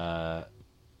 It's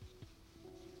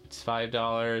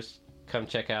 $5. Come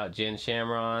check out Jen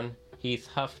Shamron, Heath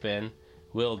Huffman,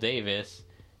 Will Davis,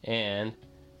 and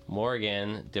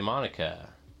Morgan DeMonica.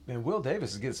 Man, Will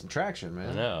Davis is getting some traction, man.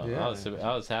 I know. Yeah.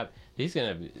 I was happy.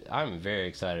 I'm very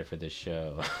excited for this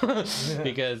show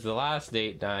because the last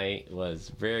date night was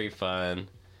very fun.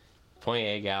 Point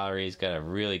A Gallery's got a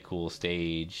really cool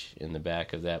stage in the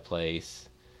back of that place,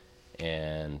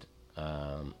 and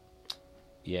I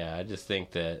just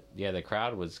think that the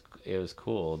crowd was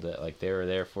cool. That like they were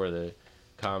there for the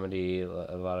comedy,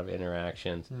 a lot of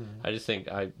interactions. I just think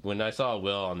when I saw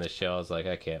Will on this show, I was like,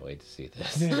 I can't wait to see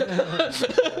this.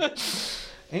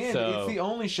 And it's the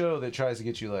only show that tries to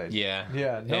get you laid. Yeah.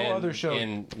 Yeah. No other show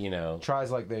tries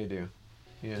like they do.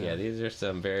 Yeah, these are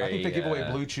some very. I think they give away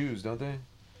blue chews, don't they?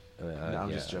 No, I'm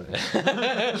just joking.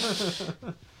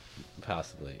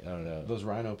 Possibly. I don't know. Those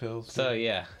rhino pills. So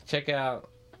yeah, check out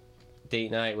Date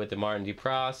Night with the Martin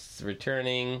DeProsts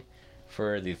returning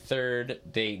for the third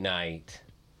date night.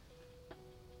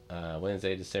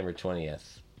 Wednesday, December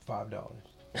 20th.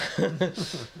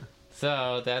 $5.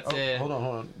 So that's it. Hold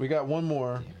on. We got one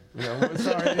more.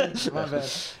 Sorry, my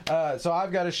bad. So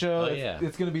I've got a show.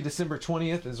 It's going to be December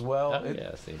 20th as well. Same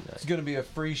night. It's going to be a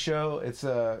free show. It's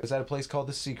at a place called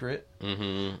The Secret.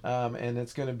 Mm-hmm. And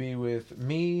it's going to be with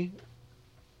me.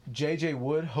 JJ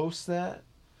Wood hosts that.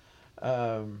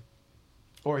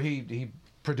 Or he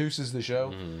produces the show.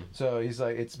 Mm-hmm. So he's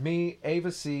like, it's me,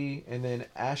 Ava C, and then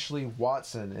Ashley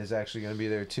Watson is actually going to be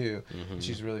there too. Mm-hmm.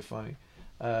 She's really funny.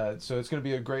 So it's going to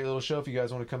be a great little show if you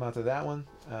guys want to come out to that one.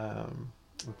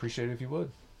 Appreciate it if you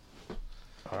would.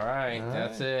 All right,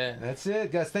 that's it. That's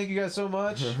it, guys. Thank you guys so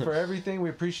much for everything.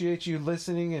 We appreciate you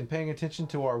listening and paying attention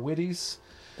to our WITTYS.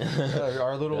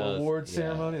 Our little award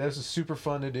ceremony. That was super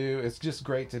fun to do. It's just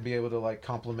great to be able to like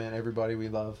compliment everybody we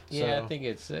love. Yeah, I think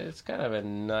it's kind of a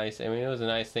nice. I mean, it was a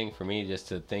nice thing for me just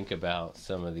to think about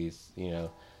some of these.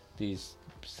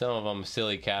 Some of them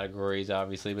silly categories,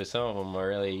 obviously, but some of them are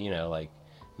really like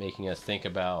making us think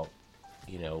about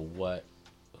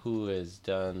who has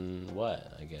done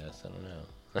what. I guess I don't know.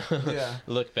 Yeah.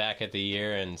 Look back at the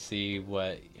year and see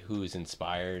who's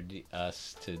inspired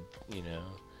us to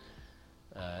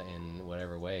in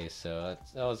whatever way. So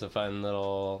that was a fun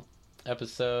little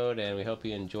episode, and we hope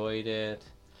you enjoyed it.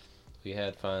 We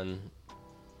had fun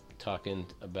talking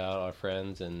about our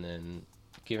friends and then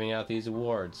giving out these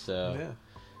awards. So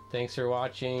thanks for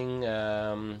watching.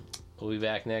 We'll be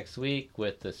back next week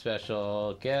with a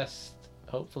special guest,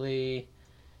 hopefully,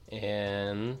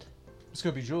 and it's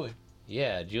gonna be Julie.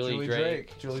 Yeah, Julie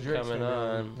Drake. Julie Drake's coming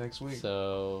on next week.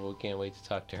 So we can't wait to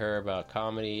talk to her about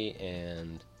comedy,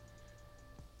 and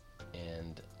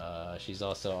she's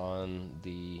also on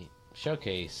the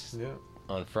showcase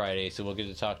on Friday. So we'll get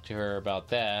to talk to her about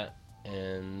that,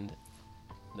 and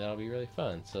that'll be really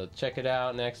fun. So check it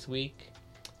out next week.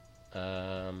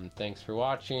 Thanks for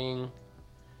watching.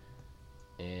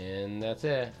 And that's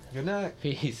it. Good night.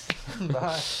 Peace.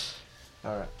 Bye.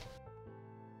 All right.